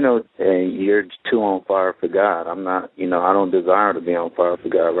you're too on fire for God. I'm not, I don't desire to be on fire for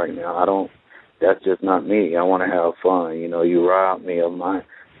God right now. That's just not me. I want to have fun. You rob me of my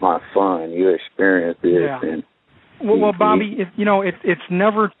fun. You experience this. Yeah. And well, Bobby, it's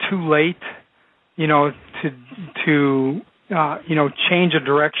never too late, to change a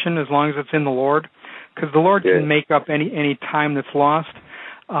direction as long as it's in the Lord, because the Lord can make up any time that's lost.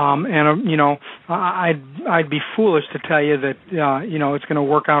 I'd be foolish to tell you that it's going to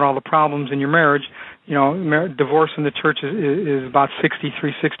work out all the problems in your marriage. Divorce in the church is about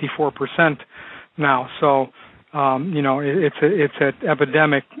 63-64% now. So it's at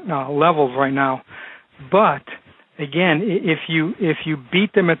epidemic levels right now. But again, if you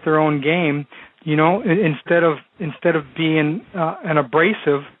beat them at their own game, instead of being an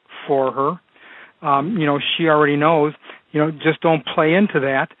abrasive for her, she already knows. Just don't play into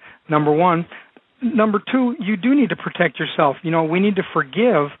that, number one. Number two, you do need to protect yourself. We need to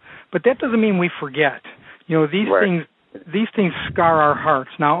forgive, but that doesn't mean we forget. These things scar our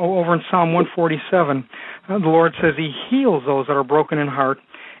hearts. Now, over in Psalm 147, the Lord says He heals those that are broken in heart,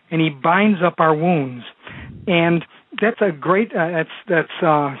 and He binds up our wounds. And that's a great, that's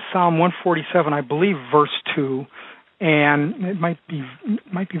Psalm 147, I believe, verse 2. And it might be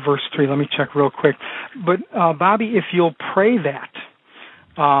verse 3. Let me check real quick. But, Bobby, if you'll pray that,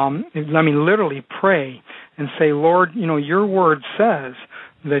 literally pray and say, Lord, your word says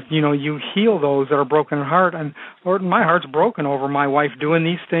that, you heal those that are broken in heart. And, Lord, my heart's broken over my wife doing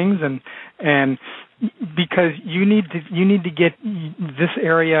these things. And because you need to get this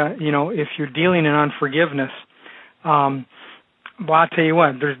area, if you're dealing in unforgiveness, well, I'll tell you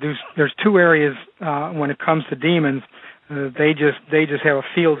what. There's two areas when it comes to demons. They just have a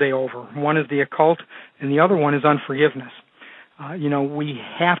field day over. One is the occult, and the other one is unforgiveness. We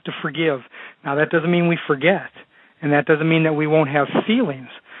have to forgive. Now, that doesn't mean we forget, and that doesn't mean that we won't have feelings.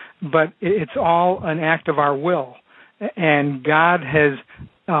 But it's all an act of our will, and God has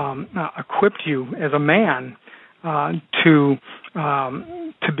equipped you as a man to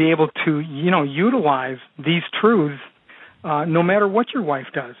be able to utilize these truths. No matter what your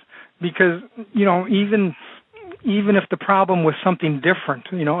wife does, because even if the problem was something different,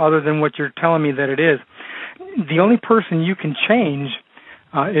 other than what you're telling me that it is, the only person you can change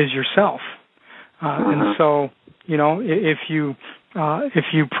is yourself. And so, if you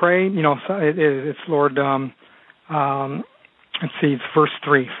pray, it's Lord. Let's see, it's verse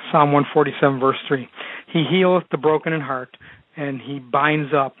 3, Psalm 147, verse 3. He healeth the broken in heart, and He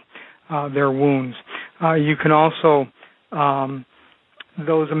binds up their wounds. You can also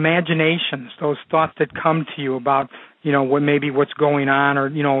those imaginations, those thoughts that come to you about, what's going on, or,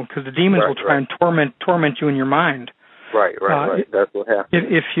 because the demons will try and torment you in your mind. Right. That's what happens.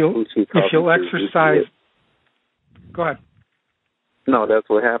 If you'll exercise, go ahead. No, that's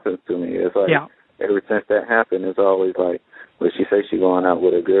what happens to me. It's like, ever since that happened, it's always like, well, she says she's going out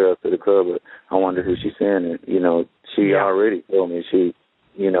with a girl to the club, but I wonder who she's seeing. And, she already told me she,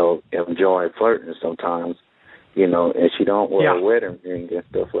 enjoy flirting sometimes. And she don't wear a wedding ring and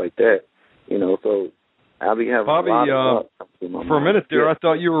stuff like that. So I'll be having Bobby, a lot of for a minute there, I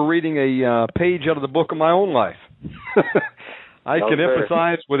thought you were reading a page out of the book of my own life. I can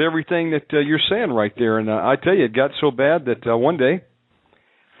empathize with everything that you're saying right there. And I tell you, it got so bad that one day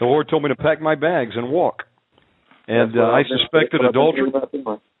the Lord told me to pack my bags and walk. And I suspected adultery.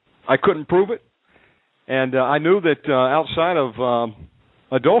 I couldn't prove it. And I knew that outside of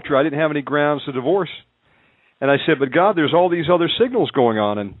adultery, I didn't have any grounds to divorce. And I said, but God, there's all these other signals going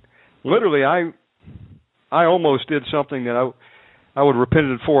on. And literally, I almost did something that I would have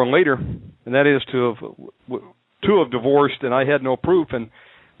repented for later, and that is to have divorced, and I had no proof. And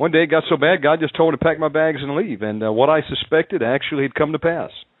one day it got so bad, God just told me to pack my bags and leave. And what I suspected actually had come to pass.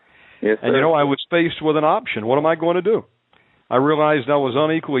 Yes, sir. And, I was faced with an option. What am I going to do? I realized I was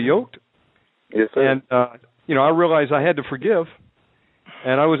unequally yoked. Yes, sir. And, I realized I had to forgive.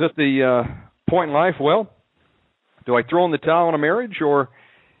 And I was at the point in life, well, do I throw in the towel on a marriage, or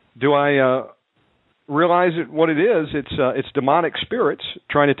do I realize what it is? It's demonic spirits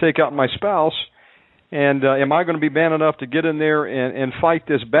trying to take out my spouse. And am I going to be man enough to get in there and fight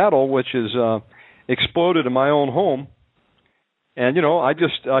this battle, which is exploded in my own home? And, I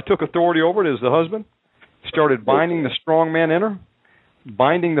took authority over it as the husband, started binding the strong man in her,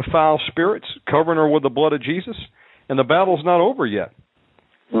 binding the foul spirits, covering her with the blood of Jesus. and the battle's not over yet.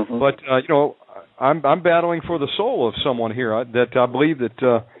 Mm-hmm. But I'm battling for the soul of someone here that I believe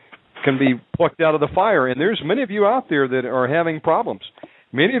that can be plucked out of the fire. And there's many of you out there that are having problems.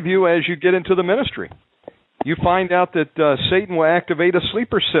 Many of you, as you get into the ministry, you find out that Satan will activate a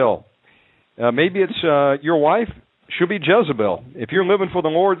sleeper cell. Maybe it's your wife. She'll be Jezebel. If you're living for the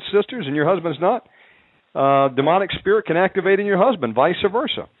Lord, sisters, and your husband's not, demonic spirit can activate in your husband, vice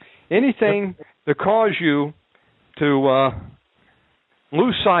versa. Anything to cause you to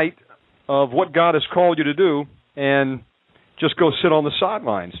lose sight of what God has called you to do and just go sit on the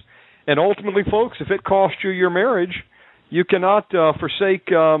sidelines. And ultimately, folks, if it costs you your marriage, you cannot forsake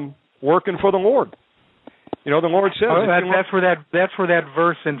working for the Lord. The Lord says... That's where that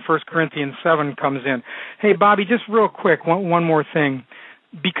verse in 1 Corinthians 7 comes in. Hey, Bobby, just real quick, one more thing.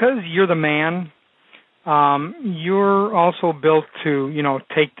 Because you're the man, you're also built to,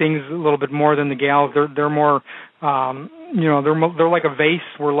 take things a little bit more than the gals. They're more, they're like a vase.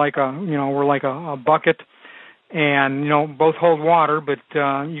 We're like a bucket, and both hold water, but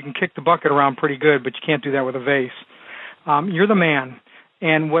you can kick the bucket around pretty good, but you can't do that with a vase. You're the man,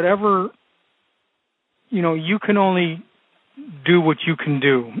 and whatever, you can only do what you can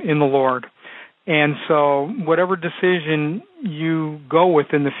do in the Lord, and so whatever decision you go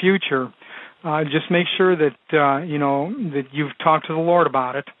with in the future. Just make sure that that you've talked to the Lord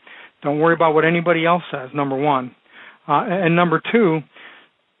about it. Don't worry about what anybody else says. Number one, and number two,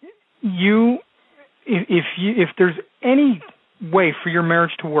 if there's any way for your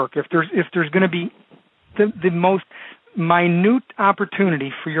marriage to work, if there's going to be the most minute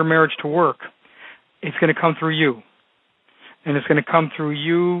opportunity for your marriage to work, it's going to come through you, and it's going to come through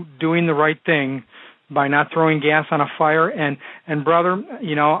you doing the right thing. By not throwing gas on a fire, and brother,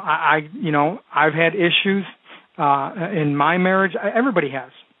 I've had issues in my marriage. Everybody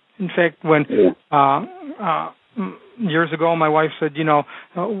has. In fact, when years ago, my wife said, she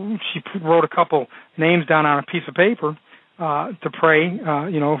wrote a couple names down on a piece of paper to pray,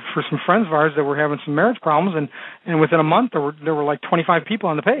 for some friends of ours that were having some marriage problems, and within a month there were like 25 people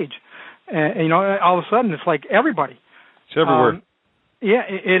on the page, and all of a sudden it's like everybody. It's everywhere. Yeah,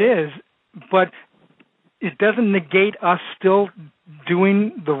 it is, but it doesn't negate us still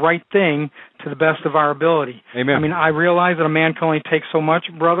doing the right thing to the best of our ability. Amen. I mean, I realize that a man can only take so much,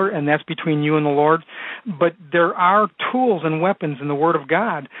 brother, and that's between you and the Lord. But there are tools and weapons in the Word of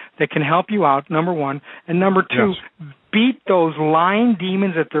God that can help you out, number one. And number two, beat those lying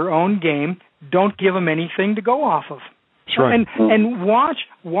demons at their own game. Don't give them anything to go off of. That's right. And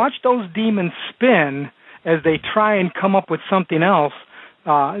watch those demons spin as they try and come up with something else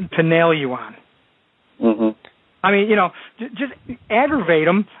to nail you on. Mm-hmm. I mean, just aggravate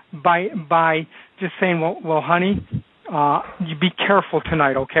them by just saying, well, honey, you be careful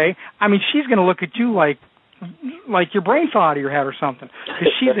tonight, okay? I mean, she's going to look at you like your brain fell out of your head or something,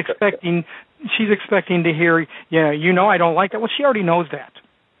 because she's expecting to hear, I don't like that. Well, she already knows that,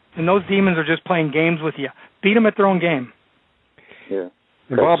 and those demons are just playing games with you. Beat them at their own game. Yeah.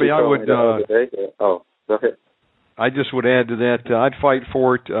 And Bobby, I would. Go ahead. I just would add to that. I'd fight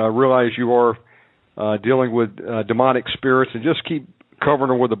for it. Realize you are. Dealing with demonic spirits, and just keep covering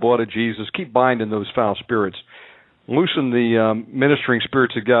her with the blood of Jesus. Keep binding those foul spirits. Loosen the ministering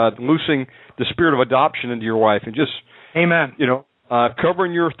spirits of God. Loosen the spirit of adoption into your wife, and just, amen.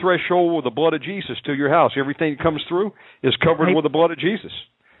 Covering your threshold with the blood of Jesus to your house. Everything that comes through is covered with the blood of Jesus.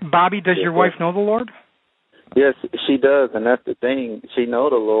 Bobby, does your wife know the Lord? Yes, she does, and that's the thing. She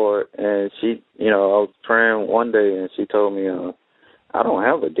knows the Lord, and she, I was praying one day, and she told me, I don't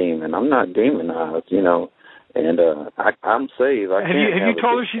have a demon. I'm not demonized, and I'm saved. Have you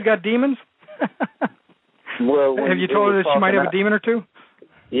told her she's got demons? Well, have you told her that she might have a demon or two?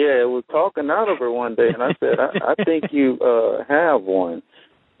 Yeah, it was talking out of her one day, and I said, I think you have one.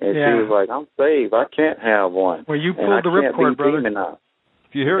 And she was like, I'm saved. I can't have one. Well, you pulled the ripcord, brother. Demonized.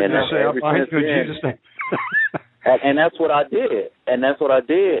 If you hear it, just say, I'm behind you in Jesus' name. And that's what I did. And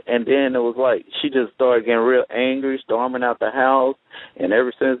then it was like she just started getting real angry, storming out the house. And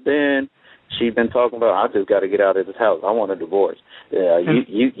ever since then, she's been talking about, I just got to get out of this house. I want a divorce.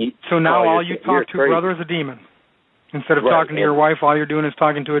 So now all you talk to, brother, is a demon. Instead of talking to your wife, all you're doing is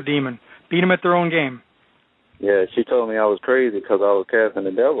talking to a demon. Beat them at their own game. Yeah, she told me I was crazy because I was casting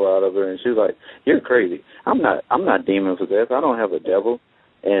the devil out of her. And she was like, you're crazy. I'm not demon possessed. I don't have a devil.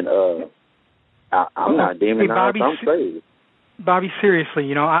 And I'm not demonized. I'm saved. Bobby,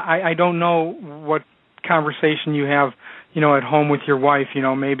 seriously, I don't know what conversation you have, at home with your wife.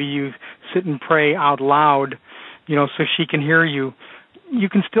 Maybe you sit and pray out loud, so she can hear you. You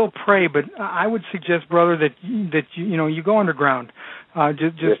can still pray, but I would suggest, brother, that you go underground.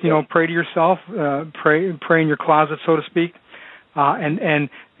 Just pray to yourself, pray in your closet, so to speak, and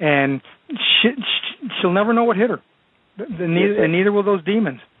she'll never know what hit her, and neither will those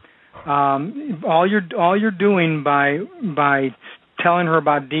demons. All you're doing by telling her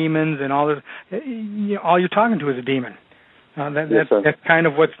about demons and all this, all you're talking to is a demon. That's kind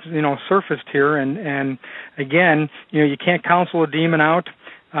of what's surfaced here, and again, you can't counsel a demon out.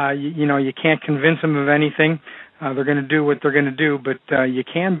 You can't convince them of anything. They're going to do what they're going to do, but you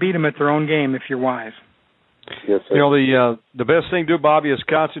can beat them at their own game if you're wise. Yes, sir. The best thing to do, Bobby, is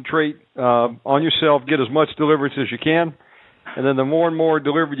concentrate on yourself, get as much deliverance as you can, and then the more and more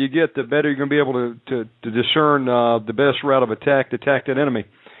delivered you get, the better you're going to be able to discern the best route of attack to attack that enemy.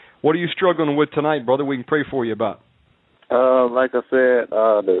 What are you struggling with tonight, brother? We can pray for you about. Like I said,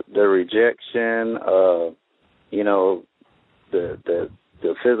 the rejection,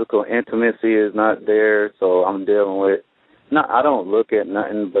 the physical intimacy is not there, so I'm dealing with. I don't look at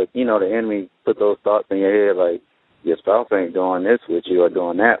nothing, but the enemy put those thoughts in your head like your spouse ain't doing this with you or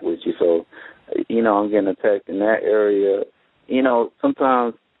doing that with you. So, I'm getting attacked in that area.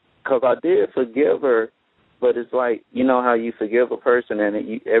 Sometimes because I did forgive her, but it's like how you forgive a person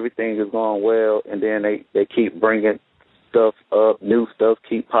and everything is going well, and then they keep bringing stuff up, new stuff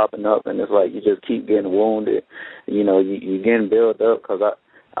keep popping up, and it's like you just keep getting wounded. You're getting built up because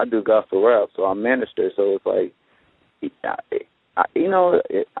I do gospel rap, so I minister. So it's like, like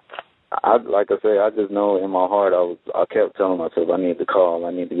I say, I just know in my heart I kept telling myself I need to call,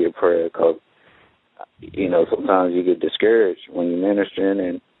 I need to get prayer, because sometimes you get discouraged when you're ministering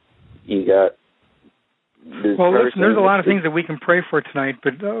and you got. Well, listen, there's a lot of things that we can pray for tonight,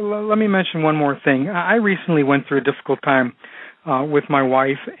 but let me mention one more thing. I recently went through a difficult time with my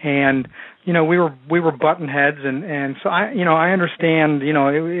wife, and we were butting heads, and so I understand.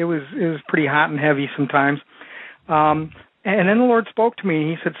 It was pretty hot and heavy sometimes. And then the Lord spoke to me, and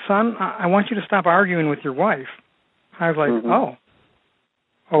He said, "Son, I want you to stop arguing with your wife." I was like, "Oh,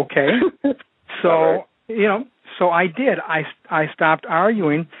 okay." So so I did. I stopped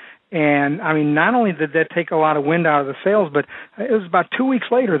arguing. And not only did that take a lot of wind out of the sails, but it was about 2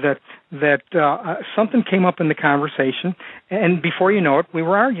 weeks later that something came up in the conversation, and before you know it, we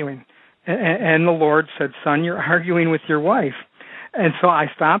were arguing. And the Lord said, "Son, you're arguing with your wife." And so I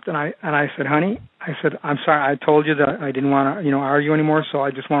stopped and I said, "Honey," I said, "I'm sorry. I told you that I didn't want to argue anymore, so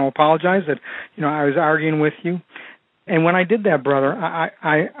I just want to apologize that I was arguing with you." And when I did that, brother,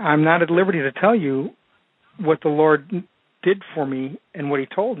 I'm not at liberty to tell you what the Lord did for me and what He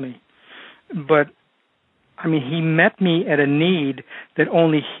told me, but He met me at a need that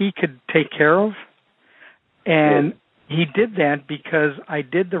only He could take care of, and He did that because I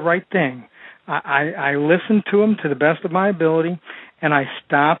did the right thing. I listened to Him to the best of my ability, and I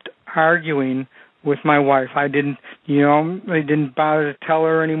stopped arguing with my wife. I didn't bother to tell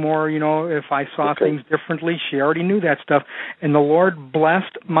her anymore, if I saw things differently. She already knew that stuff. And the Lord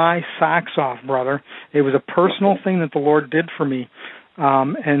blessed my socks off, brother. It was a personal thing that the Lord did for me.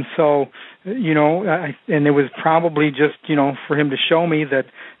 And so, and it was probably just, for Him to show me that,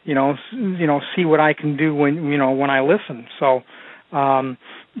 see what I can do when I listen. So,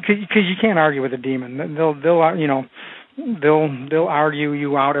 because you can't argue with a demon. They'll argue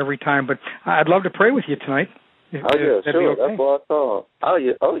you out every time. But I'd love to pray with you tonight. Sure. Okay. That's what I called. Oh,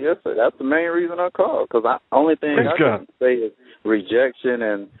 yes, sir. That's the main reason I called. Because the only thing I can say is rejection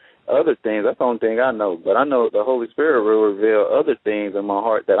and other things. That's the only thing I know. But I know the Holy Spirit will reveal other things in my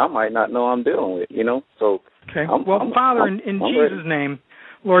heart that I might not know I'm dealing with. So. Okay. Father, in Jesus' name,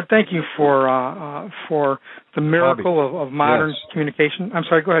 Lord, thank you for the miracle of modern communication. I'm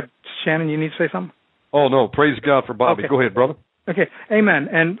sorry. Go ahead, Shannon. You need to say something. Oh, no. Praise God for Bobby. Okay. Go ahead, brother. Okay. Amen.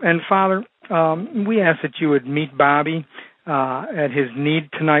 And Father, we ask that you would meet Bobby at his need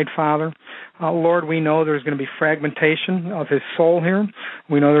tonight, Father. Lord, we know there's going to be fragmentation of his soul here.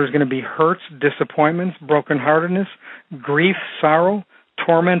 We know there's going to be hurts, disappointments, brokenheartedness, grief, sorrow,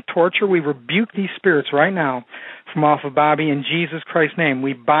 torment, torture. We rebuke these spirits right now from off of Bobby in Jesus Christ's name.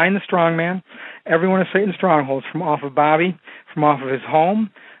 We bind the strong man, every one of Satan's strongholds from off of Bobby, from off of his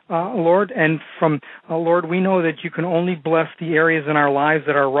home, Lord, and from, Lord, we know that you can only bless the areas in our lives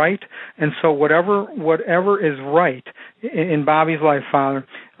that are right, and so whatever is right in Bobby's life, Father,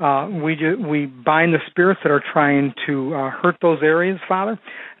 we bind the spirits that are trying to hurt those areas, Father,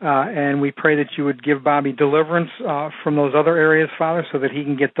 and we pray that you would give Bobby deliverance from those other areas, Father, so that he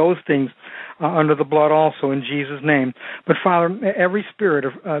can get those things under the blood also in Jesus' name. But, Father, every spirit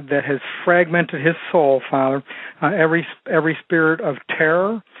that has fragmented his soul, Father, every spirit of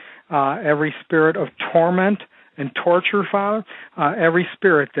terror, every spirit of torment, and torture, Father. Every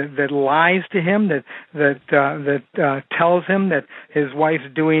spirit that lies to him, that tells him that his wife's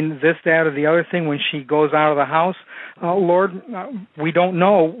doing this, that, or the other thing when she goes out of the house. Lord, we don't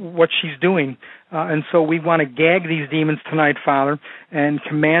know what she's doing. And so we want to gag these demons tonight, Father, and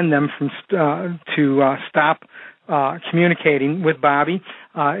command them to stop communicating with Bobby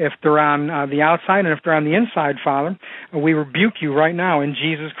if they're on the outside, and if they're on the inside, Father. We rebuke you right now in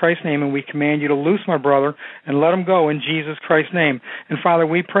Jesus Christ's name, and we command you to loose my brother and let him go in Jesus Christ's name. And Father,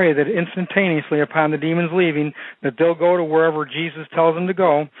 we pray that instantaneously upon the demons leaving, that they'll go to wherever Jesus tells them to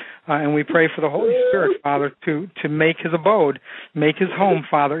go, and we pray for the Holy Spirit, Father, to make his abode, make his home,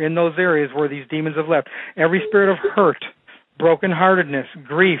 Father, in those areas where these demons have left. Every spirit of hurt, brokenheartedness,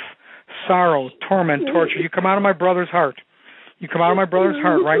 grief, sorrow, torment, torture, you come out of my brother's heart. You come out of my brother's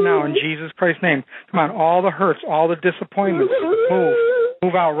heart right now in Jesus Christ's name. Come on, all the hurts, all the disappointments,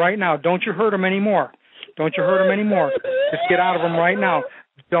 move out right now. Don't you hurt him anymore. Don't you hurt him anymore. Just get out of him right now.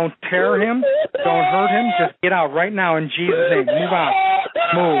 Don't tear him. Don't hurt him. Just get out right now in Jesus' name. Move out.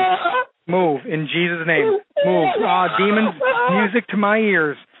 Move in Jesus' name. Move. Demons, music to my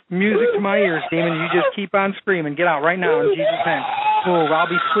ears. Music to my ears, demon. You just keep on screaming. Get out right now in Jesus' name. Move. I'll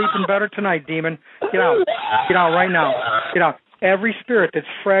be sleeping better tonight, demon. Get out. Get out right now. Get out. Every spirit that's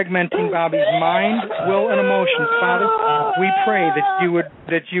fragmenting Bobby's mind, will, and emotions, Father, we pray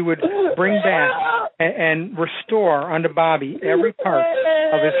that you would bring back and restore unto Bobby every part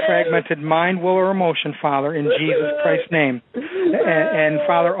of his fragmented mind, will, or emotion, Father, in Jesus Christ's name. And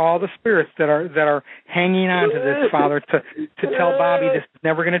Father, all the spirits that are hanging on to this, Father, to tell Bobby this is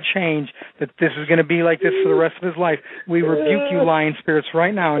never going to change, that this is going to be like this for the rest of his life, we rebuke you, lying spirits,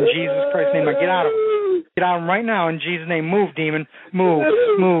 right now in Jesus Christ's name. Now get out of him. Get out of him right now in Jesus' name. Move, demon. Move.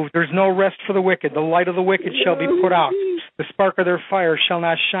 Move. There's no rest for the wicked. The light of the wicked shall be put out. The spark of their fire shall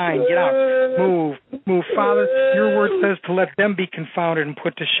not shine. Get out. Move. Move. Father, your word says to let them be confounded and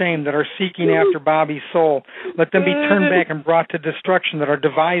put to shame that are seeking after Bobby's soul. Let them be turned back and brought to destruction that are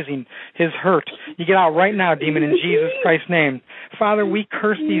devising his hurt. You get out right now, demon, in Jesus Christ's name. Father, we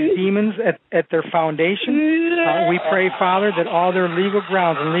curse these demons at their foundation. We pray, Father, that all their legal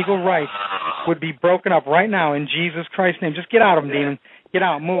grounds and legal rights would be broken up right now in Jesus Christ's name. Just get out of them, demon. Get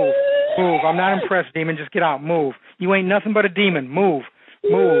out. Move. Move. I'm not impressed, demon. Just get out. Move. You ain't nothing but a demon. Move.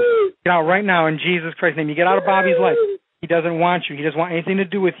 Move. Get out right now in Jesus Christ's name. You get out of Bobby's life. He doesn't want you. He doesn't want anything to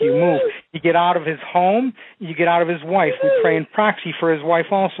do with you. Move. You get out of his home. You get out of his wife. We pray in proxy for his wife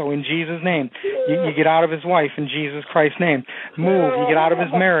also in Jesus' name. You get out of his wife in Jesus Christ's name. Move. You get out of his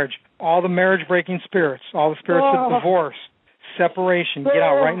marriage. All the marriage-breaking spirits, all the spirits of divorce, separation, get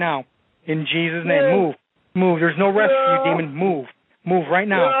out right now in Jesus' name. Move. Move. There's no rest for you, demon. Move. Move right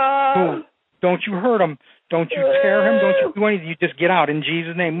now. Move. Don't you hurt him. Don't you tear him. Don't you do anything. You just get out in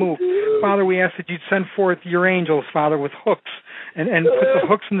Jesus' name. Move. Father, we ask that you'd send forth your angels, Father, with hooks and put the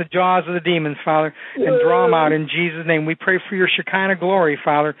hooks in the jaws of the demons, Father, and draw them out in Jesus' name. We pray for your Shekinah glory,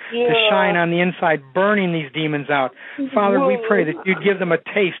 Father, to shine on the inside, burning these demons out. Father, we pray that you'd give them a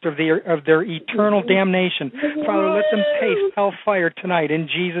taste of their eternal damnation. Father, let them taste hellfire tonight in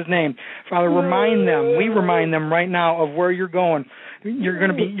Jesus' name. Father, we remind them right now of where you're going. You're going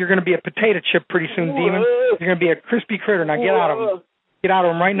to be a potato chip pretty soon, demon. You're going to be a crispy critter. Now get out of them. Get out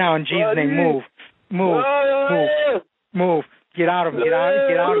of them right now in Jesus' name. Move. Move. Move. Move. Get out of him. Get out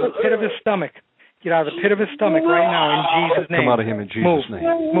of the pit of his stomach. Get out of the pit of his stomach right now in Jesus' name. Come out of him in Jesus'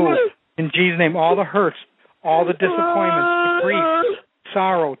 name. Move. In Jesus' name. All the hurts, all the disappointments, the grief,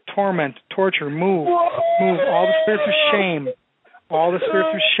 sorrow, torment, torture, move. Move. All the spirits of shame. All the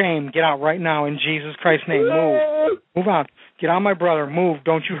spirits of shame, get out right now in Jesus Christ's name. Move. Move out. Get out, my brother. Move.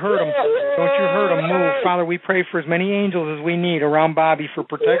 Don't you hurt him. Don't you hurt him. Move. Father, we pray for as many angels as we need around Bobby for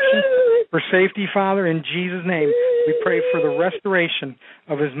protection, for safety, Father, in Jesus' name. We pray for the restoration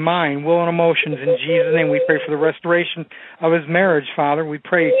of his mind, will, and emotions. In Jesus' name, we pray for the restoration of his marriage, Father. We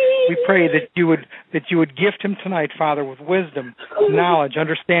pray that you would gift him tonight, Father, with wisdom, knowledge,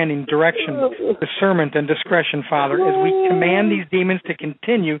 understanding, direction, discernment, and discretion, Father, as we command these demons to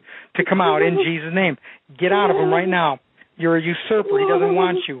continue to come out in Jesus' name. Get out of him right now. You're a usurper. He doesn't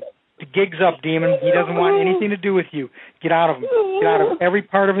want you. The gig's up, demon. He doesn't want anything to do with you. Get out of him. Get out of every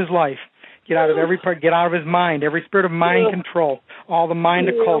part of his life. Get out of every part. Get out of his mind. Every spirit of mind control. All the mind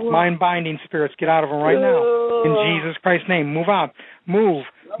occult, mind binding spirits. Get out of him right now. In Jesus Christ's name. Move out. Move.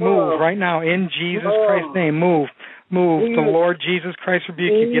 Move right now. In Jesus Christ's name. Move. Move. The Lord Jesus Christ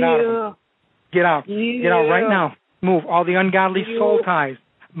rebuke you. Get out of him. Get out. Get out right now. Move. All the ungodly soul ties,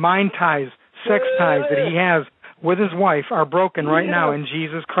 mind ties, sex ties that he has with his wife are broken right now in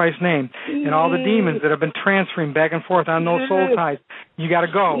Jesus Christ's name. And all the demons that have been transferring back and forth on those soul ties, you got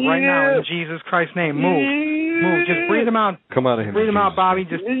to go right now in Jesus Christ's name. Move. Move. Just breathe them out. Come out of him. Breathe them out, Bobby.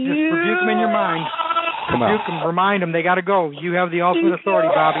 Just rebuke them in your mind. Come rebuke out. them. Remind them they got to go. You have the ultimate authority,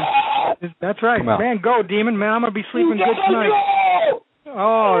 Bobby. That's right. Man, go, demon. Man, I'm going to be sleeping good tonight.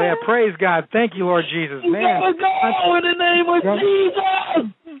 Oh, yeah. Praise God. Thank you, Lord Jesus. Man. Go in the name of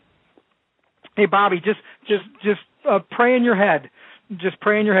Jesus. Hey, Bobby, just pray in your head. Just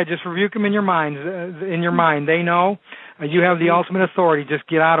pray in your head. Just rebuke them in your mind. They know you have the ultimate authority. Just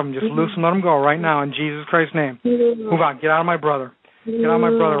get out of them. Just loose them. Let them go right now in Jesus Christ's name. Move out. Get out of my brother. Get out of my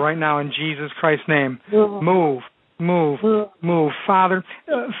brother right now in Jesus Christ's name. Move. Father,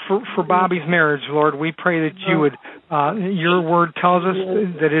 for Bobby's marriage, Lord, we pray that you would, your word tells us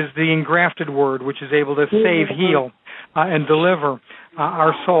that is the engrafted word, which is able to save, heal, and deliver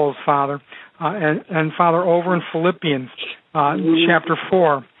our souls, Father. And Father, over in Philippians chapter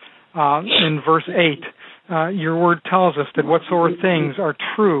 4, in verse 8, your word tells us that whatsoever things are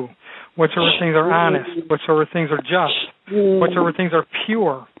true, whatsoever things are honest, whatsoever things are just, whatsoever things are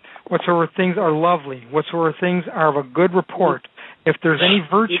pure, whatsoever things are lovely, whatsoever things are of a good report, if there's any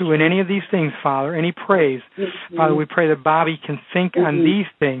virtue in any of these things, Father, any praise, Father, we pray that Bobby can think on these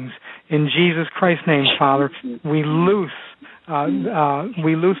things in Jesus Christ's name, Father. We loose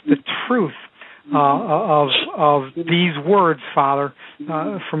the truth of these words, Father,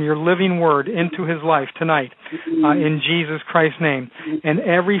 from your living word into his life tonight, in Jesus Christ's name. And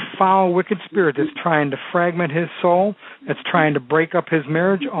every foul, wicked spirit that's trying to fragment his soul, that's trying to break up his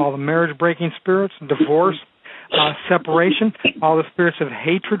marriage, all the marriage-breaking spirits, divorce, separation, all the spirits of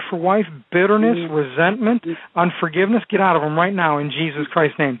hatred for wife, bitterness, resentment, unforgiveness, get out of them right now in Jesus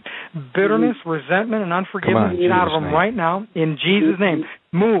Christ's name. Bitterness, resentment, and unforgiveness, get out of them right now in Jesus' name.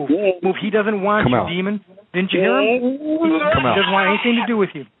 Move. He doesn't want you, demon. Didn't you hear him? He doesn't want anything to do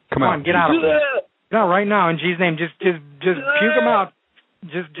with you. Come on, get out of him. Get out right now in Jesus' name. Just puke him out.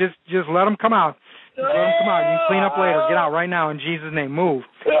 Just let him come out. Just let him come out. You can clean up later. Get out right now in Jesus' name. Move.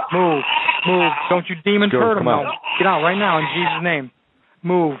 Don't you demons hurt him, no. Get out right now in Jesus' name.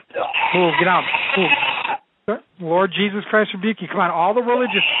 Move. Get out. Move. Lord Jesus Christ rebuke you. Come on, all the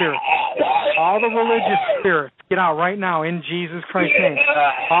religious spirits. Get out right now in Jesus Christ's name.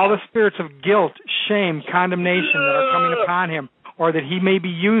 All the spirits of guilt, shame, condemnation that are coming upon him or that he may be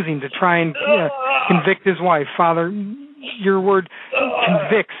using to try and convict his wife. Father, your word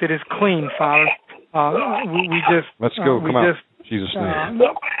convicts. It is clean, Father. Let's go. Come out. Jesus' name.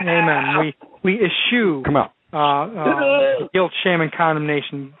 Amen. We eschew guilt, shame, and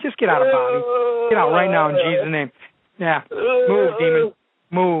condemnation. Just get out of Bobby. Get out right now in Jesus' name. Yeah. Move, demon.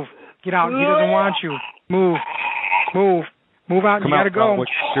 Move. Get out. He doesn't want you. Move out. You got to go.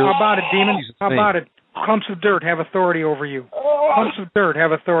 How about it, demon? How about it? Clumps of dirt have authority over you. Get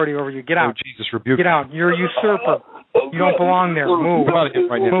out. Oh, Jesus, rebuke. Get out. You're a usurper. You don't belong there. Move. Let's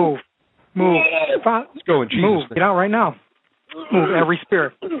go in Jesus' name. Get out right now. Move every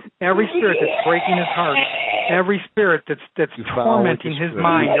spirit that's breaking his heart, every spirit that's tormenting his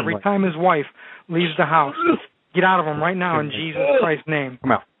mind every time his wife leaves the house. Get out of him right now in Jesus Christ's name.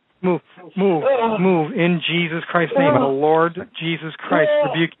 Come out. Move in Jesus Christ's name. The Lord Jesus Christ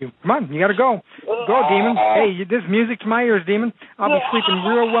rebuke you. Come on, you got to go. Go, demon. Hey, this music to my ears, demon. I'll be sleeping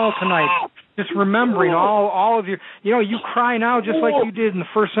real well tonight. Just remembering all of your, you cry now just like you did in the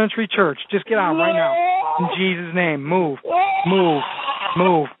first century church. Just get out right now. In Jesus' name. Move, brother,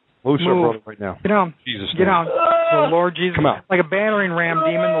 right now. Get out. Jesus' Get name. out. The Lord Jesus. Come out. Like a battering ram,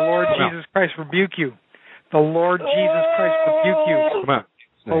 demon. The Lord Jesus Christ rebuke you. The Lord Jesus Christ rebuke you. Come out.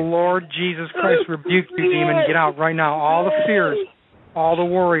 The Lord Jesus Christ rebuke you, demon. Get out right now. All the fears, all the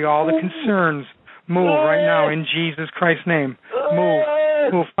worry, all the concerns, move right now in Jesus Christ's name. Move.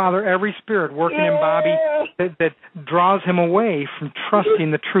 Father, every spirit working in Bobby that draws him away from trusting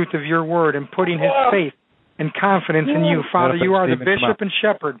the truth of your word and putting his faith and confidence in you. Father, you are the bishop and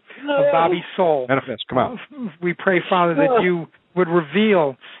shepherd of Bobby's soul. Manifest. Come out. We pray, Father, that you would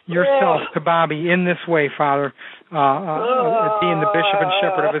reveal yourself to Bobby in this way, Father, being the bishop and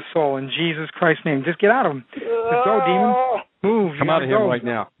shepherd of his soul. In Jesus Christ's name. Just get out of him. Just go, demon. Move. Come out of him right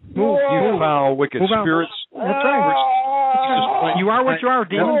now. Move. You foul, wicked spirits. That's right. You are what you are,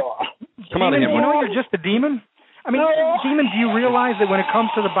 demon. Come out of him. You know you're just a demon? I mean, demon, do you realize that when it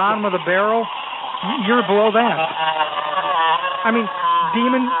comes to the bottom of the barrel, you're below that? I mean,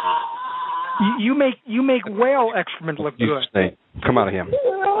 demon, you make whale excrement look good. Come out of him.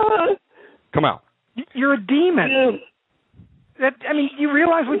 Come out. You're a demon. You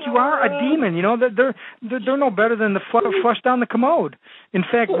realize what you are? A demon. They're no better than the flush down the commode. In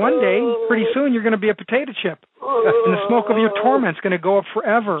fact, one day, pretty soon, you're going to be a potato chip, and the smoke of your torment's going to go up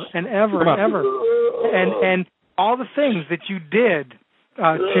forever and ever and ever. And all the things that you did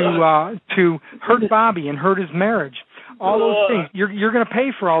to hurt Bobby and hurt his marriage. All those things. You're going to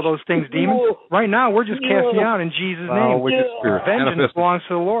pay for all those things, demon. Right now, we're just casting you out in Jesus' name. Vengeance belongs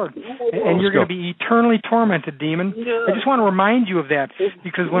to the Lord. And you're going to be eternally tormented, demon. I just want to remind you of that,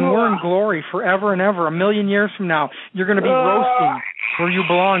 because when we're in glory forever and ever, 1,000,000 years from now, you're going to be roasting where you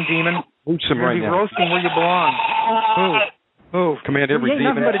belong, demon. You're going to be roasting where you belong. Move. Command every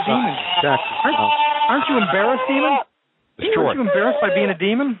demon. Nothing but a demon. Aren't you embarrassed, demon? Aren't you embarrassed by being a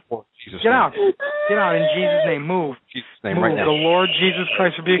demon? Get out. Get out in Jesus' name. Move. Jesus' name Move. right now. The Lord Jesus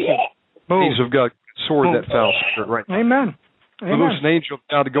Christ rebuke you. Move. Angels of God, sword that foul spirit right now. Amen. We loose an angel of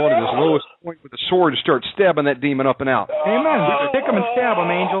God to go into this lowest point with a sword and start stabbing that demon up and out. Amen. Pick them and stab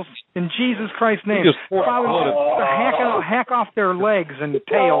them, angels, in Jesus Christ's name. Father, hack off their legs and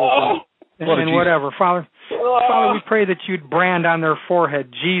tails and whatever. Father, we pray that you'd brand on their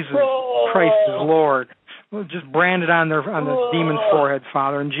forehead, Jesus Christ is Lord. Just brand it on the demon's forehead,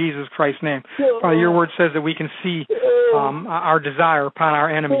 Father, in Jesus Christ's name. Father, your word says that we can see our desire upon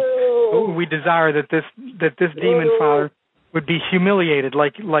our enemy. We desire that this demon, Father, would be humiliated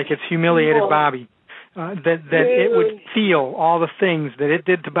like it's humiliated Bobby. That it would feel all the things that it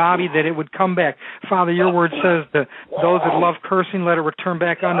did to Bobby, that it would come back. Father, your word says that those that love cursing, let it return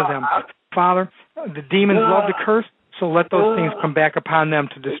back unto them. Father, the demons love to curse, so let those things come back upon them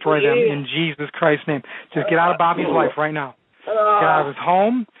to destroy them in Jesus Christ's name. Just get out of Bobby's life right now. Get out of his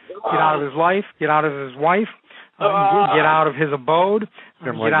home. Get out of his life. Get out of his wife. Get out of his abode.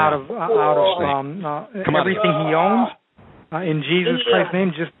 Get out of everything he owns. In Jesus Christ's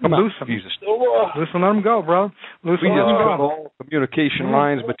name, just loose him. Loose him, let him go, bro. Loose him, let him go. All communication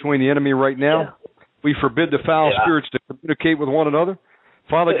lines between the enemy right now. We forbid the foul spirits to communicate with one another.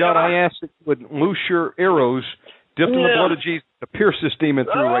 Father God, I ask that you would loose your arrows dipped in the blood of Jesus to pierce this demon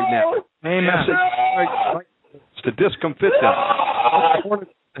through right now. Amen. To discomfit them.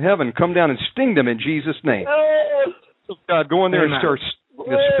 To heaven, come down and sting them in Jesus' name. God, go in there and start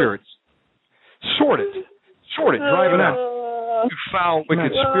stinging the spirits. Sword it. Drive it out. You foul,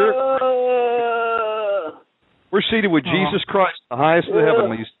 wicked spirit. We're seated with Jesus Christ, the highest of the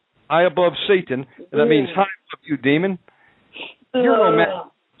heavenlies, high above Satan, and that means high above you, demon. You're no match for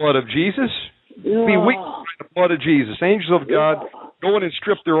the blood of Jesus. Be weak by the blood of Jesus. Angels of God, go in and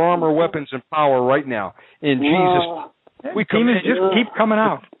strip their armor, weapons, and power right now. In Jesus' we demons just keep coming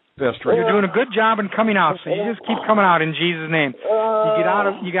out. You're doing a good job in coming out, so you just keep coming out in Jesus' name. You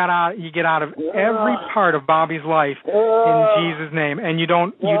get out of every part of Bobby's life in Jesus' name, and you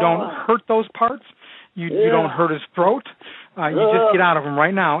don't hurt those parts. You don't hurt his throat. You just get out of him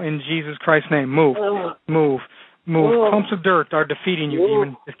right now in Jesus Christ's name. Move. Clumps of dirt are defeating you,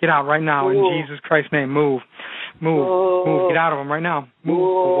 demon. Just get out right now in Jesus Christ's name. Move. Get out of him right now. Move. The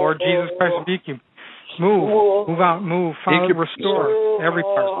Lord Jesus Christ rebuke you. Move out, move. Father, restore every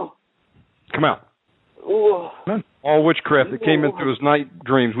part. Come out. Amen. All witchcraft that came in through his night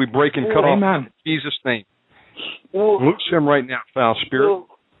dreams, we break and cut off in Jesus' name. Loose him right now, foul spirit.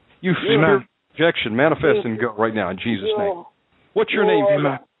 You spirit rejection, manifest and go right now in Jesus' name. What's your name,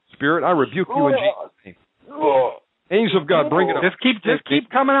 spirit? I rebuke you in Jesus' name. Angels of God, bring it up. Just keep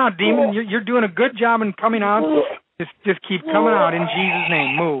coming out, demon. You're doing a good job in coming out. Just keep coming out in Jesus'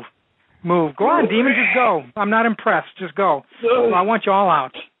 name. Move. Go on, demon. Just go. I'm not impressed. Just go. I want you all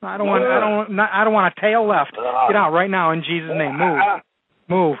out. I don't want a tail left. Get out right now in Jesus' name.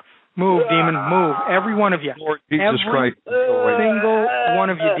 Move, demon. Move. Every one of you. Lord Jesus Christ. Single one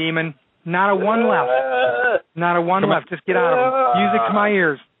of you, demon. Not a one left. Just get out of them. Music to my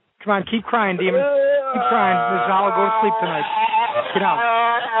ears. Come on, keep crying, demon. Keep crying. I'll go to sleep tonight. Get out.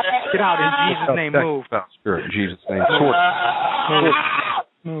 Get out in Jesus' name. Move. Spirit in Jesus' name.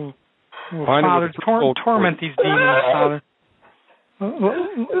 Move. Father, torment these demons, Father. Let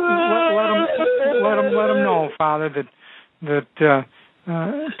them know, Father, that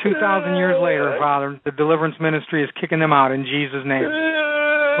 2,000 years later, Father, the deliverance ministry is kicking them out in Jesus' name.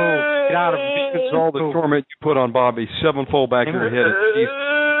 Get out of them. It's all the torment you put on Bobby, sevenfold back in your head.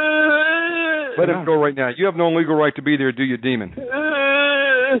 Let him go right now. You have no legal right to be there, do you, demon?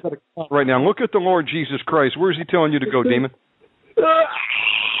 Right now, look at the Lord Jesus Christ. Where's he telling you to go, demon?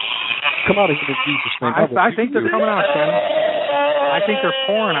 Come out of here in Jesus' name. I think they're coming out, Shannon. I think they're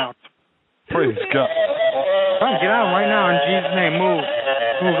pouring out. Praise God. Get out right now in Jesus' name. Move.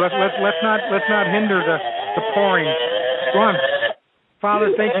 Let's not hinder the pouring. Go on. Father,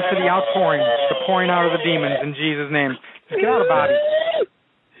 thank you for the outpouring, the pouring out of the demons in Jesus' name. Just get out of Bobby.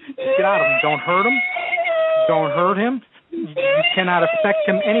 Just get out of him. Don't hurt him. Don't hurt him. You cannot affect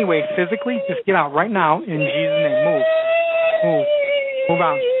him anyway physically. Just get out right now in Jesus' name. Move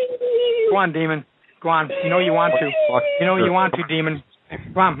out. Go on, demon. Go on. You know you want to. You want to, demon.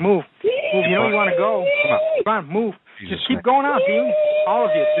 Come on, move. Move. You know you want to go. Come on, move. Just keep going out, demon. All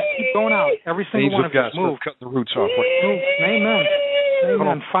of you. Just keep going out. Every single one of you. Move. Cut the roots off. Move. Amen.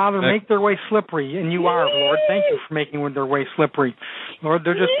 Amen. Father, make their way slippery, and you are, Lord. Thank you for making their way slippery. Lord,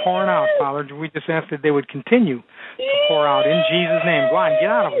 they're just pouring out, Father. We just ask that they would continue to pour out in Jesus' name. Go on, get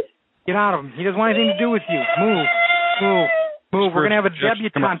out of him. Get out of him. He doesn't want anything to do with you. Move. Move. Move. We're going to have a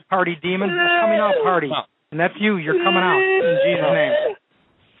debutante party, demon. A coming out party. And that's you. You're coming out in Jesus' name.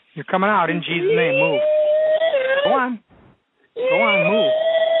 You're coming out in Jesus' name. Move. Go on. Go on. Move.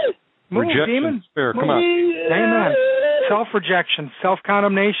 Move, demon. Despair. Come on. Amen. Self-rejection,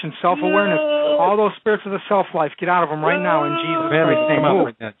 self-condemnation, self-awareness, all those spirits of the self-life, get out of them right now in Jesus Christ's name. Move.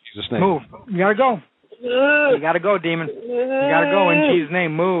 Right now, in Jesus' name. Move. You got to go. You got to go, demon. You got to go in Jesus'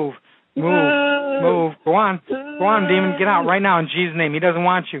 name. Move. Move. Move. Go on. Go on, demon. Get out right now in Jesus' name. He doesn't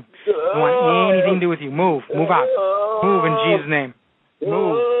want you. He doesn't want anything to do with you. Move. Move out. Move in Jesus' name.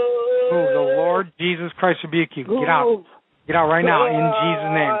 Move. Move. The Lord Jesus Christ rebuke you. Get out. Get out right now in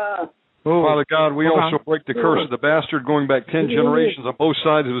Jesus' name. Move. Father God, we also break the curse of the bastard going back 10 generations on both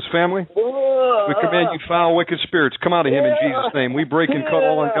sides of his family. We command you foul, wicked spirits, come out of him in Jesus' name. We break and cut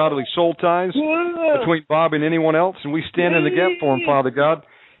all ungodly soul ties between Bob and anyone else, and we stand in the gap for him, Father God.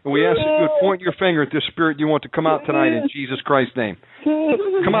 And we ask that you would point your finger at this spirit you want to come out tonight in Jesus Christ's name.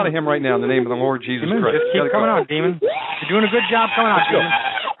 Come out of him right now in the name of the Lord Jesus Christ. Just keep coming out, demon. You're doing a good job coming out, demon.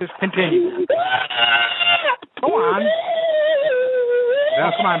 Just continue. Go on.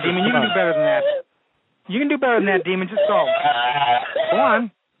 Now, come on, demon. You can do better than that. You can do better than that, demon. Just go. Go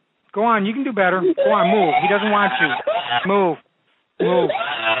on. Go on. You can do better. Go on. Move. He doesn't want you. Move. Move.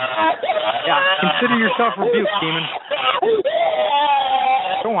 Yeah. Consider yourself rebuked, demon.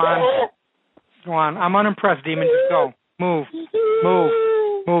 Go on. Go on. I'm unimpressed, demon. Just go. Move. Move.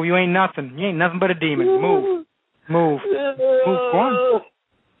 Move. You ain't nothing. You ain't nothing but a demon. Move. Move. Move. Go on.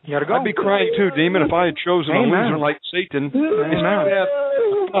 You gotta go. I'd be crying too, demon, if I had chosen a loser like Satan. Amen.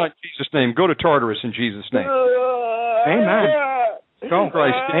 In Jesus' name. Go to Tartarus in Jesus' name. Amen. Go.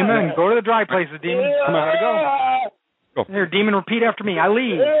 Christ. Amen. Go to the dry places, demon. Come on. Go. Here, demon, repeat after me. I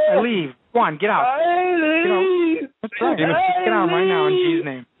leave. I leave. Go on, get out. Get out. That's right. Demon, get out right now in Jesus'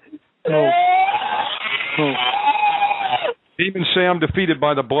 name. Move. Move. Demons say I'm defeated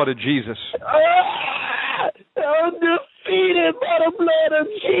by the blood of Jesus. I'm defeated by the blood of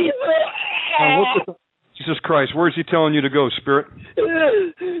Jesus. Jesus Christ, where's he telling you to go, Spirit?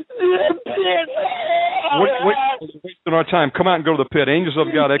 Wasting our time. Come out and go to the pit. Angels of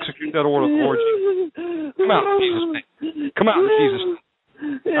God, execute that order of the Lord Jesus. Come out in Jesus' name. Come out in Jesus' name.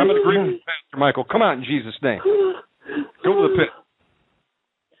 I'm in agreement with Pastor Michael. Come out in Jesus' name. Go to the pit.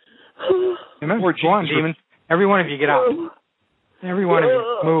 Amen. Go on, demon. Every one of you get out. Every one of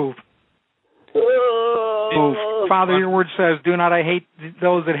you. Move. Move. Father, your word says, do not I hate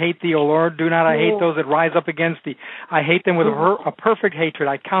those that hate thee, O Lord. Do not I hate those that rise up against thee. I hate them with a perfect hatred.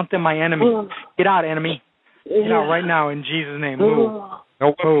 I count them my enemy. Get out, enemy. Get out right now in Jesus' name. Move.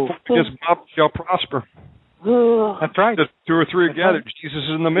 No weapon against Bob shall prosper. That's right. The 2 or 3 are gathered. Jesus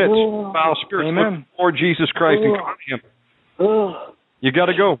is in the midst. Foul spirits. Amen. Lord Jesus Christ and come to him. You got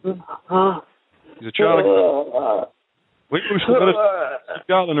to go. He's a child of God. We loose the minister of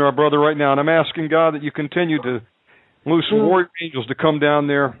God into our brother right now, and I'm asking God that you continue to loose warrior angels to come down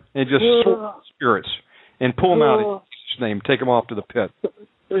there and just sort spirits and pull them out in Jesus' name. Take them off to the pit.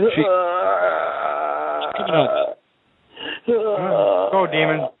 Go,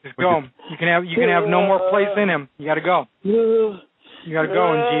 demon. Just go. You can have no more place in him. You got to go. You got to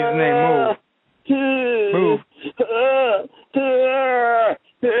go in Jesus' name. Move. Move.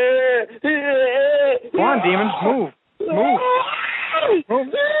 Come on, demon. Move. Move. Move.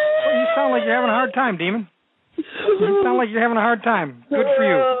 You sound like you're having a hard time, demon. You sound like you're having a hard time. Good for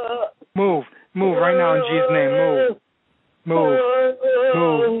you. Move. Move right now in Jesus' name. Move. Move.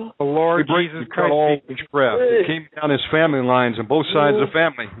 Move. The Lord Jesus Christ. All breath. It came down his family lines on both sides of the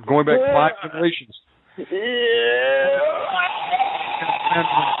family, going back 5 generations.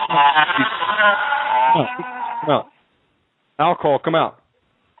 Come out. Alcohol, come out.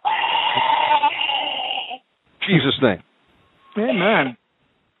 Jesus' name. Amen.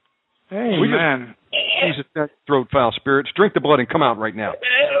 Amen. Jesus, that throat foul spirits. Drink the blood and come out right now.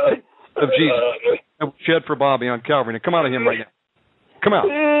 Of Jesus. That was shed for Bobby on Calvary. Now come out of him right now. Come out.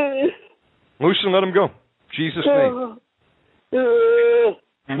 Loose and let him go. Jesus' name.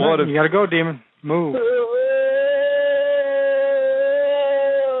 Blood of... You got to go, demon. Move.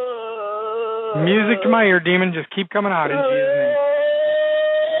 Music to my ear, demon. Just keep coming out in Jesus' name.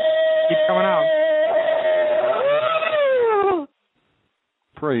 Keep coming out.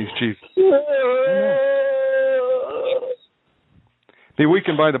 Praise Jesus. Amen. Be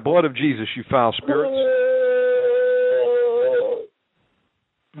weakened by the blood of Jesus, you foul spirits.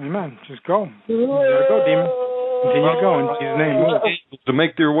 Amen. Just go. You gotta go, demon. Continue to go in Jesus' name. Move. To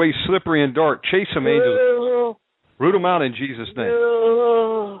make their way slippery and dark. Chase them, angels. Root them out in Jesus' name.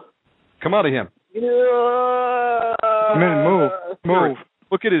 Come out of him. Amen. Move. Move.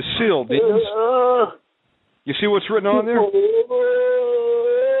 Look at his seal, demons. You see what's written on there?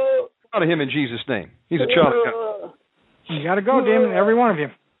 Come out of him in Jesus' name. He's a child of God. You got to go, demon. Every one of you.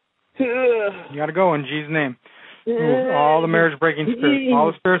 You got to go in Jesus' name. Move all the marriage-breaking spirits, all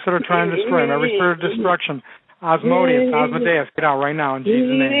the spirits that are trying to destroy him, every spirit of destruction. Osmodeus, Osmodeus, get out right now in Jesus'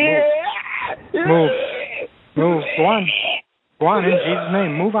 name. Move. Move. Go on. Go on in Jesus'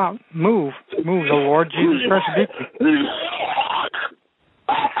 name. Move out. Move. Move. The Lord Jesus Christ will be with you.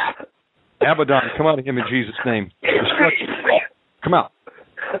 Abaddon, come out of him in Jesus' name. Come out.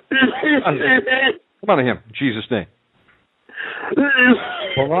 Come out of him in Jesus' name.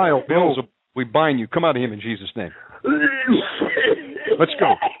 Belial, Beelzebub, we bind you. Come out of him in Jesus' name. Let's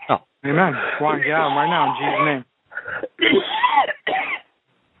go. Oh. Amen. Go on, get out of him right now in Jesus'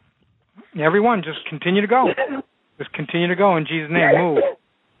 name. Everyone, just continue to go. Just continue to go in Jesus' name. Move.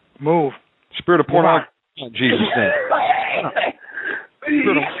 Move. Spirit of pornography in Jesus' name.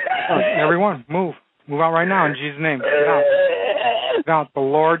 Everyone, move. Move out right now in Jesus' name. Get out. Get out. The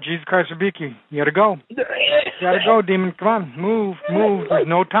Lord Jesus Christ rebuke you. You got to go. You got to go, demon. Come on. Move. Move. There's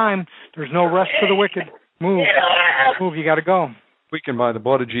no time. There's no rest for the wicked. Move. Move. You got to go. Weakened by the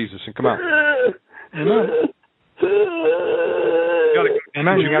blood of Jesus and come out. Amen.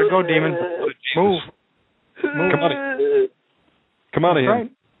 Amen. You got to go, demon. Move. Move. Come out of, come out of him.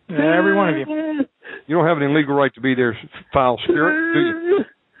 Right. Every one of you. You don't have any legal right to be there, foul spirit, do you?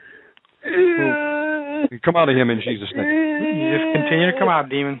 You come out of him in Jesus' name. You just continue to come out,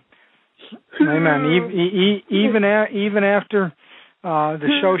 demon. Amen. Even after the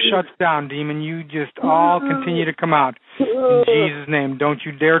show shuts down, demon, you just all continue to come out in Jesus' name. Don't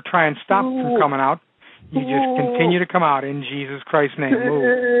you dare try and stop from coming out. You just continue to come out in Jesus Christ's name.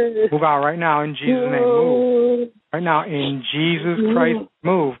 Move. Move out right now in Jesus' name. Move. Right now in Jesus Christ.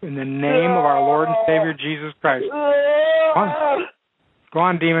 Move. In the name of our Lord and Savior Jesus Christ. Go on. Go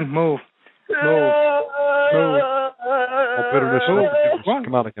on, demon. Move. Move. Move. All bitterness and unforgiveness,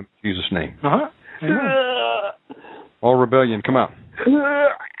 come out of him in Jesus' name. Amen. All rebellion, come out. Come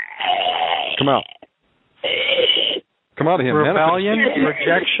out. Come out of him. Rebellion,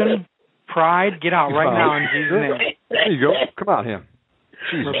 rejection, pride, get out right now in Jesus' name. There you go. Come out of him.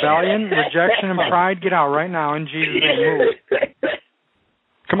 Jesus. Rebellion, rejection, and pride, get out right now in Jesus' name. Move.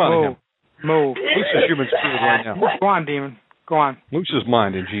 Come out of him. Move. Loose his human spirit right now. Go on, demon. Go on. Loose his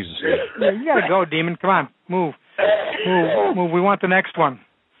mind in Jesus' name. Yeah, you got to go, demon. Come on. Move. Move. Move. We want the next one.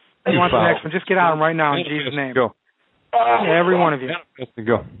 We want the next one. Just get out of him right now in Jesus' name. Go. Every one of you.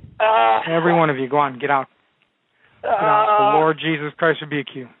 Go. Every one of you. Go on. Get out. Get out. The Lord Jesus Christ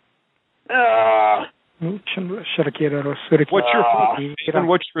rebuke you. What's your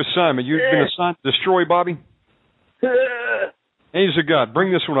assignment? You've been assigned to destroy Bobby? Angels of God,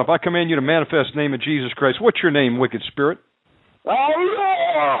 bring this one up. I command you to manifest the name of Jesus Christ. What's your name, wicked spirit?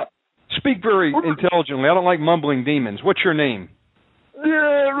 Speak very intelligently. I don't like mumbling demons. What's your name?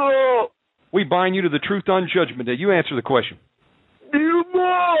 We bind you to the truth on Judgment Day. You answer the question.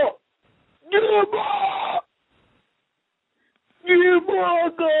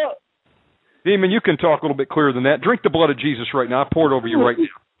 Demon, you can talk a little bit clearer than that. Drink the blood of Jesus right now. I pour it over you right now.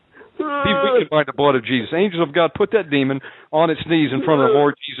 Be weakened by the blood of Jesus. Angels of God, put that demon on its knees in front of the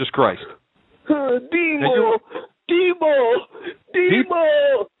Lord Jesus Christ. Demo.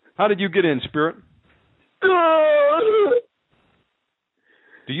 How did you get in, spirit? Do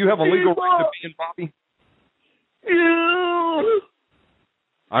you have a legal right to be in, Bobby?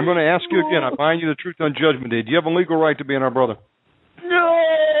 I'm going to ask you again. I bind you the truth on Judgment Day. Do you have a legal right to be in, our brother? No.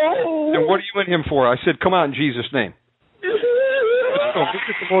 Then what are you in him for? I said, come out in Jesus' name. Let's go. Look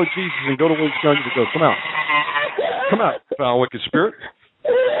at the Lord Jesus and go to where he's telling you to go. Come out. Come out, foul, wicked spirit.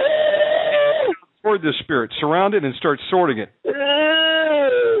 Sword this spirit. Surround it and start sorting it.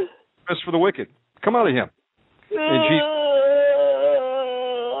 As for the wicked. Come out of him. In Jesus.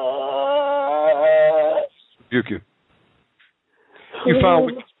 Rebuke you. You foul,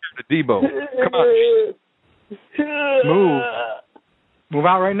 wicked spirit of Debo. Come out. Move. Move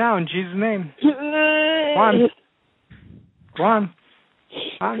out right now in Jesus' name. Go on. Go on.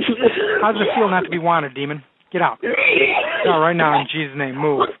 How does it feel not to be wanted, demon? Get out. Get out right now in Jesus' name.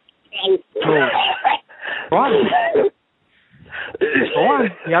 Move. Move. Go on. Go on.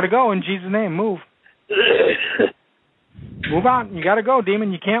 You got to go in Jesus' name. Move. Move out. You got to go,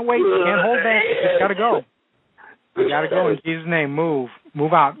 demon. You can't wait. You can't hold back. You just got to go. You got to go in Jesus' name. Move.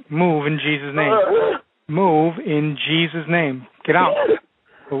 Move out. Move in Jesus' name. Move in Jesus' name. Get out.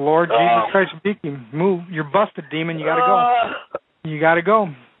 The Lord Jesus Christ rebuke you. Move. You're busted, demon. You got to go. You got to go.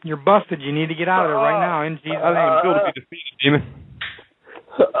 You're busted. You need to get out of there right now in Jesus' name. How does it feel to be defeated, demon?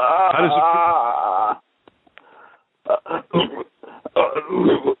 How does it feel?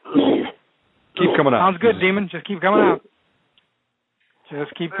 Keep coming out. Sounds good, demon. Just keep coming out.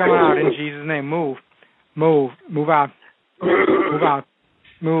 Just keep coming out in Jesus' name. Move. Move. Move out. Move out.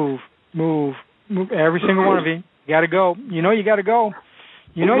 Move. Move. Move. Every single one of you. You got to go. You know you got to go.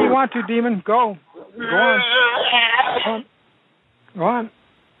 You know you want to, demon. Go. Go on. Go on. Go on.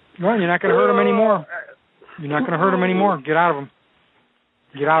 Go on. You're not going to hurt him anymore. You're not going to hurt him anymore. Get out of him.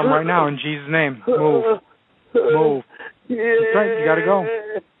 Get out of him right now in Jesus' name. Move. Move. That's right. You got to go.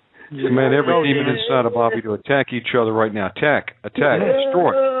 Command every demon inside of Bobby to attack each other right now. Attack. Attack.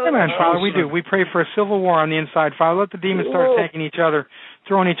 Destroy. Amen, Father. We do. We pray for a civil war on the inside, Father. Let the demons start attacking each other,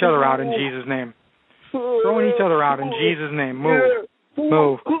 throwing each other out in Jesus' name. Throwing each other out in Jesus' name. Move.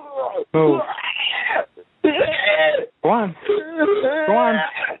 Move. Move. Go on. Go on.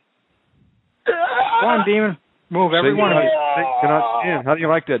 Go on, demon. Move, every one of you. Cannot stand. How do you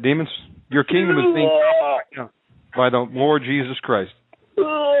like that, demons? Your kingdom is being by the Lord Jesus Christ.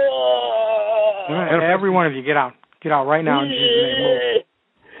 Every one of you, get out. Get out right now in Jesus' name.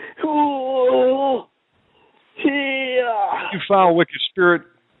 Move. You foul, wicked spirit.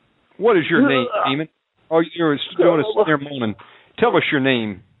 What is your name, demon? Oh, you're doing a snare moaning. Tell us your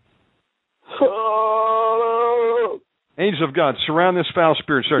name. Angels of God, surround this foul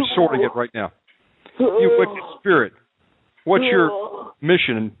spirit. Start sorting it right now. You wicked spirit. What's your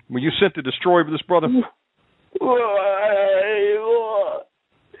mission? Were you sent to destroy this brother? Look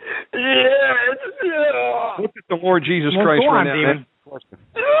at the Lord Jesus Christ right now. Demon.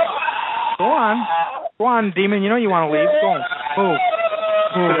 Go on. Go on, demon. You know you want to leave. Go on. Move.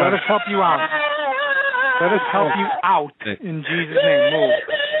 Move. Let us help you out. Let us help you out in Jesus' name. Move.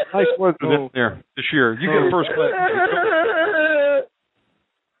 Nice weather there this year. You get first class.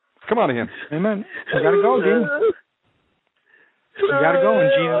 Come on again. Amen. You got to go, demon. You got to go in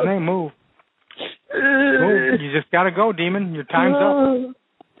Jesus' name. Move. Move. You just got to go, demon. Your time's up.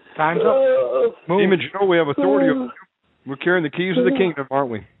 Time's up. Move. Demons, you know we have authority over you. We're carrying the keys of the kingdom,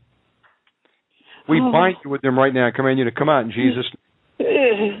 aren't we? We bind you with them right now. I command you to come out in Jesus'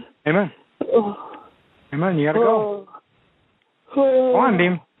 name. Amen. Amen. You got to go. Go on,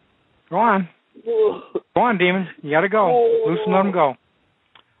 demon. Go on. Go on, demon. You got to go. Loose and let him go.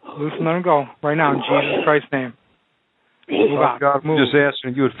 Loose and let him go right now in Jesus Christ's name. Move out. God, we're just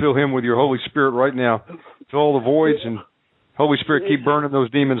asking you would fill him with your Holy Spirit right now. Fill all the voids, and Holy Spirit, keep burning those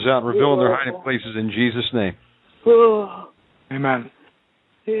demons out and revealing their hiding places in Jesus' name. Amen.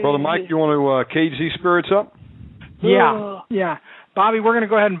 Brother Mike, you want to cage these spirits up? Yeah. Bobby, we're going to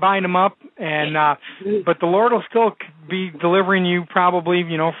go ahead and bind them up, and but the Lord will still be delivering you probably,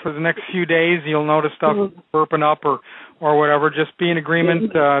 for the next few days. You'll notice stuff burping up or whatever. Just be in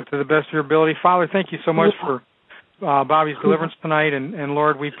agreement to the best of your ability. Father, thank you so much for Bobby's deliverance tonight, and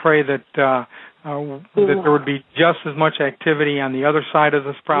Lord, we pray that that there would be just as much activity on the other side of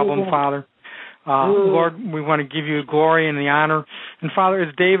this problem, Father. Lord, we want to give you glory and the honor. And Father,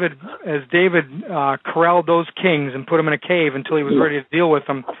 as David corralled those kings and put them in a cave until he was ready to deal with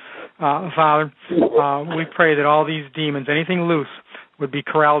them, Father, we pray that all these demons, anything loose, would be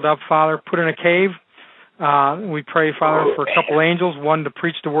corralled up, Father, put in a cave. We pray, Father, for a couple angels, one to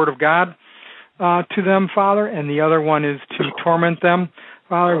preach the word of God to them, Father, and the other one is to torment them,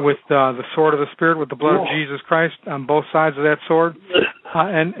 Father, with the sword of the Spirit, with the blood of Jesus Christ on both sides of that sword.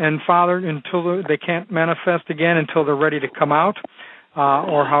 And Father, until they can't manifest again, until they're ready to come out,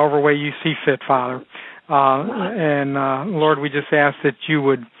 or however way you see fit, Father. Lord, we just ask that you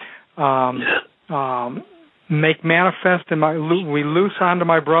would make manifest we loose onto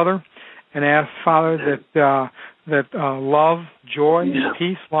my brother, and ask, Father, that love, joy,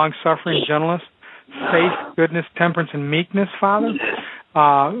 peace, long-suffering, gentleness, faith, goodness, temperance, and meekness, Father,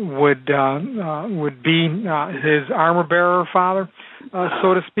 would be his armor bearer, Father,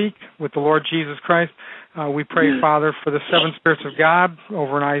 so to speak, with the Lord Jesus Christ. We pray, Father, for the seven spirits of God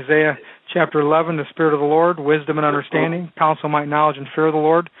over in Isaiah chapter 11, the Spirit of the Lord, wisdom and understanding, counsel, might, knowledge, and fear of the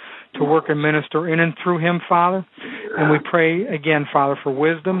Lord, to work and minister in and through him, Father. And we pray again, Father, for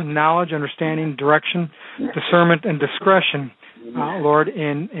wisdom, knowledge, understanding, direction, discernment, and discretion, Lord,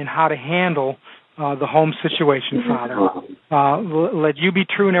 in how to handle the home situation, Father. Let you be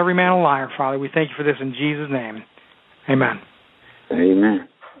true and every man a liar, Father. We thank you for this in Jesus' name. Amen. Amen.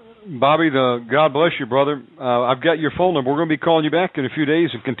 Bobby, God bless you, brother. I've got your phone number. We're going to be calling you back in a few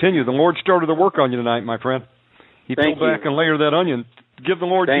days and continue. The Lord started the work on you tonight, my friend. he peeled back and layered that onion. Give the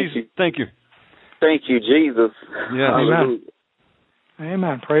Lord Jesus. Thank you. Thank you, Jesus. Yeah. Amen.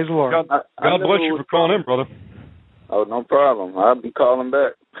 Amen. Praise the Lord. God bless you for calling in, brother. Oh, no problem. I'll be calling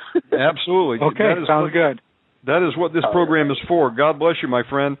back. Absolutely. Okay, sounds good. That is what this program is for. God bless you, my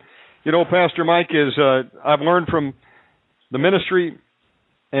friend. You know, Pastor Mike, I've learned from the ministry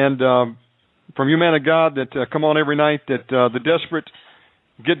and from you, man of God, that come on every night, that the desperate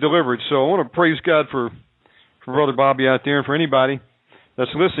get delivered. So I want to praise God for Brother Bobby out there and for anybody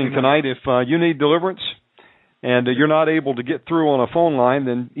that's listening tonight. If you need deliverance and you're not able to get through on a phone line,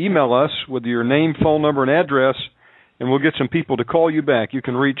 then email us with your name, phone number, and address, and we'll get some people to call you back. You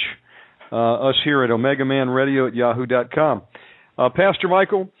can reach us here at omegamanradio@yahoo.com. Pastor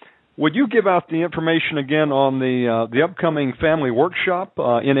Michael, would you give out the information again on the upcoming family workshop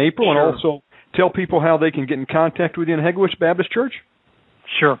in April, and also tell people how they can get in contact with you in Hegewisch Baptist Church?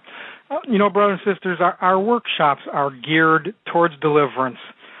 Sure. You know, brothers and sisters, our workshops are geared towards deliverance.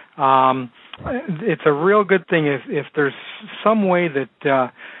 It's a real good thing if there's some way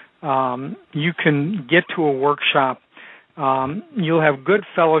that you can get to a workshop. You'll have good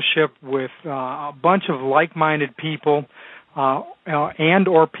fellowship with a bunch of like-minded people and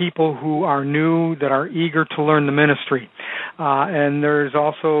or people who are new that are eager to learn the ministry. And there's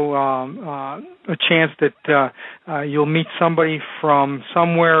also a chance that you'll meet somebody from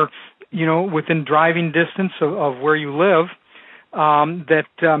somewhere, you know, within driving distance of where you live that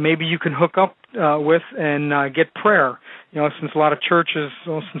maybe you can hook up with and get prayer. You know, since a lot of churches,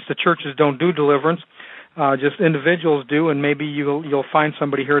 since the churches don't do deliverance, just individuals do, and maybe you'll find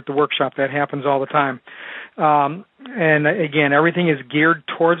somebody here at the workshop. That happens all the time. And again, everything is geared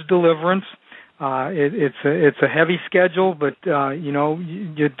towards deliverance. It's a heavy schedule, but you know,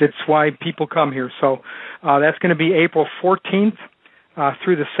 that's why people come here. So that's going to be April 14th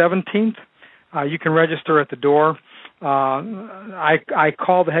through the 17th. You can register at the door. I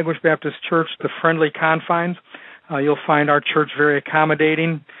call the Hegewisch Baptist Church the friendly confines. You'll find our church very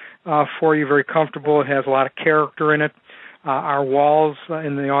accommodating for you, very comfortable. It has a lot of character in it. Our walls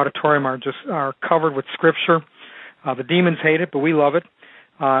in the auditorium are covered with Scripture. The demons hate it, but we love it.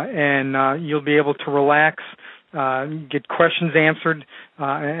 And you'll be able to relax, get questions answered,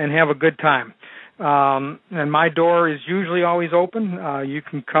 and have a good time. And my door is usually always open. You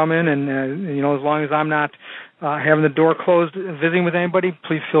can come in, and you know, as long as I'm not having the door closed, visiting with anybody,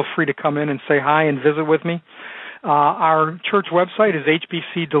 please feel free to come in and say hi and visit with me. Our church website is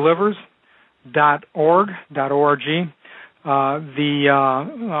hbcdelivers.org. The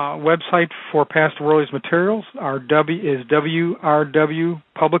website for Pastor Worley's materials is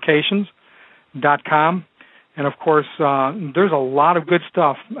wrwpublications.com. And, of course, there's a lot of good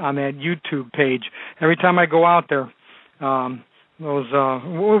stuff on that YouTube page. Every time I go out there, those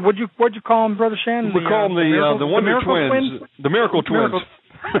what'd you call them, Brother Shannon? We call them the Wonder Twins. The Miracle Twins.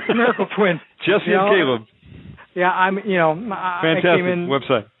 Miracle Twins. Jesse and Caleb. Yeah, fantastic I came in,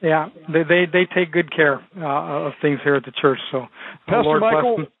 website. Yeah, they take good care of things here at the church. So, Pastor Lord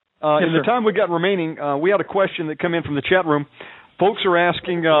Michael, bless them. In the time we got remaining, we had a question that came in from the chat room. Folks are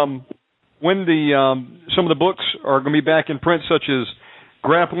asking when some of the books are going to be back in print, such as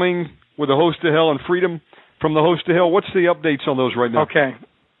Grappling with the Host of Hell and Freedom from the Host of Hell. What's the updates on those right now? Okay.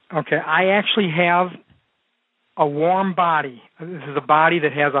 I actually have a warm body. This is a body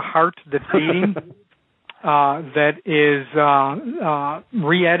that has a heart that's beating. That is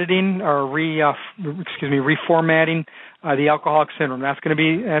re-editing or reformatting the Alcoholic Syndrome. That's going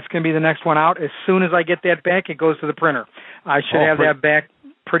to be the next one out. As soon as I get that back, it goes to the printer. I should have that back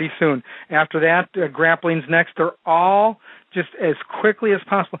pretty soon. After that, Grappling's next. They're all just as quickly as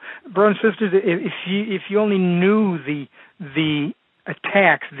possible, brothers and sisters. If you only knew the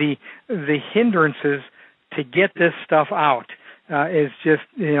attacks, the hindrances to get this stuff out, is just,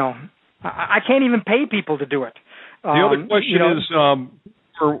 you know. I can't even pay people to do it. The other question is,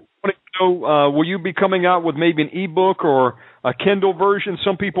 will you be coming out with maybe an e-book or a Kindle version?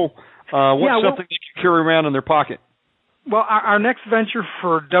 Some people want something they can carry around in their pocket. Well, our next venture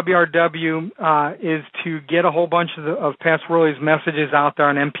for WRW is to get a whole bunch of Pastor Worley's messages out there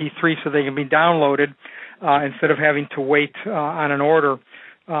on MP3 so they can be downloaded instead of having to wait on an order.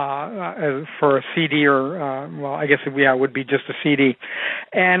 For a CD or, I guess it would be just a CD.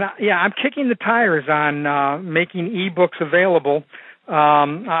 And, I'm kicking the tires on making e-books available.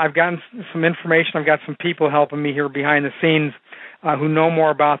 I've gotten some information. I've got some people helping me here behind the scenes who know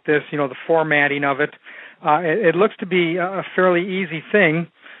more about this, you know, the formatting of it. It looks to be a fairly easy thing.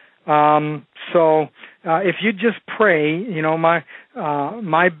 So if you just pray, you know, my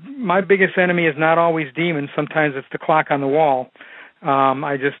biggest enemy is not always demons. Sometimes it's the clock on the wall.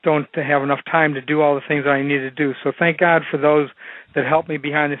 I just don't have enough time to do all the things that I need to do. So thank God for those that help me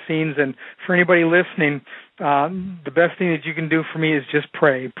behind the scenes. And for anybody listening, the best thing that you can do for me is just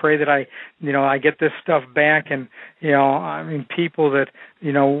pray. Pray that I get this stuff back. And, people that,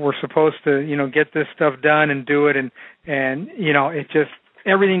 were supposed to, get this stuff done and do it. And it just,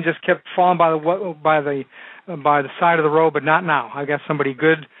 everything just kept falling by the side of the road, but not now. I got somebody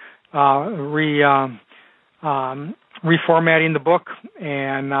good, reformatting the book,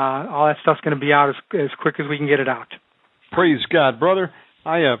 and all that stuff's going to be out as quick as we can get it out. Praise God, brother.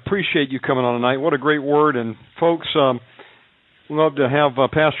 I appreciate you coming on tonight. What a great word. And, folks, we'd love to have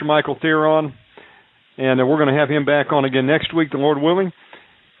Pastor Michael Thierer on, and we're going to have him back on again next week, the Lord willing.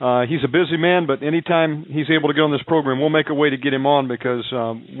 He's a busy man, but anytime he's able to get on this program, we'll make a way to get him on because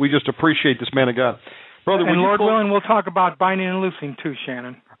we just appreciate this man of God. Brother, and Lord willing, we'll talk about binding and loosing too,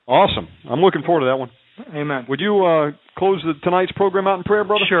 Shannon. Awesome. I'm looking forward to that one. Amen. Would you close tonight's program out in prayer,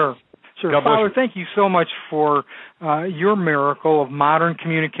 brother? Sure. God Father, bless you. thank you so much for your miracle of modern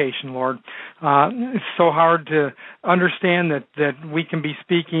communication, Lord. It's so hard to understand that we can be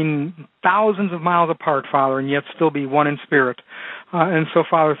speaking thousands of miles apart, Father, and yet still be one in spirit. And so,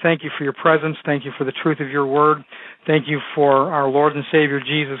 Father, thank you for your presence. Thank you for the truth of your word. Thank you for our Lord and Savior,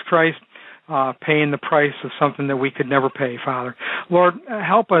 Jesus Christ, paying the price of something that we could never pay, Father. Lord,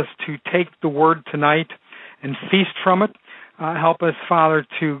 help us to take the word tonight and feast from it. Help us, Father,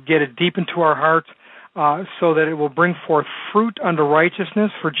 to get it deep into our hearts so that it will bring forth fruit unto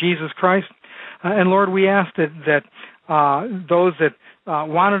righteousness for Jesus Christ. And Lord, we ask that those that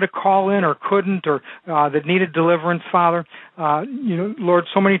wanted to call in or couldn't or that needed deliverance, Father, Lord,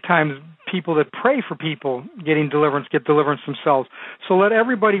 so many times people that pray for people getting deliverance get deliverance themselves. So let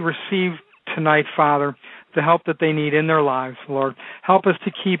everybody receive tonight, Father, the help that they need in their lives, Lord. Help us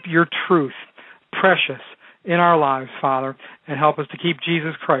to keep your truth precious in our lives, Father, and help us to keep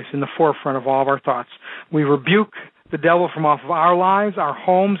Jesus Christ in the forefront of all of our thoughts. We rebuke the devil from off of our lives, our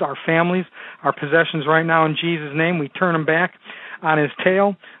homes, our families, our possessions right now in Jesus' name. We turn him back on his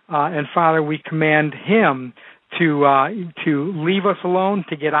tail, and Father, we command him to leave us alone,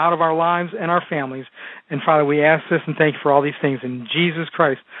 to get out of our lives and our families. And Father, we ask this and thank you for all these things in Jesus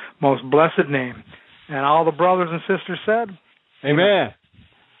Christ's most blessed name. And all the brothers and sisters said, Amen.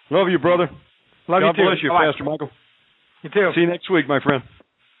 Love you, brother. Love God you too. bless you, Bye. Pastor Michael. You too. See you next week, my friend.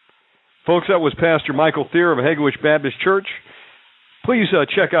 Folks, that was Pastor Michael Thierer of Hegewisch Baptist Church. Please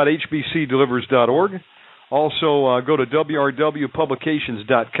check out hbcdelivers.org. Also, go to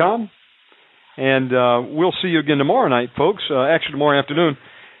wrwpublications.com. And we'll see you again tomorrow night, folks. Actually, tomorrow afternoon,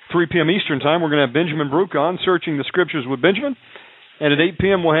 3 p.m. Eastern Time, we're going to have Benjamin Brook on, Searching the Scriptures with Benjamin. And at 8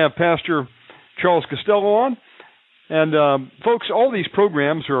 p.m., we'll have Pastor Charles Costello on. And, folks, all these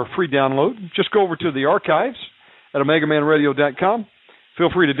programs are a free download. Just go over to the archives at omegamanradio.com. Feel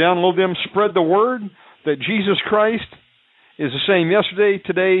free to download them. Spread the word that Jesus Christ is the same yesterday,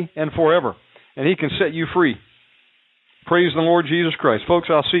 today, and forever. And he can set you free. Praise the Lord Jesus Christ. Folks,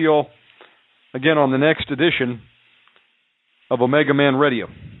 I'll see you all again on the next edition of Omegaman Radio.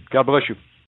 God bless you.